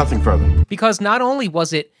gotta say. Nothing further. Because not only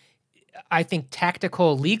was it, I think,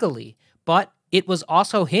 tactical legally, but it was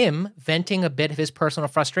also him venting a bit of his personal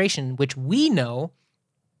frustration, which we know,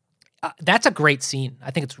 that's a great scene.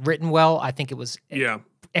 I think it's written well. I think it was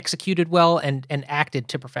executed well and acted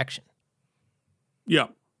to perfection. Yeah,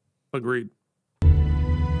 agreed.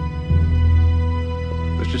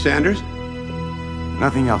 Mr. Sanders?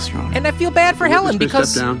 Nothing else, Your Honor. And I feel bad for Helen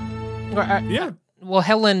because... Step down. Yeah. Well,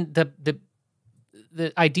 Helen, the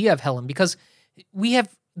idea of Helen, because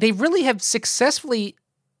they really have successfully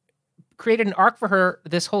created an arc for her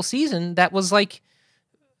this whole season that was like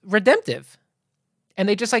redemptive. And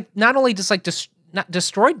they just like, not only just like not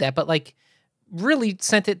destroyed that, but like really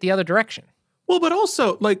sent it the other direction. Well, but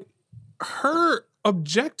also like her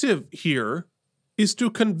objective here is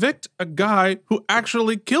to convict a guy who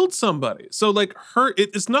actually killed somebody. So like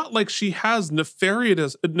it's not like she has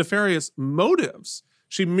nefarious motives.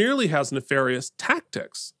 She merely has nefarious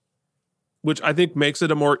tactics, which I think makes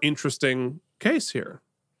it a more interesting case here.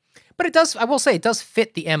 But it does, I will say, it does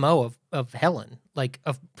fit the MO of Helen. Like,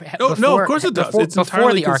 no, of course it does. It's before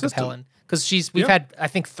entirely the arc consistent. of Helen. Because we've had, I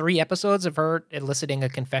think, 3 episodes of her eliciting a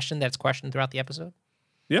confession that's questioned throughout the episode.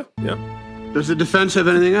 Yeah, yeah. Does the defense have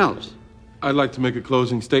anything else? I'd like to make a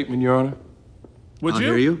closing statement, Your Honor. Would I'll you?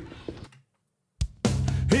 hear you.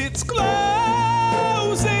 It's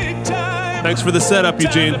closing time. Thanks for the setup,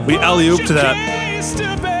 Eugene. We alley-ooped to that.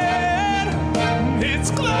 It's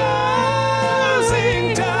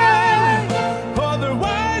closing time.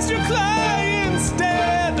 Otherwise, your client's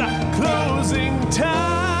dead. Closing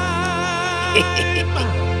time.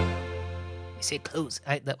 You say close.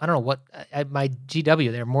 I don't know what, my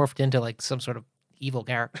GW there morphed into like some sort of evil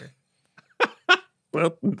character.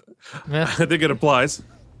 Well, I think it applies.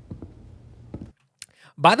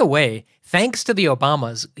 By the way, thanks to the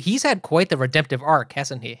Obamas, he's had quite the redemptive arc,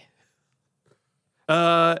 hasn't he?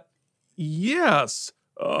 Yes.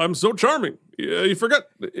 I'm so charming. You forget,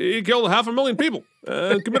 he killed 500,000 people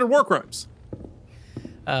and committed war crimes.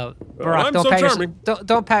 Barack, I'm so charming.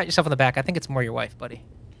 Don't pat yourself on the back. I think it's more your wife, buddy.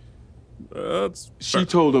 She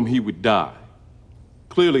told him he would die.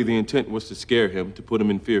 Clearly, the intent was to scare him, to put him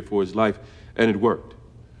in fear for his life, and it worked.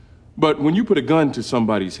 But when you put a gun to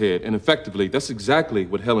somebody's head, and effectively, that's exactly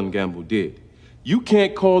what Helen Gamble did, you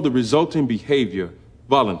can't call the resulting behavior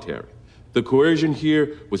voluntary. The coercion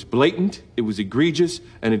here was blatant, it was egregious,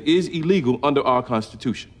 and it is illegal under our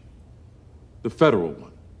Constitution. The federal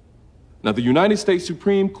one. Now, the United States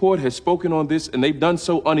Supreme Court has spoken on this, and they've done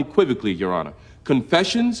so unequivocally, Your Honor.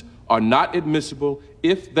 Confessions are not admissible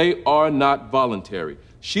if they are not voluntary.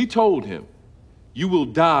 She told him, you will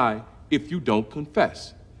die if you don't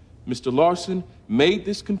confess. Mr. Larson made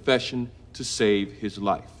this confession to save his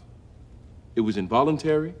life. It was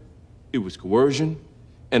involuntary, it was coercion,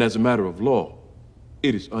 and as a matter of law,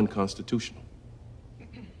 it is unconstitutional.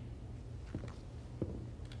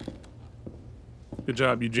 Good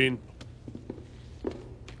job, Eugene.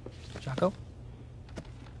 Jocko?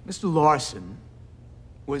 Mr. Larson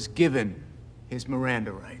was given his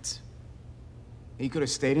Miranda rights. He could have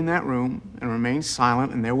stayed in that room and remained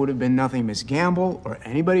silent, and there would have been nothing Miss Gamble or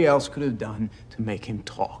anybody else could have done to make him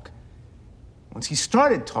talk. Once he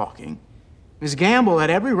started talking, Miss Gamble had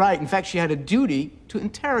every right, in fact, she had a duty to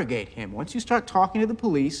interrogate him. Once you start talking to the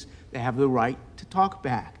police, they have the right to talk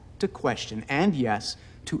back, to question, and yes,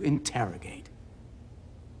 to interrogate.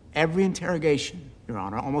 Every interrogation, Your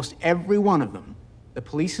Honor, almost every one of them, the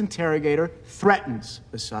police interrogator threatens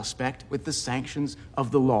the suspect with the sanctions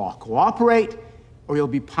of the law. Cooperate, or you'll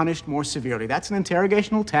be punished more severely. That's an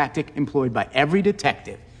interrogational tactic employed by every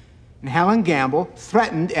detective. And Helen Gamble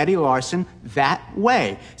threatened Eddie Larson that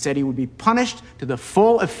way, said he would be punished to the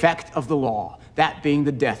full effect of the law, that being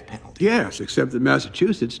the death penalty. Yes, except that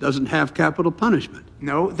Massachusetts doesn't have capital punishment.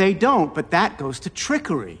 No, they don't, but that goes to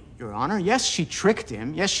trickery, Your Honor. Yes, she tricked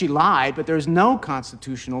him. Yes, she lied, but there's no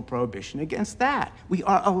constitutional prohibition against that. We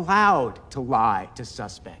are allowed to lie to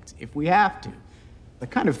suspects if we have to. The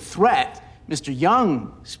kind of threat Mr.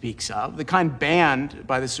 Young speaks of, the kind banned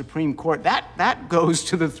by the Supreme Court, that goes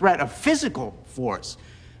to the threat of physical force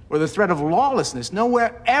or the threat of lawlessness.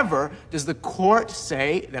 Nowhere ever does the court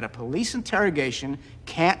say that a police interrogation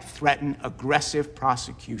can't threaten aggressive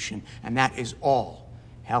prosecution, and that is all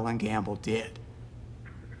Helen Gamble did.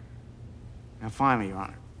 Now, finally, Your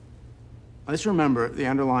Honor, let's remember the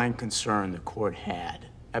underlying concern the court had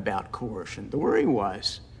about coercion. The worry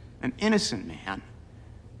was an innocent man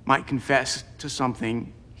might confess to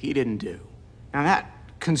something he didn't do. Now, that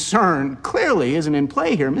concern clearly isn't in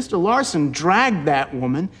play here. Mr. Larson dragged that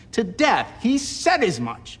woman to death. He said as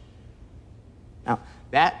much. Now,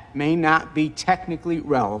 that may not be technically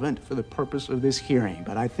relevant for the purpose of this hearing,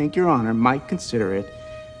 but I think Your Honor might consider it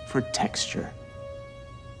for texture.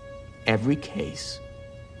 Every case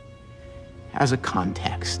has a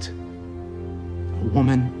context. A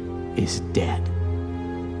woman is dead.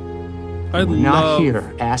 I We're not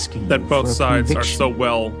here asking that you both for a sides are conviction, so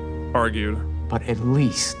well argued. but at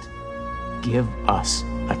least give us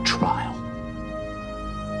a trial.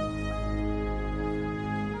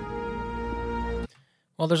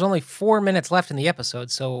 Well, there's only 4 minutes left in the episode,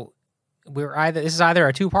 so this is either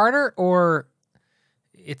a two-parter or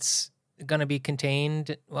it's going to be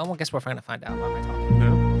contained. Well, I guess we're going to find out. Why am I talking?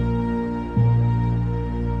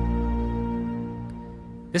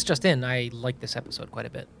 This just in, I like this episode quite a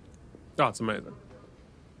bit. Oh, it's amazing.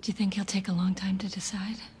 Do you think he'll take a long time to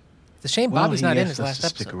decide? It's a shame Well, Bobby's not he in his asked us last to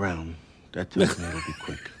episode. stick around. That tells me it'll be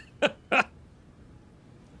quick.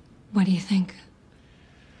 What do you think?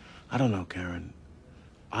 I don't know, Karen.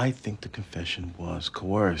 I think the confession was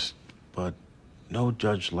coerced, but no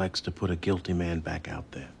judge likes to put a guilty man back out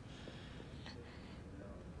there.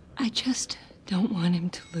 I just don't want him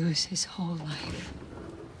to lose his whole life.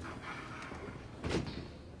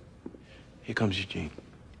 Here comes Eugene.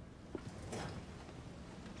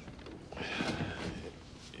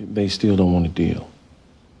 They still don't want a deal.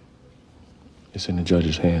 It's in the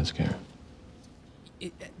judge's hands, Karen.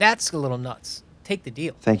 That's a little nuts. Take the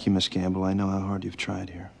deal. Thank you, Miss Gamble. I know how hard you've tried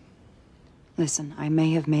here. Listen, I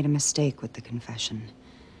may have made a mistake with the confession.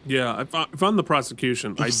 Yeah, if I'm the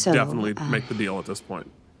prosecution, If I so, definitely make the deal at this point.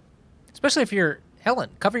 Especially if you're Helen.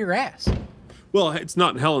 Cover your ass. Well, it's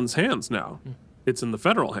not in Helen's hands now. It's in the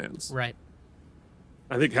federal hands. Right.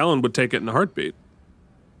 I think Helen would take it in a heartbeat.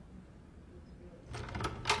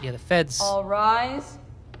 Yeah, the feds. All rise.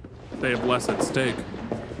 They have less at stake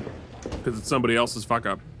because it's somebody else's fuck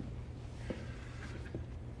up.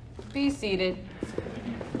 Be seated.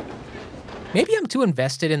 Maybe I'm too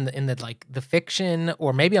invested in the fiction,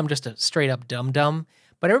 or maybe I'm just a straight up dum-dum.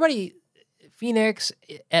 But everybody, Phoenix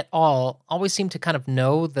et al., always seem to kind of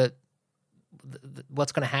know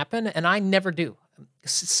what's going to happen, and I never do.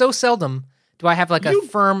 So seldom do I have like a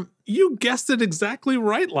firm. You guessed it exactly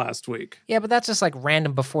right last week. Yeah, but that's just like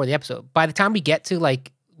random before the episode. By the time we get to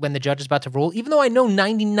like when the judge is about to rule, even though I know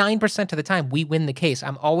 99% of the time we win the case,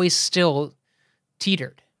 I'm always still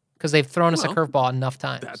teetered because they've thrown us a curveball enough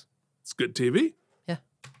times. It's good TV. Yeah.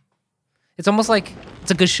 It's almost like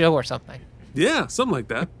it's a good show or something. Yeah, something like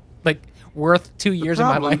that. Like worth 2 years of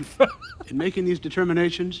my life. In making these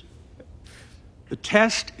determinations, the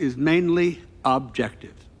test is mainly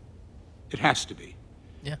objective. It has to be.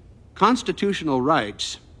 Yeah. Constitutional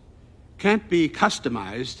rights can't be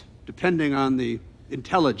customized depending on the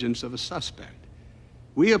intelligence of a suspect.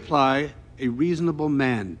 We apply a reasonable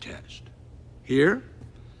man test. Here,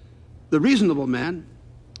 the reasonable man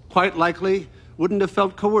quite likely wouldn't have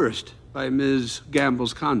felt coerced by Ms.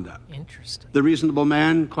 Gamble's conduct. Interesting. The reasonable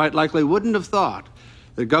man quite likely wouldn't have thought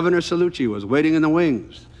that Governor Cellucci was waiting in the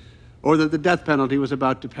wings or that the death penalty was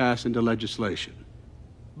about to pass into legislation.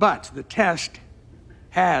 But the test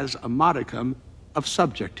has a modicum of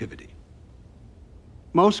subjectivity.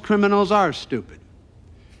 Most criminals are stupid.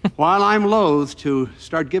 While I'm loath to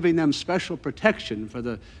start giving them special protection for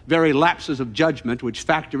the very lapses of judgment which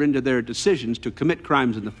factor into their decisions to commit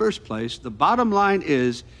crimes in the first place, the bottom line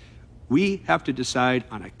is we have to decide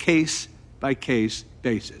on a case-by-case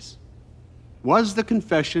basis. Was the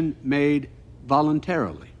confession made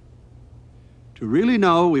voluntarily? To really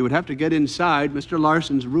know, we would have to get inside Mr.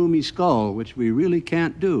 Larson's roomy skull, which we really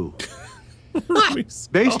can't do.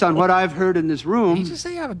 Based on what I've heard in this room, Did you just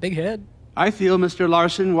say you have a big head? I feel Mr.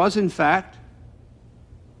 Larson was, in fact,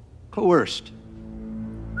 coerced.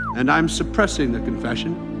 And I'm suppressing the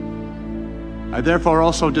confession. I therefore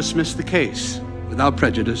also dismiss the case without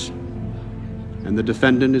prejudice, and the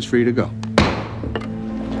defendant is free to go.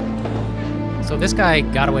 So this guy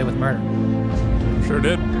got away with murder. Sure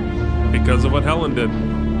did. Because of what Helen did.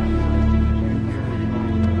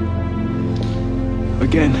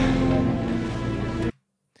 Again.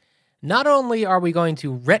 Not only are we going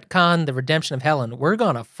to retcon the redemption of Helen, we're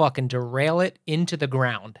going to fucking derail it into the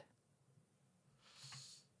ground.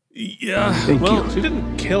 Yeah, well, she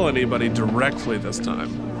didn't kill anybody directly this time.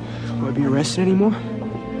 Will I be arrested anymore?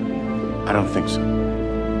 I don't think so.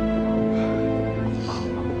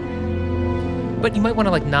 But you might want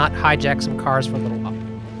to, like, not hijack some cars for a little while.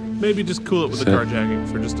 Maybe just cool it with the carjacking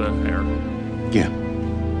for just a hair. Yeah.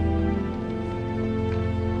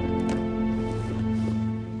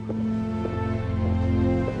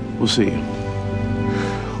 We'll see you.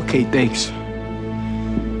 Okay, thanks.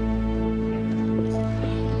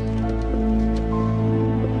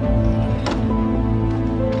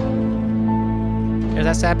 There's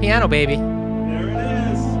that sad piano, baby. There it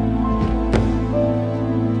is.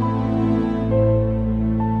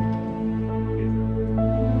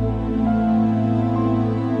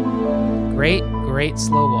 Great, great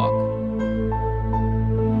slow walk.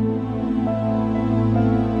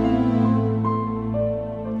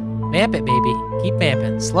 Vamp it, baby. Keep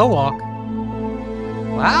vamping. Slow walk.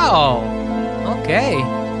 Wow. Okay.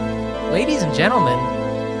 Ladies and gentlemen,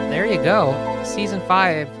 there you go. Season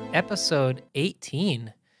 5, episode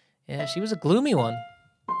 18. Yeah, she was a gloomy one.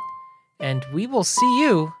 And we will see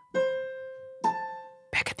you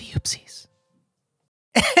back at the Oopsies.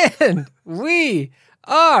 And we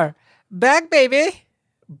are back, baby.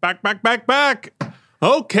 Back.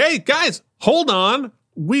 Okay, guys, hold on.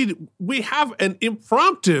 We have an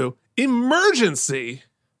impromptu emergency.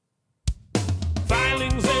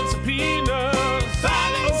 Filings and subpoenas.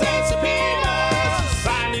 Filings and subpoenas.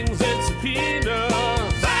 Filings and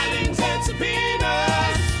subpoenas. Filings and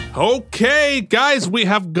subpoenas. Okay, guys, we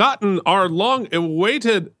have gotten our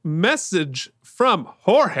long-awaited message from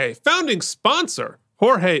Jorge, founding sponsor,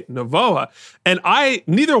 Jorge Navoa, and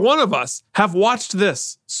neither one of us have watched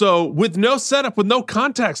this. So with no setup, with no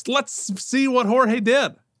context, let's see what Jorge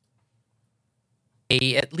did.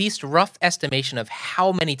 A at least rough estimation of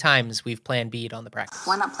how many times we've Plan B'd on the practice.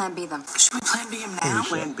 Why not Plan B them? Should we Plan B him now?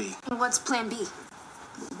 Plan B. What's Plan B?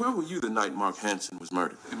 Where were you the night Mark Hansen was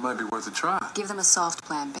murdered? It might be worth a try. Give them a soft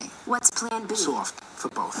Plan B. What's Plan B? Soft for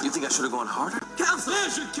both. You think I should have gone harder?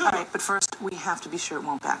 All right, but first we have to be sure it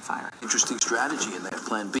won't backfire. Interesting strategy in there.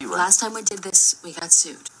 Plan B, right? Last time we did this, we got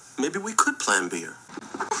sued. Maybe we could Plan B her.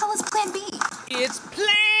 What the hell is Plan B? It's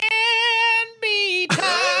Plan B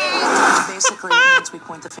time! Basically, it means we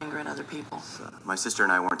point the finger at other people. My sister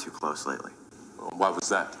and I weren't too close lately. Why was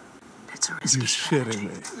that? It's a risky You're shitting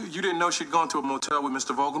me. You didn't know she'd gone to a motel with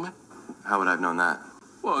Mr. Vogelman? How would I have known that?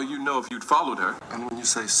 Well, you know if you'd followed her. And when you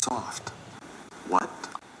say soft. What?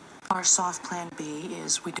 Our soft Plan B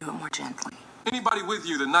is we do it more gently. Anybody with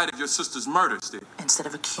you the night of your sister's murder, Steve? Instead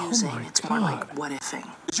of accusing, it's more like what-ifing.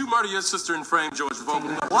 Did you murder your sister and frame George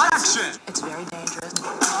Vogelman? What? It's very dangerous.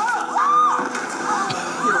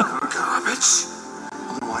 Garbage.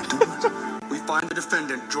 Why do it? We find the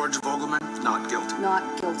defendant, George Vogelman, not guilty.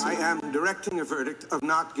 Not guilty. I am directing a verdict of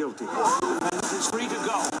not guilty. He's free to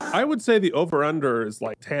go. I would say the over-under is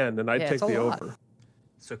like 10, and I'd Yeah, take it's a the lot. over.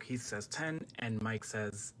 So Keith says 10, and Mike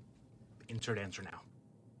says, insert answer now.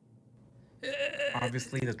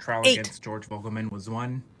 Obviously, the trial 8. against George Vogelman was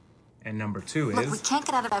 1, and number 2 Look, we is... can't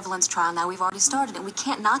get out of Evelyn's trial now. We've already started it. We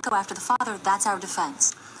can't not go after the father. That's our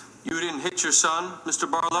defense. You didn't hit your son, Mr.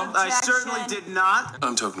 Barlow? I certainly did not.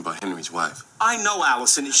 I'm talking about Henry's wife. I know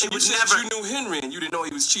Allison, and she You would said never... you knew Henry, and you didn't know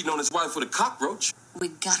he was cheating on his wife with a cockroach. We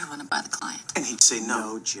gotta run it by the client. And he'd say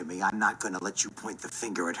no. No, Jimmy, I'm not going to let you point the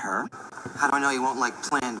finger at her. How do I know you won't like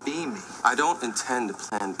Plan B me? I don't intend to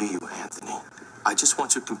Plan B you, Anthony. I just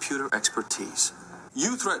want your computer expertise.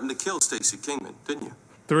 You threatened to kill Stacy Kingman, didn't you?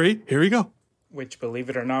 3, here we go. Which, believe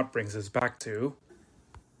it or not, brings us back to...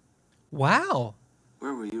 Wow.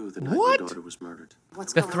 Where were you the night What? your daughter was murdered?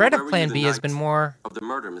 The threat of Plan B has been more. Of the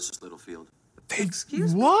murder, Mrs. Littlefield.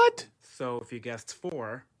 Excuse me? What? So if you guessed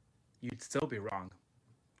 4, you'd still be wrong.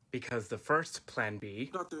 Because the first Plan B...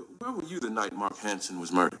 Doctor, where were you the night Mark Hansen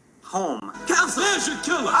was murdered? Home. Counsel! There's your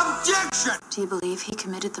killer! Objection! Do you believe he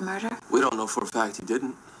committed the murder? We don't know for a fact he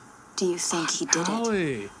didn't. Do you think he did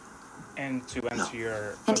it? And to answer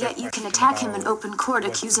your... And yet you can attack him in open court,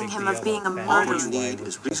 accusing him of being a All murderer. we need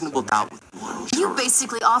is reasonable doubt with one You charge.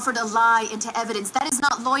 basically offered a lie into evidence. That is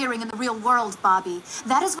not lawyering in the real world, Bobby.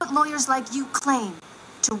 That is what lawyers like you claim,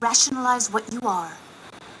 to rationalize what you are.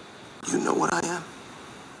 You know what I am?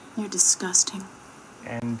 You're disgusting.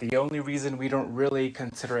 And the only reason we don't really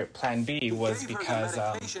consider it Plan B was because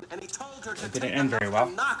it didn't end very well.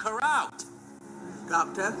 Knock her out.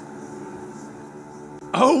 Doctor?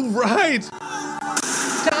 Oh, right.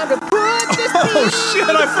 Time to put this Oh, shit.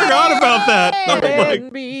 I forgot about that. Oh, my Plan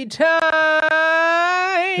B time.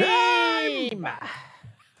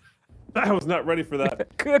 I was not ready for that.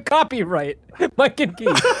 Copyright. Mike and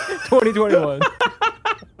Keith, 2021.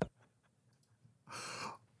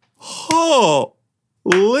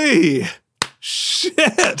 Holy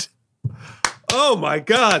shit. Oh my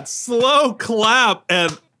God. Slow clap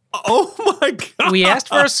and oh my God. We asked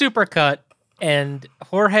for a supercut and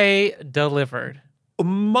Jorge delivered.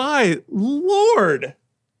 My Lord.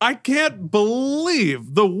 I can't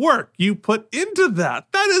believe the work you put into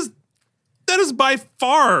that. That is by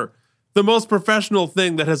far the most professional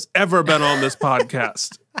thing that has ever been on this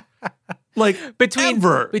podcast. Like between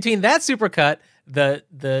that supercut,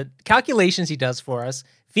 the calculations he does for us,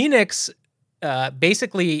 Phoenix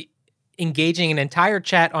basically engaging an entire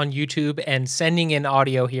chat on YouTube and sending in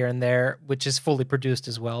audio here and there, which is fully produced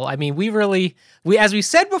as well. I mean, we as we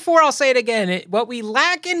said before, I'll say it again, what we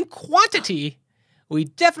lack in quantity, we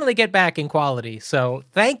definitely get back in quality. So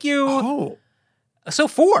thank you. Oh. So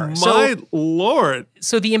 4. My Lord.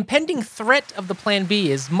 So the impending threat of the Plan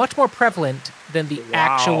B is much more prevalent than the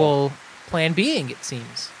actual Plan Bing, it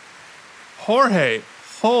seems. Jorge,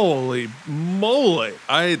 holy moly.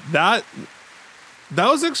 That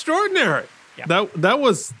was extraordinary. Yeah. That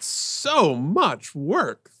was so much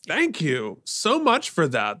work. Thank you so much for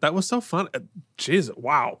that. That was so fun. Jesus,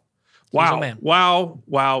 wow. Wow. Man.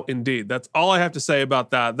 Wow, indeed. That's all I have to say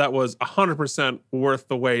about that. That was 100% worth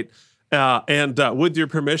the wait. And with your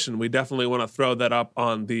permission, we definitely want to throw that up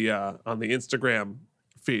on the Instagram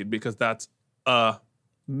feed because that's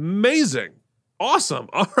amazing. Awesome.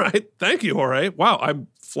 All right. Thank you, Jorge. Wow, I'm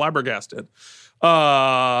flabbergasted.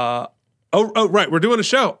 Right. We're doing a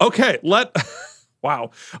show. Okay. Wow.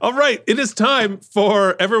 All right. It is time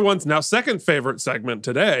for everyone's now second favorite segment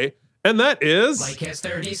today. And that is... Mike has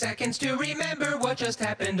 30 seconds to remember what just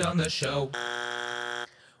happened on the show.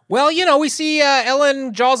 Well, you know, we see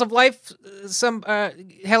Helen's Jaws of Life, somebody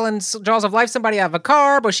out of a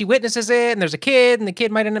car, but she witnesses it, and there's a kid, and the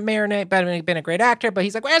kid might end up been a great actor, but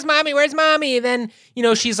he's like, where's mommy? And then, you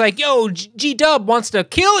know, she's like, yo, G-Dub wants to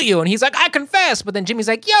kill you, and he's like, I confess, but then Jimmy's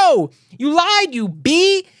like, yo, you lied, you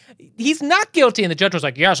B. He's not guilty, and the judge was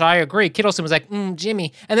like, yes, I agree. Kittleson was like,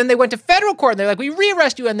 Jimmy. And then they went to federal court, and they're like, we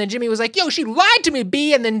re-arrest you. And then Jimmy was like, yo, she lied to me,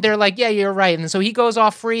 B. And then they're like, yeah, you're right. And so he goes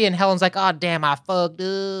off free, and Helen's like, oh, damn, I fucked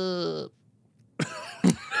up.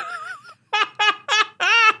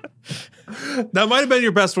 That might have been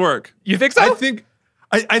your best work. You think so?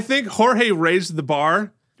 I think Jorge raised the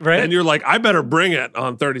bar, right? And you're like, I better bring it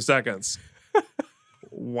on 30 seconds.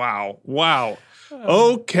 Wow.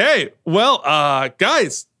 Okay. Well,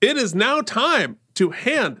 guys, it is now time to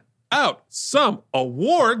hand out some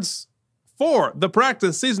awards for The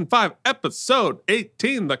Practice Season 5, Episode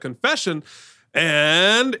 18, The Confession.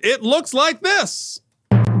 And it looks like this.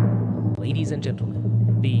 Ladies and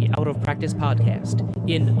gentlemen, the Out of Practice podcast,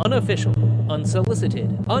 in unofficial, unsolicited,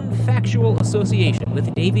 unfactual association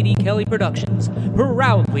with David E. Kelly Productions,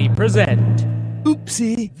 proudly present...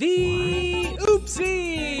 Oopsie. The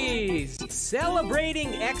Oopsies!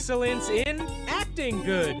 Celebrating excellence in acting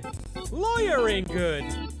good, lawyering good,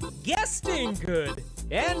 guesting good,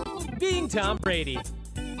 and being Tom Brady.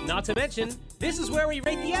 Not to mention, this is where we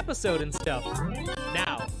rate the episode and stuff.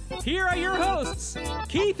 Now, here are your hosts,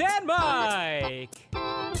 Keith and Mike.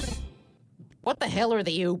 What the hell are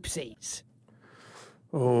the Oopsies?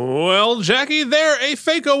 Well, Jackie, they're a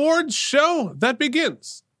fake awards show that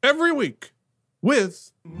begins every week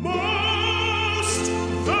with Most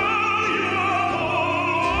Valuable.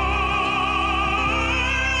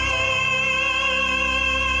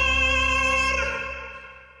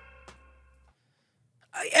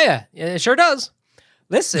 Yeah, it sure does.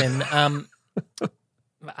 Listen, I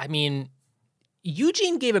mean,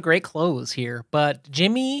 Eugene gave a great close here, but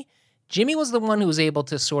Jimmy Jimmy was the one who was able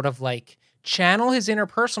to sort of like channel his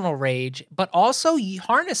interpersonal rage, but also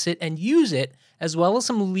harness it and use it, as well as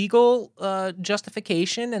some legal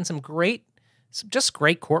justification and some great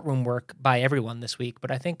courtroom work by everyone this week.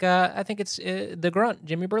 But I think it's the grunt,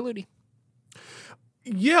 Jimmy Berluti.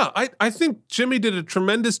 Yeah, I think Jimmy did a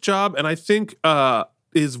tremendous job, and I think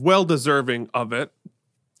is well deserving of it.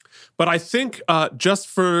 But I think just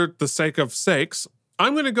for the sake of sakes,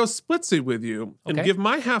 I'm going to go splitsy with you and give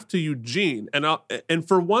my half to Eugene, and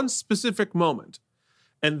for one specific moment,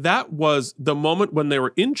 and that was the moment when they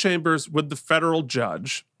were in chambers with the federal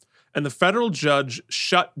judge, and the federal judge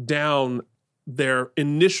shut down their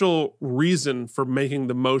initial reason for making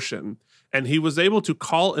the motion, and he was able to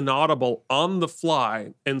call an audible on the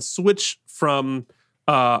fly and switch from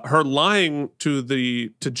her lying to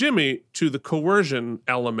Jimmy to the coercion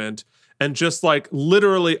element, and just like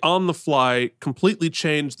literally on the fly completely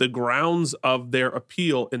change the grounds of their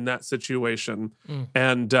appeal in that situation,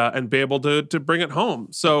 and be able to bring it home.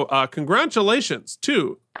 So congratulations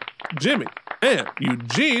to Jimmy and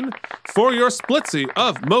Eugene for your splitsy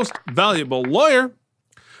of Most Valuable Lawyer.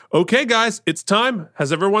 Okay, guys, it's time.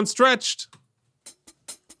 Has everyone stretched?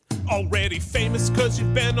 Already famous because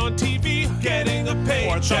you've been on TV, getting a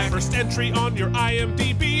paycheck, or the first entry on your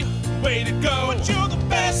IMDb. Way to go, but you're the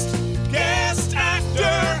best guest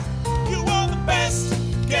actor. You are the best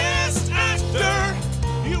guest actor.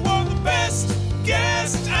 You are the best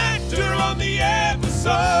guest actor on the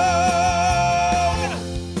episode.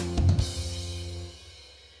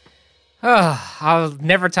 Oh, I'll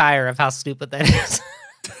never tire of how stupid that is.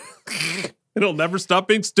 It'll never stop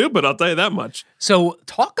being stupid, I'll tell you that much. So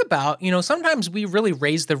talk about, sometimes we really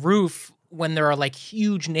raise the roof when there are like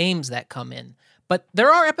huge names that come in. But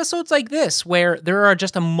there are episodes like this where there are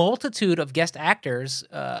just a multitude of guest actors,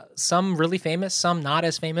 some really famous, some not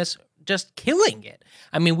as famous, just killing it.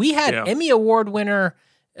 I mean, we had Emmy Award winner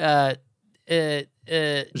Judge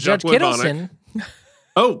Kittleson.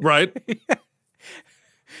 Oh, right.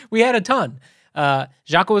 We had a ton.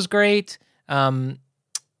 Jocko was great.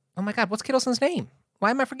 Oh my God, what's Kittleson's name? Why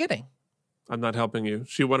am I forgetting? I'm not helping you.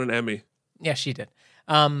 She won an Emmy. Yeah, she did.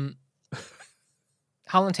 Holland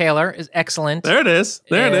Taylor is excellent. There it is.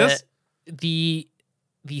 There it is. The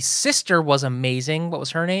sister was amazing. What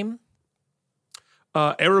was her name?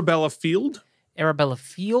 Arabella Field. Arabella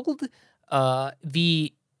Field.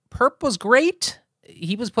 The Perp was great.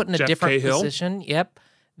 He was put in a Jeff different Cahill. position. Yep.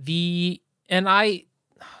 I'm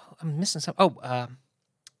missing some.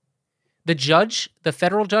 The judge, the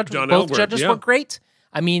federal judge, John both Elward, judges were great.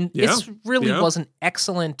 I mean, this really yeah. was an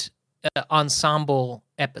excellent ensemble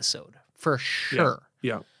episode for sure.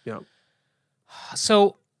 Yeah.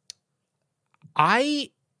 So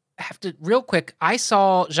I have to, real quick, I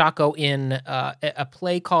saw Jocko in a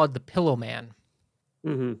play called The Pillow Man,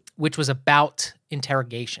 which was about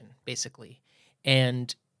interrogation, basically.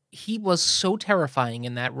 And he was so terrifying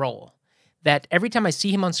in that role that every time I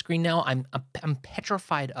see him on screen now, I'm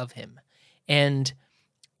petrified of him. And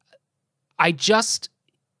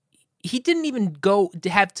he didn't even go to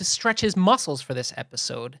have to stretch his muscles for this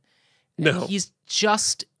episode. No. And he's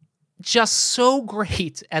just so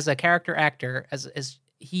great as a character actor, as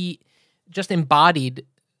he just embodied,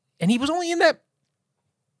 and he was only in that,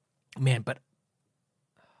 man, but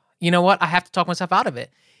you know what? I have to talk myself out of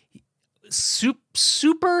it.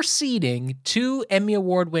 Superseding two Emmy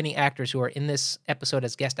Award winning actors who are in this episode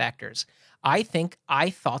as guest actors. I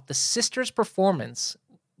thought the sister's performance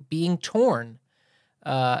being torn,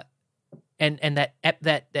 and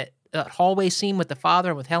that hallway scene with the father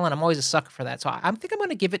and with Helen, I'm always a sucker for that. So I think I'm going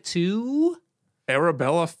to give it to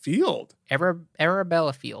Arabella Field.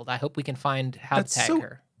 Arabella Field. I hope we can find how to tag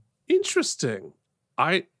her. Interesting.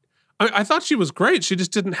 I thought she was great. She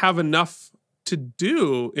just didn't have enough to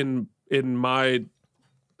do in my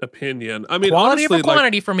opinion. I mean, quality honestly, over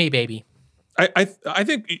quantity for me, baby. I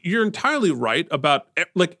think you're entirely right about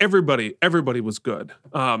like everybody was good.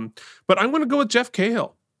 But I'm going to go with Jeff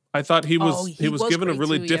Cahill. I thought he was given a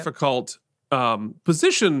really difficult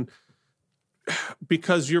position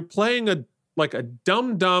because you're playing a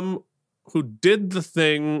dum-dum who did the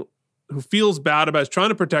thing, who feels bad about it, is trying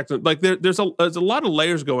to protect him. Like there's a lot of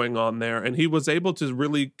layers going on there, and he was able to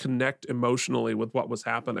really connect emotionally with what was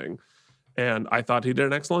happening. And I thought he did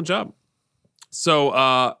an excellent job.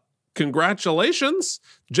 So congratulations,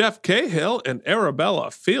 Jeff Cahill and Arabella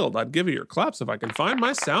Field. I'd give you your claps if I can find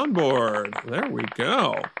my soundboard. There we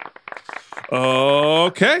go.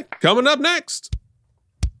 Okay, coming up next.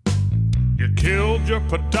 You killed your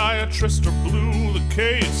podiatrist or blew the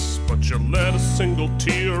case, but you let a single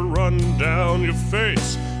tear run down your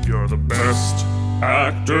face. You're the best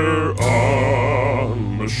actor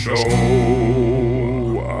on the show.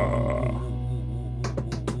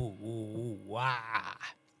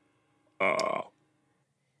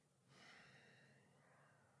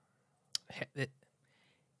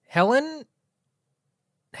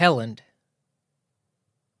 Helland.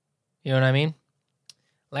 You know what I mean?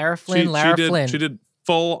 Lara Flynn, Flynn. She did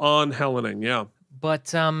full on Hellening, yeah.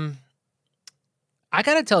 But I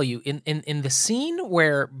gotta tell you, in the scene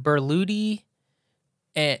where Berluti,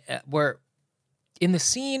 where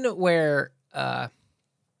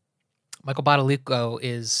Michael Badalucco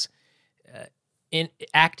is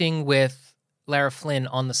acting with Lara Flynn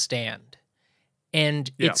on the stand,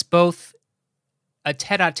 and it's both a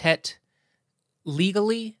tete-a-tete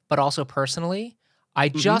legally, but also personally, I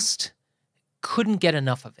just couldn't get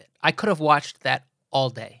enough of it. I could have watched that all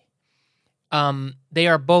day. They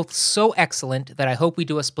are both so excellent that I hope we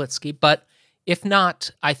do a Splitsky, but if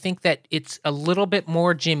not, I think that it's a little bit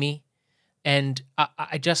more Jimmy, and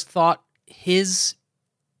I just thought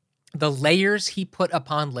the layers he put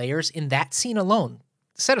upon layers in that scene alone,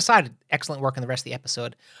 set aside excellent work in the rest of the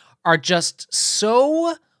episode, are just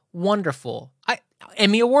so wonderful.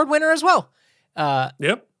 Emmy Award winner as well.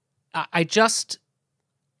 Yep. I just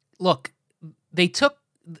look. They took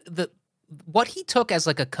what he took as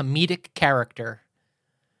like a comedic character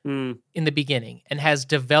in the beginning and has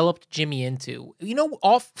developed Jimmy into,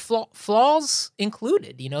 all flaws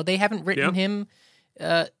included. They haven't written him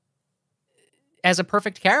as a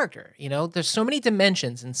perfect character. There's so many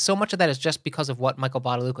dimensions, and so much of that is just because of what Michael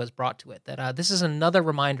Badalucco has brought to it. That this is another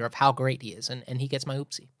reminder of how great he is, and he gets my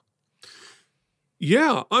oopsie.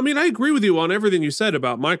 Yeah, I mean, I agree with you on everything you said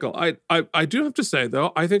about Michael. I do have to say,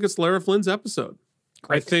 though, I think it's Lara Flynn's episode.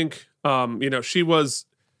 Great. I think,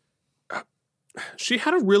 she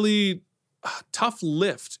had a really tough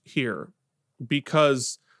lift here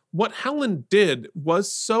because what Helen did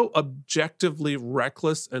was so objectively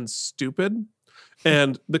reckless and stupid.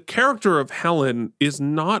 And the character of Helen is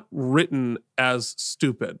not written as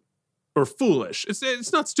stupid or foolish.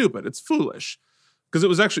 It's not stupid, it's foolish. Because it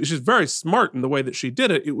was actually, she's very smart in the way that she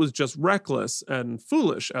did it. It was just reckless and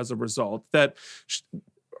foolish as a result. That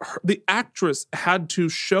the actress had to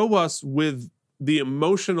show us with the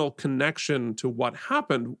emotional connection to what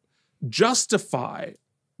happened, justify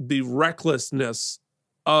the recklessness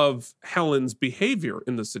of Helen's behavior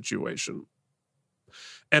in the situation.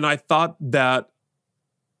 And I thought that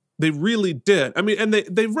they really did. I mean, and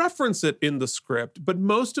they reference it in the script, but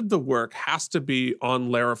most of the work has to be on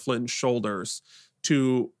Lara Flynn's shoulders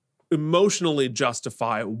to emotionally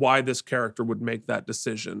justify why this character would make that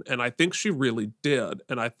decision. And I think she really did.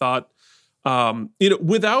 And I thought,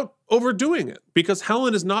 without overdoing it, because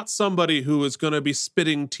Helen is not somebody who is going to be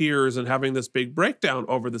spitting tears and having this big breakdown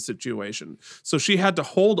over the situation. So she had to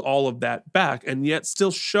hold all of that back and yet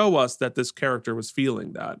still show us that this character was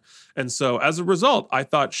feeling that. And so as a result, I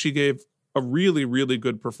thought she gave a really, really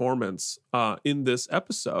good performance in this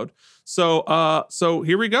episode. So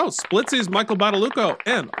here we go. Splitsies, Michael Badalucco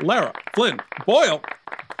and Lara Flynn Boyle,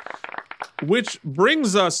 which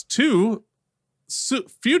brings us to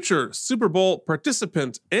future Super Bowl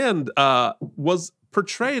participant and was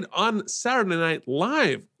portrayed on Saturday Night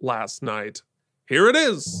Live last night. Here it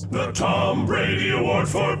is. The Tom Brady Award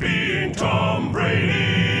for being Tom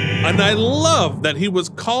Brady. And I love that he was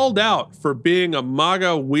called out for being a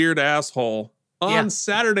MAGA weird asshole on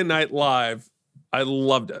Saturday Night Live. I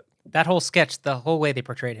loved it. That whole sketch, the whole way they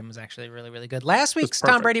portrayed him was actually really, really good. Last week's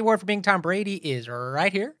Tom Brady Award for being Tom Brady is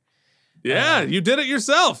right here. Yeah, you did it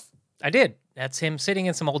yourself. I did. That's him sitting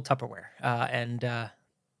in some old Tupperware.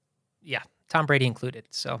 Tom Brady included.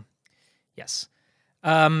 So, yes.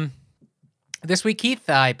 This week, Keith,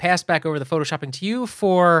 I passed back over the photoshopping to you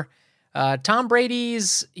for Tom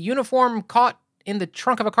Brady's uniform caught in the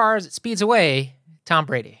trunk of a car as it speeds away. Tom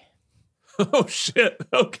Brady. Oh, shit.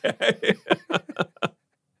 Okay.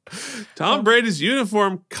 Tom Brady's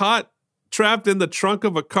uniform caught trapped in the trunk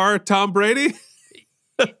of a car. Tom Brady?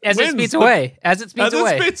 As it speeds away. As it speeds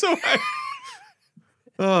away.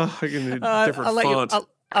 Oh, I can need a different font.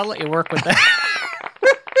 I'll let you work with that.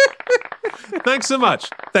 Thanks so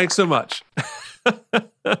much.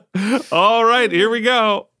 All right, here we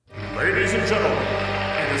go. Ladies and gentlemen,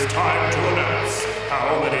 it is time to announce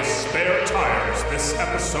how many spare tires this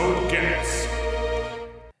episode gets.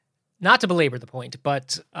 Not to belabor the point,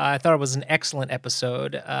 but I thought it was an excellent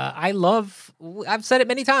episode. I've said it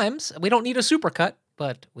many times, we don't need a supercut,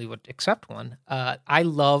 but we would accept one. I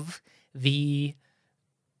love the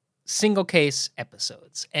single case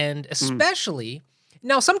episodes, and especially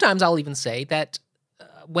now sometimes I'll even say that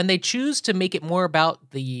when they choose to make it more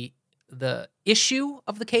about the the issue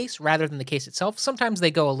of the case rather than the case itself. Sometimes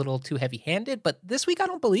they go a little too heavy-handed, but this week I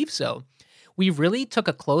don't believe so. We really took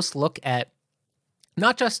a close look at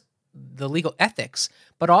not just the legal ethics,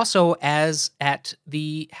 but also at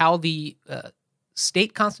how the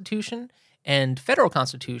state constitution and federal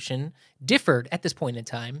constitution differed at this point in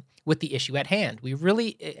time with the issue at hand. We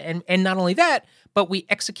really, and not only that, but we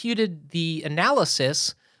executed the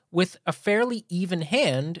analysis with a fairly even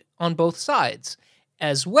hand on both sides,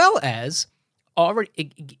 as well as already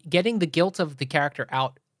getting the guilt of the character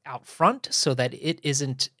out front so that it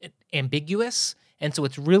isn't ambiguous. And so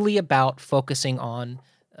it's really about focusing on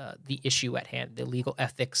the issue at hand, the legal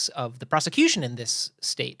ethics of the prosecution in this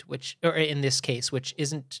state, or in this case, which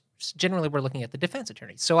isn't generally we're looking at the defense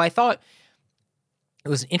attorney. So I thought it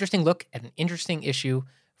was an interesting look at an interesting issue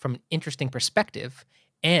from an interesting perspective.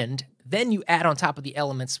 And then you add on top of the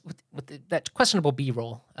elements with that questionable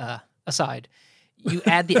B-roll aside, you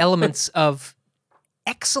add the elements of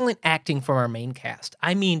excellent acting from our main cast.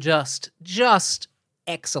 I mean, just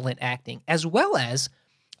excellent acting, as well as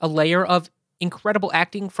a layer of incredible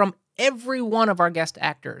acting from every one of our guest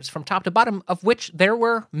actors from top to bottom, of which there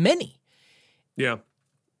were many. Yeah.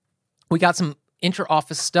 We got some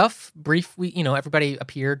inter-office stuff, everybody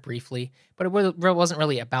appeared briefly, but it wasn't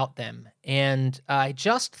really about them. And I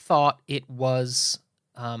just thought it was,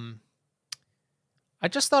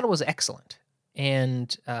 excellent.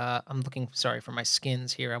 And I'm looking, sorry for my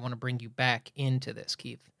skins here. I want to bring you back into this,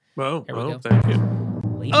 Keith. Well, there we go. Thank you.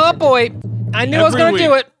 Oh boy, I knew I was going to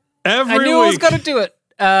do it. I was going to do it.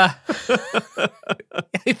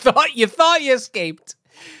 You thought you escaped.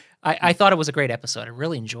 I thought it was a great episode. I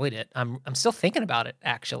really enjoyed it. I'm still thinking about it,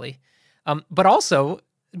 actually. But also,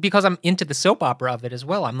 because I'm into the soap opera of it as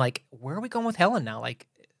well, I'm like, where are we going with Helen now? Like,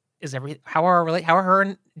 how are her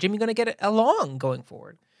and Jimmy going to get along going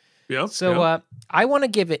forward? Yeah. So I want to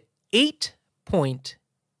give it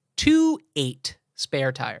 8.28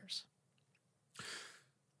 spare tires.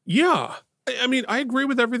 Yeah. I mean, I agree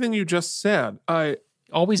with everything you just said. I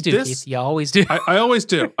always do, Keith. You always do. I always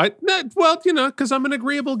do. Well, because I'm an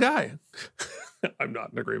agreeable guy. I'm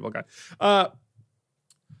not an agreeable guy.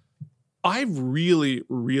 I really,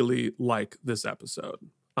 really like this episode.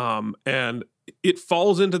 And it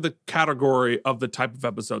falls into the category of the type of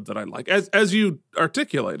episode that I like. As you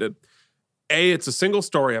articulated, A, it's a single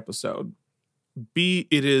story episode. B,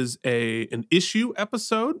 it is an issue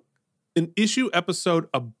episode. An issue episode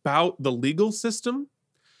about the legal system,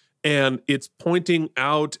 and it's pointing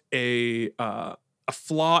out a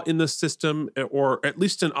flaw in the system, or at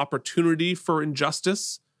least an opportunity for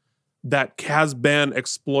injustice that has been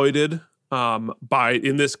exploited by,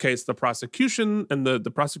 in this case, the prosecution and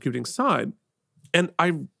the prosecuting side. And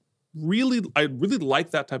I really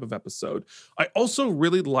like that type of episode. I also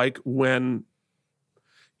really like when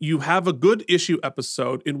you have a good issue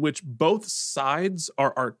episode in which both sides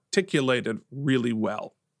are articulated really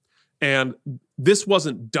well. And this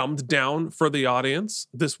wasn't dumbed down for the audience.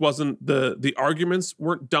 This wasn't, the arguments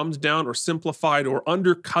weren't dumbed down or simplified or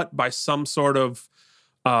undercut by some sort of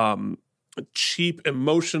cheap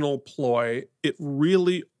emotional ploy. It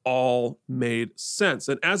really all made sense.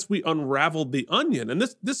 And as we unraveled the onion, and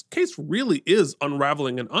this case really is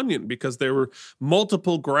unraveling an onion, because there were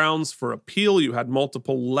multiple grounds for appeal. You had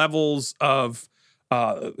multiple levels of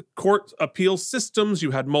court appeal systems. You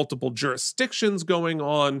had multiple jurisdictions going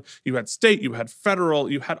on. You had state, you had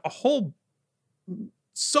federal, you had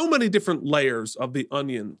so many different layers of the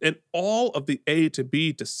onion, and all of the A to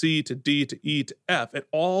B to C to D to E to F. It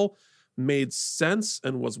all made sense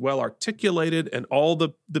and was well articulated, and all the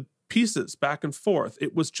pieces back and forth.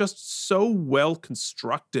 It was just so well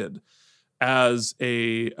constructed as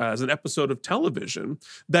an episode of television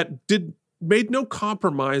that made no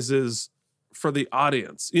compromises for the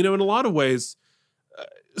audience. In a lot of ways,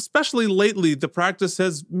 especially lately, the practice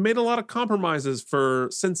has made a lot of compromises for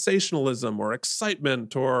sensationalism or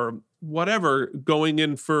excitement or whatever, going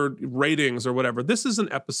in for ratings or whatever. This is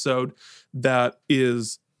an episode that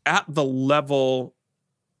is at the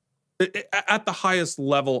highest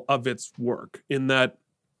level of its work, in that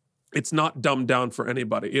it's not dumbed down for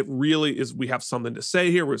anybody. It really is. We have something to say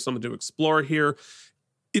here. We have something to explore here.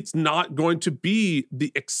 It's not going to be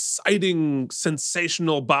the exciting,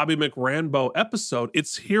 sensational Bobby McRambo episode.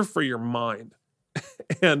 It's here for your mind.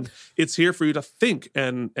 And it's here for you to think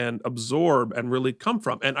and absorb and really come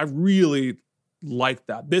from. And I really like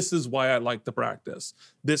that. This is why I like The Practice.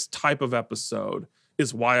 This type of episode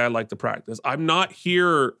is why I like The Practice. I'm not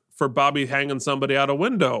here for Bobby hanging somebody out a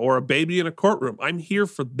window or a baby in a courtroom. I'm here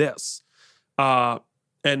for this.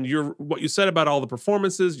 And what you said about all the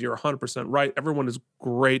performances, you're 100% right. Everyone is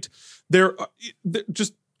great. They're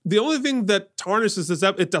just the only thing that tarnishes this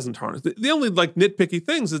up, it doesn't tarnish. The only like nitpicky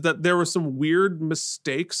things is that there were some weird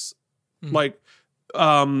mistakes, like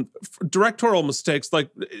directorial mistakes. Like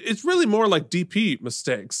it's really more like DP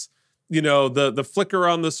mistakes. You know, the flicker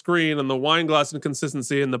on the screen and the wine glass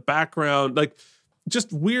inconsistency in the background, like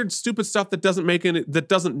just weird, stupid stuff that doesn't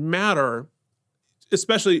matter,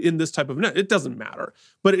 especially in this type of net. It doesn't matter,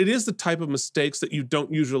 but it is the type of mistakes that you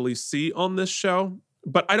don't usually see on this show.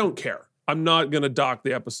 But I don't care. I'm not going to dock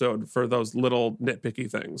the episode for those little nitpicky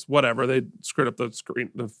things. Whatever. They screwed up the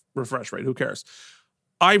screen, the refresh rate. Who cares?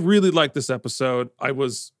 I really like this episode. I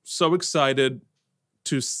was so excited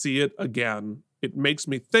to see it again. It makes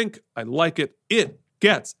me think. I like it. It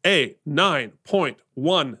gets a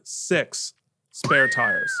 9.16 spare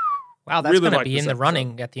tires. Wow, that's going to be in the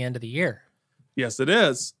running at the end of the year. Yes, it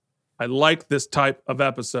is. I like this type of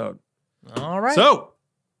episode. All right. So,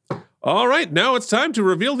 all right, now it's time to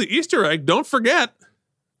reveal the Easter egg. Don't forget.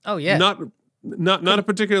 Oh yeah. Not a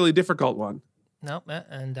particularly difficult one. Nope,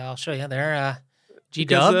 and I'll show you there.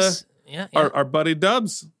 G-Dubs. Yeah. Our buddy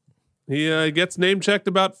Dubs. He gets name checked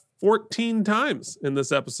about 14 times in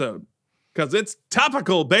this episode because it's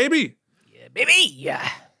topical, baby. Yeah, baby. Yeah.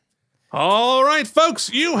 All right, folks,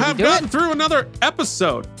 you have gotten through another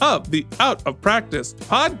episode of the Out of Practice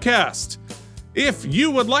podcast. If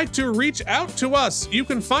you would like to reach out to us, you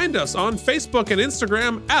can find us on Facebook and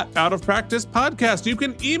Instagram at Out of Practice Podcast. You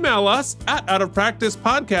can email us at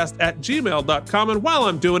outofpracticepodcast@gmail.com. And while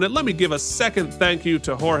I'm doing it, let me give a second thank you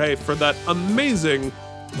to Jorge for that amazing,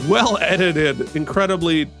 well-edited,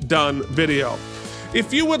 incredibly done video.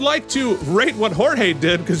 If you would like to rate what Jorge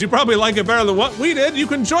did, because you probably like it better than what we did, you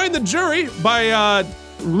can join the jury by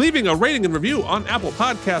leaving a rating and review on Apple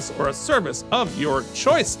Podcasts or a service of your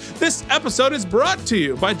choice. This episode is brought to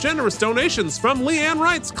you by generous donations from Leanne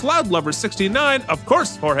Wrights, Cloudlover69, of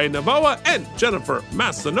course, Jorge Navoa, and Jennifer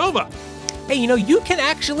Massanova. Hey, you can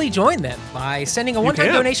actually join them by sending a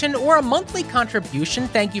one-time donation or a monthly contribution.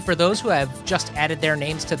 Thank you for those who have just added their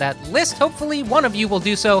names to that list. Hopefully, one of you will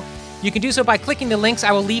do so. You can do so by clicking the links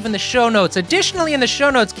I will leave in the show notes. Additionally, in the show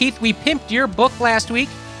notes, Keith, we pimped your book last week.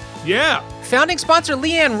 Yeah. Founding sponsor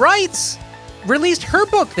Leanne Wrights released her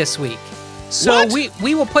book this week. So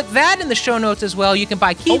we will put that in the show notes as well. You can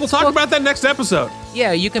buy Keith's book. We'll talk about that next episode.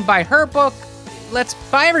 Yeah, you can buy her book. Let's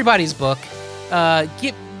buy everybody's book.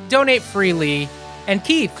 Donate freely. And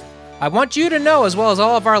Keith, I want you to know, as well as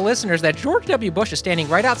all of our listeners, that George W. Bush is standing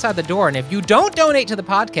right outside the door. And if you don't donate to the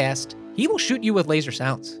podcast, he will shoot you with laser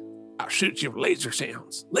sounds. I'll shoot you with laser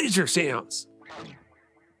sounds. Laser sounds.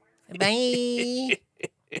 Bye.